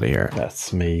from somebody here.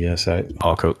 That's me, yes.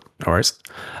 Oh, cool. No worries.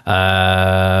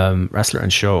 Wrestler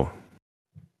and show.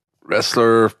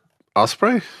 Wrestler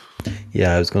Ospreay?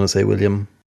 Yeah, I was going to say William.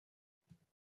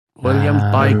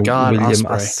 By God, William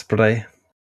Ospreay.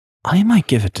 I might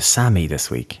give it to Sammy this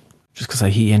week. Just because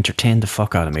he entertained the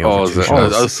fuck out of me. For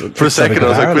a second, I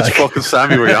was like, which fucking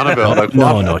Sammy were you on about? Like,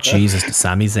 no, Jesus,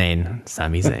 Sami Zayn.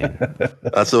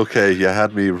 That's okay. You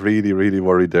had me really, really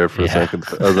worried there for a second.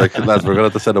 I was like, lads, we're going to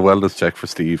have to send a wellness check for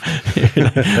Steve.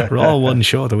 Raw one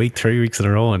show of the week, 3 weeks in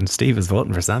a row, and Steve is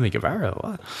voting for Sammy Guevara.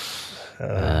 What?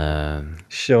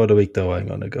 Show of the week, though, I'm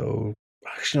going to go.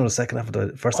 Actually, no,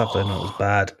 the first half of the night was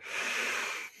bad.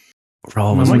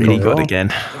 Raw was really good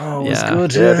again. Raw was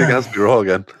good. Yeah, I think it has to be Raw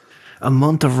again. A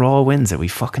month of Raw wins. Are we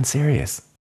fucking serious?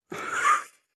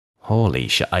 Holy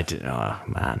shit.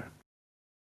 Man.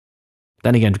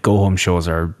 Then again, go-home shows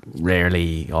are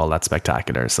rarely all that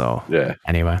spectacular. So,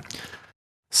 anyway.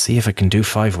 See if it can do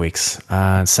 5 weeks.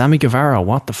 Sammy Guevara,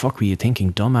 what the fuck were you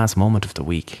thinking? Dumbass moment of the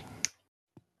week.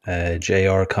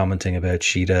 JR commenting about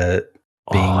Sheeta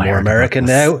being more American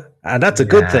now. And that's a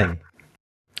good thing.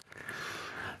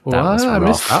 I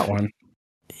missed that one.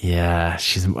 Yeah,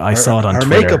 I saw it on Twitter.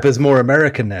 Her makeup is more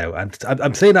American now, and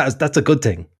I'm saying that's a good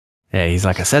thing. Yeah, he's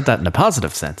like, I said that in a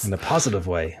positive sense. In a positive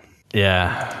way.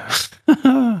 Yeah.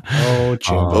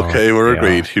 Okay, we're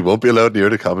agreed. He won't be allowed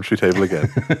near the commentary table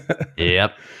again.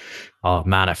 Yep. Oh,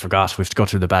 man, I forgot. We have to go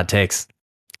through the bad takes.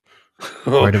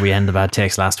 Where did we end the bad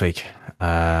takes last week?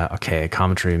 Okay,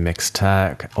 commentary mixed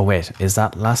tag. Oh, wait, is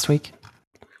that last week?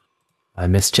 I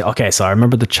missed you. Okay, so I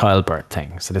remember the childbirth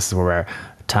thing. So this is where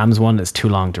Tam's one is too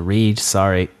long to read.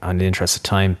 Sorry, in the interest of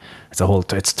time.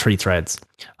 It's 3 threads.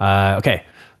 Okay,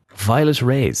 Violet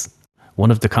Reyes.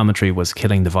 One of the commentary was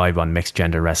killing the vibe on mixed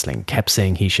gender wrestling. Kept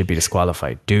saying he should be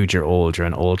disqualified. Dude, you're old. You're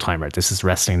an old timer. This is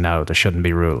wrestling now. There shouldn't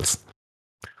be rules.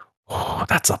 Oh,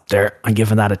 that's up there. I'm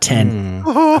giving that a 10.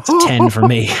 That's a 10 for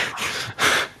me.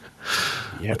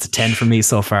 It's a 10 for me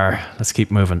so far. Let's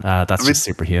keep moving. That's just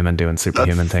superhuman doing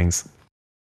superhuman things.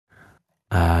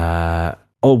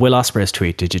 Will Ospreay's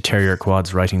tweet. Did you tear your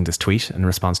quads writing this tweet in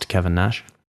response to Kevin Nash?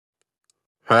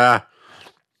 Yeah.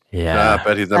 I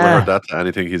bet he's never heard that to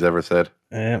anything he's ever said.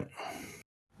 Yeah,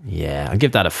 I'll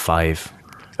give that a 5.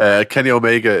 Kenny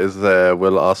Omega is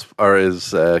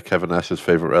Kevin Nash's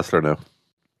favorite wrestler now.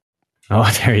 Oh,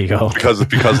 there you go. Because of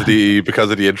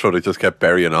the intro, they just kept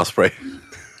burying Ospreay.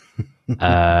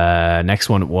 Next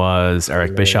one was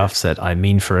Eric Bischoff said, I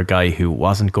mean, for a guy who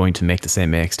wasn't going to make the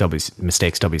same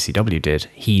mistakes WCW did,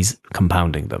 he's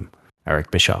compounding them.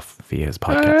 Eric Bischoff via his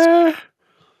podcast.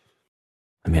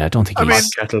 I mean, I don't think he's...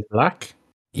 Kettle Black?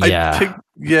 Yeah. I think,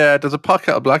 there's a Pot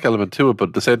Kettle Black element to it, but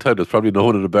at the same time, there's probably no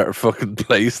one in a better fucking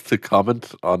place to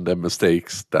comment on them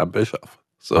mistakes than Bischoff.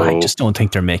 So I just don't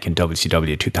think they're making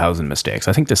WCW 2000 mistakes.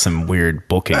 I think there's some weird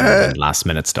booking and last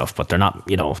minute stuff, but they're not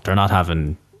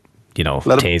having...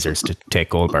 tasers to take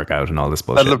Goldberg out and all this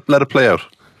bullshit. Let it play out.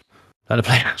 All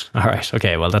right.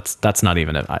 Okay. Well, that's not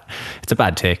even it. It's a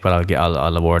bad take, but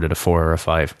I'll award it a 4 or a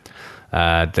 5.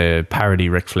 The parody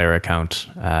Ric Flair account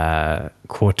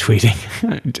quote tweeting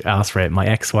Ospreay. My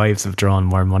ex-wives have drawn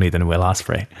more money than Will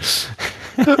Ospreay.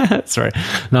 Sorry,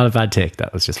 not a bad take.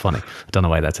 That was just funny. I don't know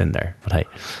why that's in there, but hey,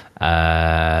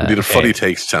 we need a funny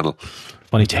takes channel.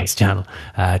 Funny Takes channel.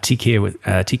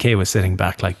 TK was sitting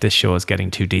back like, this show is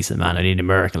getting too decent, man. I need a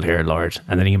miracle here, Lord.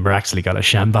 And then he actually got a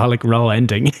shambolic Raw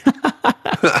ending.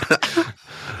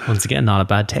 Once again, not a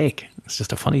bad take. It's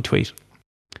just a funny tweet.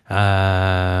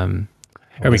 Here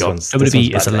we go.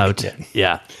 WWE is allowed.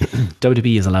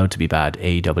 WWE is allowed to be bad.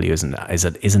 AEW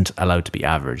isn't allowed to be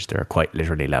average. There are quite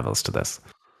literally levels to this.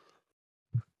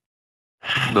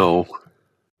 No.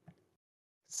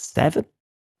 7.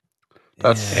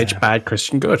 That's Edge bad,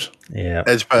 Christian good. Yeah.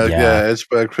 Edge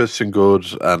bad, Christian good,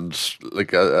 and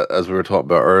like as we were talking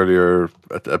about earlier,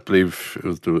 I believe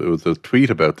it was a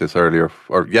tweet about this earlier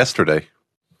or yesterday.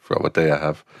 Forgot what day I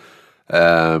have.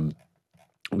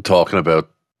 Talking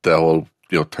about the whole,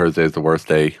 Thursday is the worst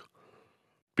day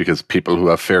because people who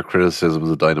have fair criticisms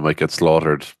of Dynamite get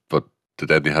slaughtered, but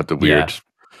then you have the weird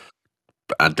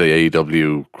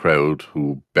anti-AEW crowd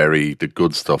who bury the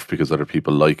good stuff because other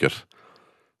people like it.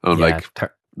 And I'm like,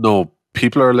 no,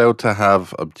 people are allowed to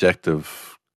have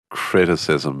objective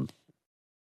criticism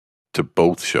to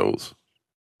both shows.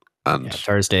 And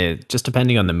Thursday, just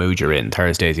depending on the mood you're in,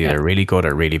 Thursday is either really good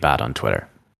or really bad on Twitter.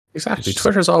 Exactly.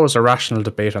 Twitter's always a rational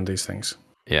debate on these things.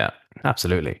 Yeah,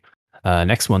 absolutely.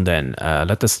 Next one then.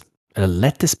 Let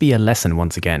this be a lesson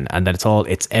once again, and then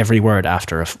it's every word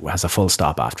after has a full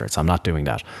stop after it, so I'm not doing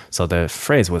that. So the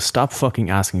phrase was, stop fucking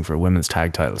asking for women's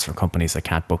tag titles from companies that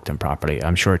can't book them properly.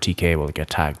 I'm sure TK will get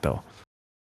tagged though.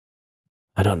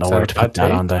 I don't know where to put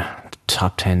that on the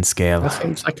top 10 scale. That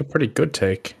seems like a pretty good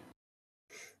take.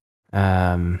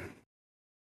 I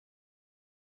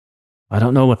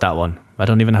don't know what that one. I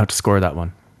don't even know how to score that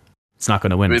one. It's not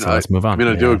going to win, so let's move on.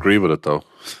 I do agree with it though.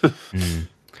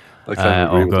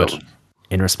 Good.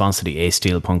 In response to the Ace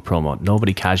Steel Punk promo,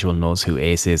 nobody casual knows who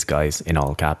Ace is, guys, in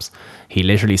all caps. He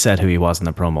literally said who he was in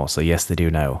the promo, so yes, they do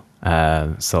now.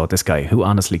 So this guy, who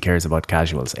honestly cares about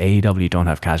casuals? AEW don't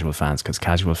have casual fans because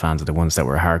casual fans are the ones that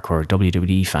were hardcore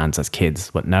WWE fans as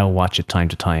kids, but now watch it time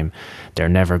to time. They're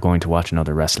never going to watch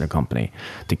another wrestler company.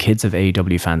 The kids of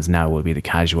AEW fans now will be the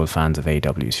casual fans of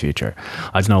AEW's future.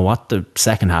 I don't know what the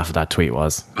second half of that tweet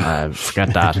was.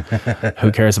 Forget that.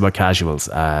 Who cares about casuals?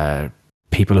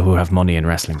 People who have money in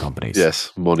wrestling companies.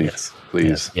 Yes, money, please.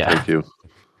 Yes. Yeah. Thank you.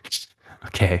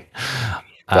 Okay.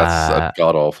 That's a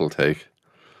god-awful take.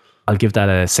 I'll give that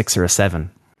a 6 or a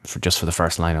 7 for the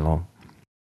first line alone.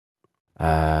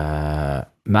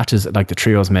 Matches like the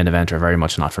trios main event are very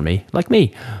much not for me, like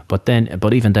me. But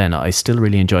even then, I still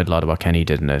really enjoyed a lot of what Kenny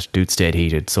did in it. Dude stayed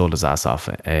heated, sold his ass off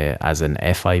as an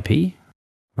FIP. I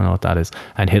don't know what that is,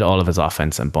 and hit all of his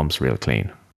offense and bumps real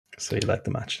clean. So you like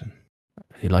the match then?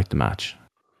 He liked the match.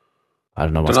 I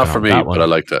don't know what's not for me, but I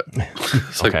liked it.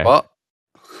 It's okay. Like, what?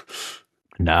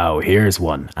 Now, here's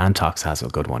one. Antox has a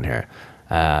good one here.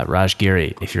 Raj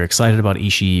Giri, if you're excited about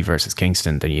Ishii versus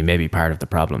Kingston, then you may be part of the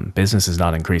problem. Business is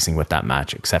not increasing with that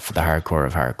match, except for the hardcore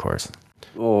of hardcores.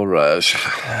 Oh, Raj.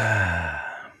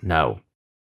 No.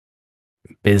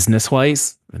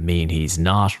 Business-wise, he's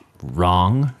not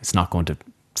wrong. It's not going to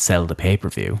sell the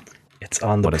pay-per-view. It's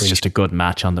on the But it's just a good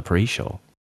match on the pre-show.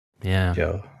 Yeah.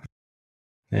 Joe.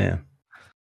 Yeah.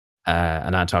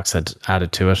 And Antox had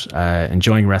added to it,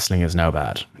 enjoying wrestling is now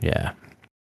bad. Yeah.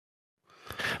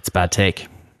 It's a bad take.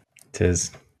 It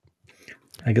is.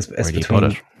 I guess it's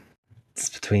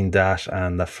between that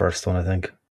and the first one, I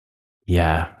think.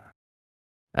 Yeah.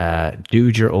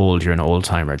 Dude, you're old. You're an old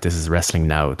timer. This is wrestling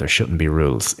now. There shouldn't be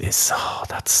rules.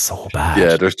 That's so bad.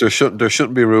 Yeah, there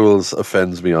shouldn't be rules.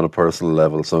 Offends me on a personal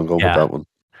level, so I'm going with that one.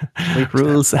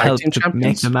 Rules help to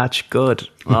make the match good.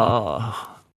 Oh.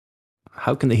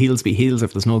 How can the heels be heels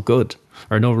if there's no good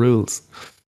or no rules?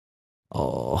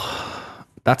 Oh,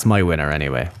 that's my winner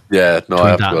anyway. Yeah, no, I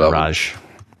have to go Raj.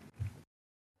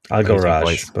 I'll go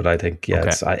Raj, but I think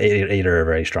either are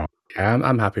very strong. Yeah,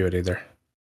 I'm happy with either.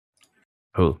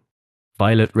 Cool.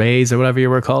 Violet Rays or whatever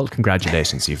you were called.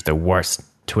 Congratulations, you've the worst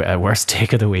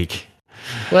take of the week.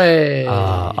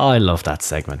 I love that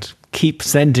segment. Keep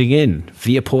sending in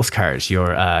via postcards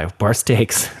your worst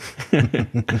takes.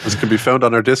 This can be found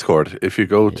on our Discord. If you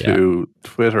go to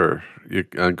Twitter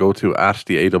and go to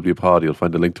 @the_AW_pod, you'll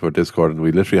find a link to our Discord, and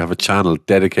we literally have a channel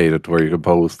dedicated to where you can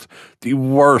post the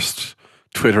worst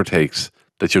Twitter takes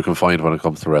that you can find when it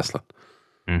comes to wrestling.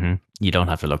 Mm-hmm. You don't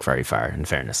have to look very far, in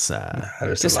fairness.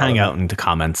 Just hang out in the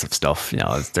comments of stuff.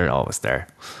 They're always there.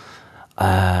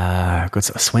 Good.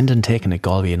 So Swindon taking a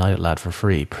Galway United lad for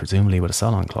free, presumably with a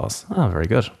sell-on clause. Oh, very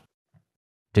good.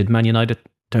 Did Man United,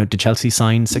 did Chelsea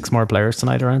sign 6 more players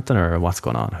tonight or anything, or what's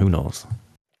going on? Who knows?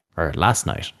 Or last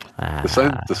night? They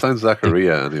signed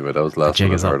Zachariah anyway. That was the last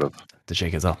one I heard of. The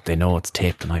jig is up. They know it's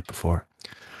taped the night before.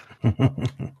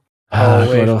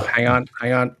 Wait, hang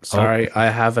on. Sorry, I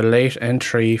have a late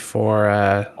entry for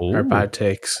our bad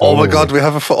takes. Oh my god, we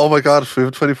have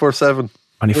 24/7.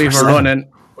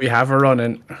 We have a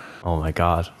running. Oh my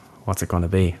god, what's it going to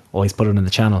be? Always put it in the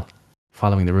channel,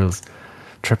 following the rules.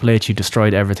 Triple H, you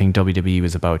destroyed everything WWE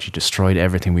was about. You destroyed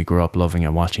everything we grew up loving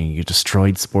and watching. You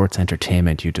destroyed sports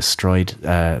entertainment. You destroyed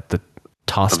the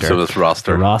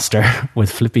roster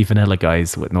with flippy vanilla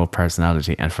guys with no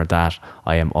personality. And for that,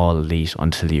 I am all elite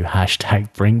until you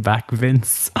 #bring back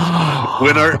Vince.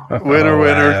 Winner,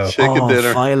 chicken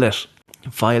dinner.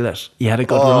 Violet. You had a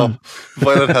good run.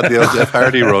 Violet had the old Jeff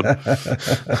Hardy run.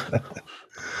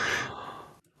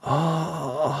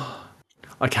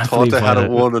 I can't thought believe they had it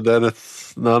won, and then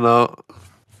it's no.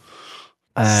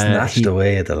 Snatched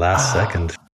away at the last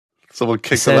second. Someone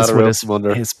kicked the ladder out from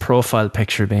under. His profile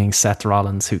picture being Seth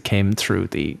Rollins, who came through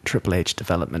the Triple H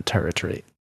development territory.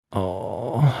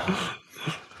 Oh,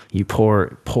 you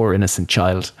poor innocent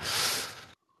child.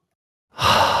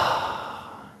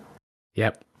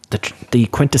 Yep. The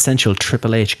quintessential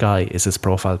Triple H guy is his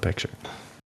profile picture.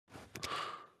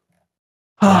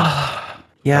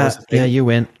 Yeah, you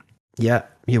win. Yeah,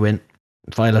 you win.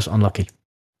 Violet, unlucky.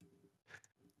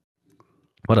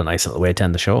 What a nice little way to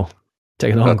end the show.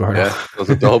 Take it home, Gordon. Yeah, that was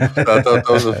a dub. that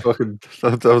was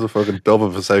a fucking dub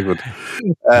of a segment.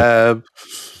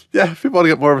 If you want to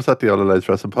get more of us at the All Allied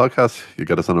Wrestling Podcast, you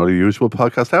get us on all your usual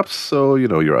podcast apps. So,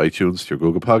 your iTunes, your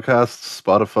Google Podcasts,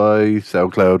 Spotify,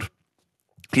 SoundCloud.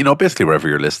 Basically wherever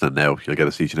you're listening now, you'll get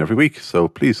us each and every week. So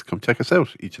please come check us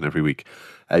out each and every week.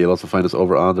 You'll also find us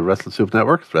over on the Wrestling Soup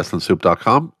Network,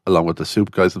 WrestlingSoup.com, along with the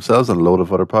Soup guys themselves and a load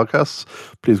of other podcasts.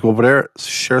 Please go over there,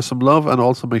 share some love, and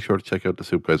also make sure to check out the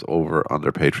Soup guys over on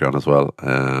their Patreon as well.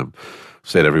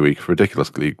 Say it every week,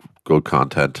 ridiculously good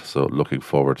content. So looking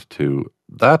forward to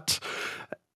that.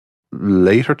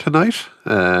 Later tonight,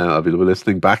 I'll be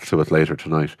listening back to it later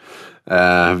tonight.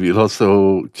 You'll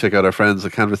also check out our friends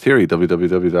at Canvas Theory,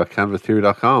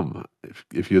 www.canvastheory.com.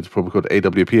 If you use the promo code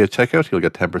AWP at checkout, you'll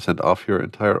get 10% off your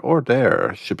entire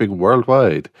order, shipping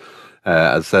worldwide.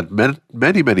 As said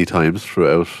many times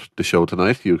throughout the show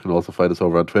tonight, you can also find us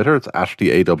over on Twitter. It's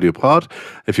 @the_AWPod.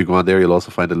 If you go on there, you'll also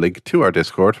find a link to our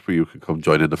Discord where you can come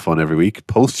join in the fun every week.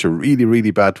 Post your really, really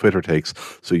bad Twitter takes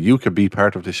so you can be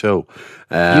part of the show.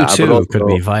 You too could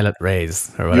be Violet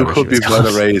Rays. Or you could be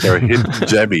Violet Rays or Hidden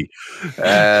Jemmy.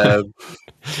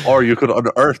 Or you could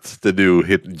unearth the new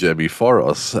Hidden Jemmy for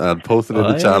us and post it in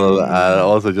the channel and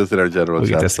also just in our general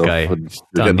chat stuff.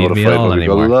 You'll get notified when we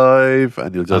go live,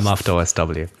 and you'll just... I'm off to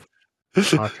OSW.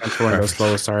 Transfer window's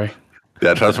closed, sorry.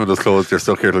 Yeah, transfer window's closed. You're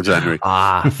stuck here till January.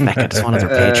 Feck, I just wanted their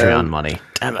Patreon money.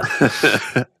 Damn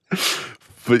it.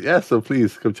 But yeah, so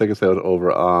please come check us out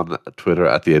over on Twitter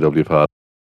at the AWPod.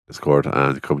 Discord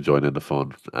and come join in the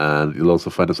fun. And you'll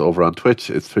also find us over on Twitch.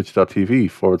 It's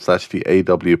twitch.tv/the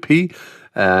AWP.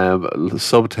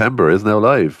 September is now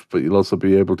live, but you'll also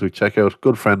be able to check out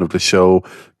good friend of the show,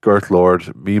 Gert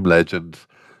Lord, meme legend,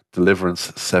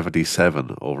 Deliverance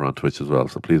 77 over on Twitch as well.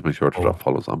 So please make sure to drop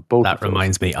follows on both. That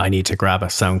reminds me, I need to grab a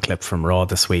sound clip from Raw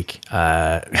this week.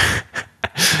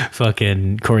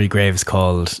 Fucking Corey Graves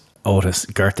called Otis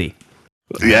Gertie.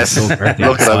 Yes, so look at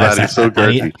that man, he's so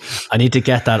girthy. I need to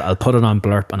get that. I'll put it on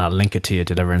Blurp and I'll link it to you,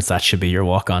 Deliverance. That should be your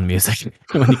walk-on music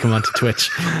when you come onto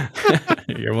Twitch.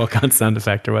 Your walk-on sound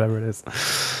effect or whatever it is.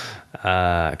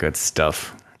 Good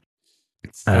stuff.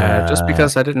 Just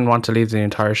because I didn't want to leave the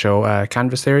entire show,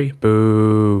 Canvas Theory,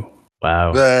 boo.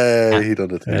 Wow. Hey, he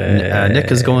done it. Nick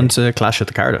is going to Clash at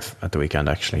the Cardiff at the weekend,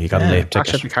 actually. He got a late ticket.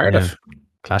 Clash at the Cardiff?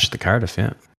 Clash at the Cardiff,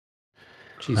 yeah.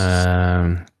 Jesus.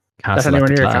 That's anywhere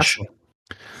near Castle?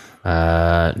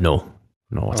 No,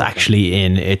 it's actually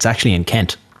in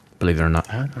Kent, believe it or not.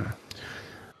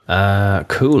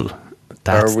 Cool.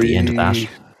 That's the end of that.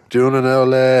 Doing an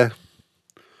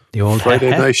old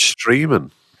Friday night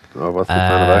streaming. Or what's the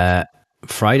plan of action?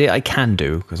 Friday I can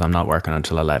do because I'm not working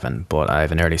until 11, but I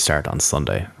have an early start on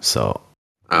Sunday, so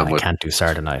I can't do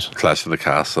Saturday night. Clash in the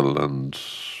Castle and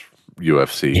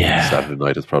UFC. Saturday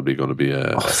night is probably going to be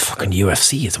fucking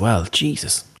UFC as well.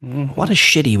 Jesus, what a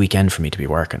shitty weekend for me to be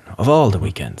working of all the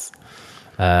weekends.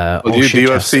 The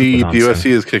UFC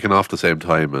is kicking off the same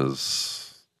time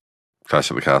as Clash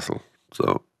in the Castle.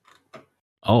 So,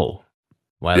 well,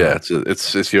 yeah, it's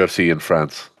UFC in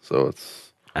France, so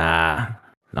it's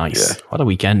nice. Yeah. What a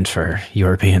weekend for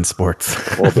European sports.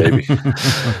 Oh baby.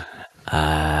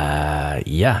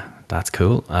 Yeah, that's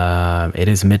cool. It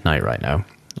is midnight right now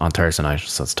on Thursday night,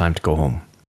 so it's time to go home.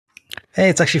 Hey,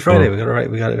 it's actually Friday. We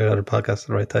got a podcast at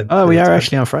the right time. Oh, we are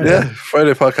actually on Friday. Yeah,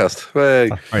 Friday podcast. Hey.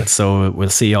 Right, so we'll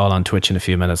see you all on Twitch in a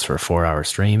few minutes for a 4-hour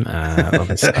stream.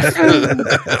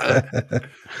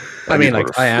 I mean,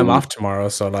 like, I am off tomorrow,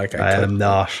 so like I am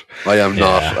not. I am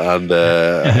not, and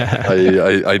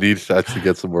I need to actually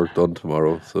get some work done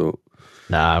tomorrow. So,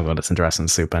 nah, I'm going to listen to Wrestling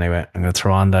Soup anyway. I'm going to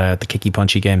throw on the kicky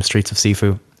punchy game, Streets of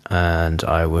Sifu, and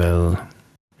I will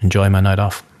enjoy my night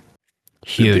off.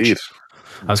 Huge. Indeed.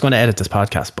 I was going to edit this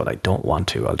podcast, but I don't want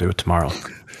to. I'll do it tomorrow.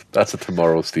 That's a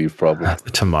tomorrow Steve problem. That's a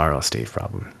tomorrow Steve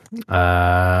problem.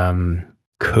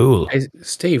 Cool. Hey,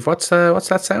 Steve, what's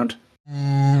that sound?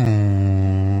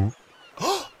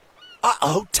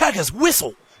 Uh-oh, Tiger's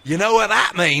whistle. You know what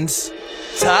that means?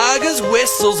 Tiger's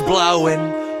whistle's blowing,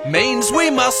 means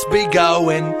we must be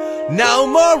going. No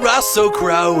more Russell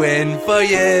Crowing for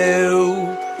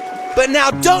you. But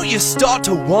now don't you start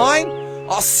to whine.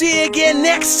 I'll see you again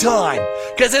next time,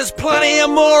 'cause there's plenty of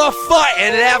more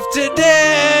fighting left to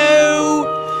do.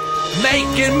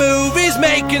 Making movies,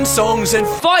 making songs, and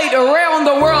fight around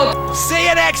the world. See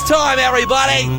you next time, everybody.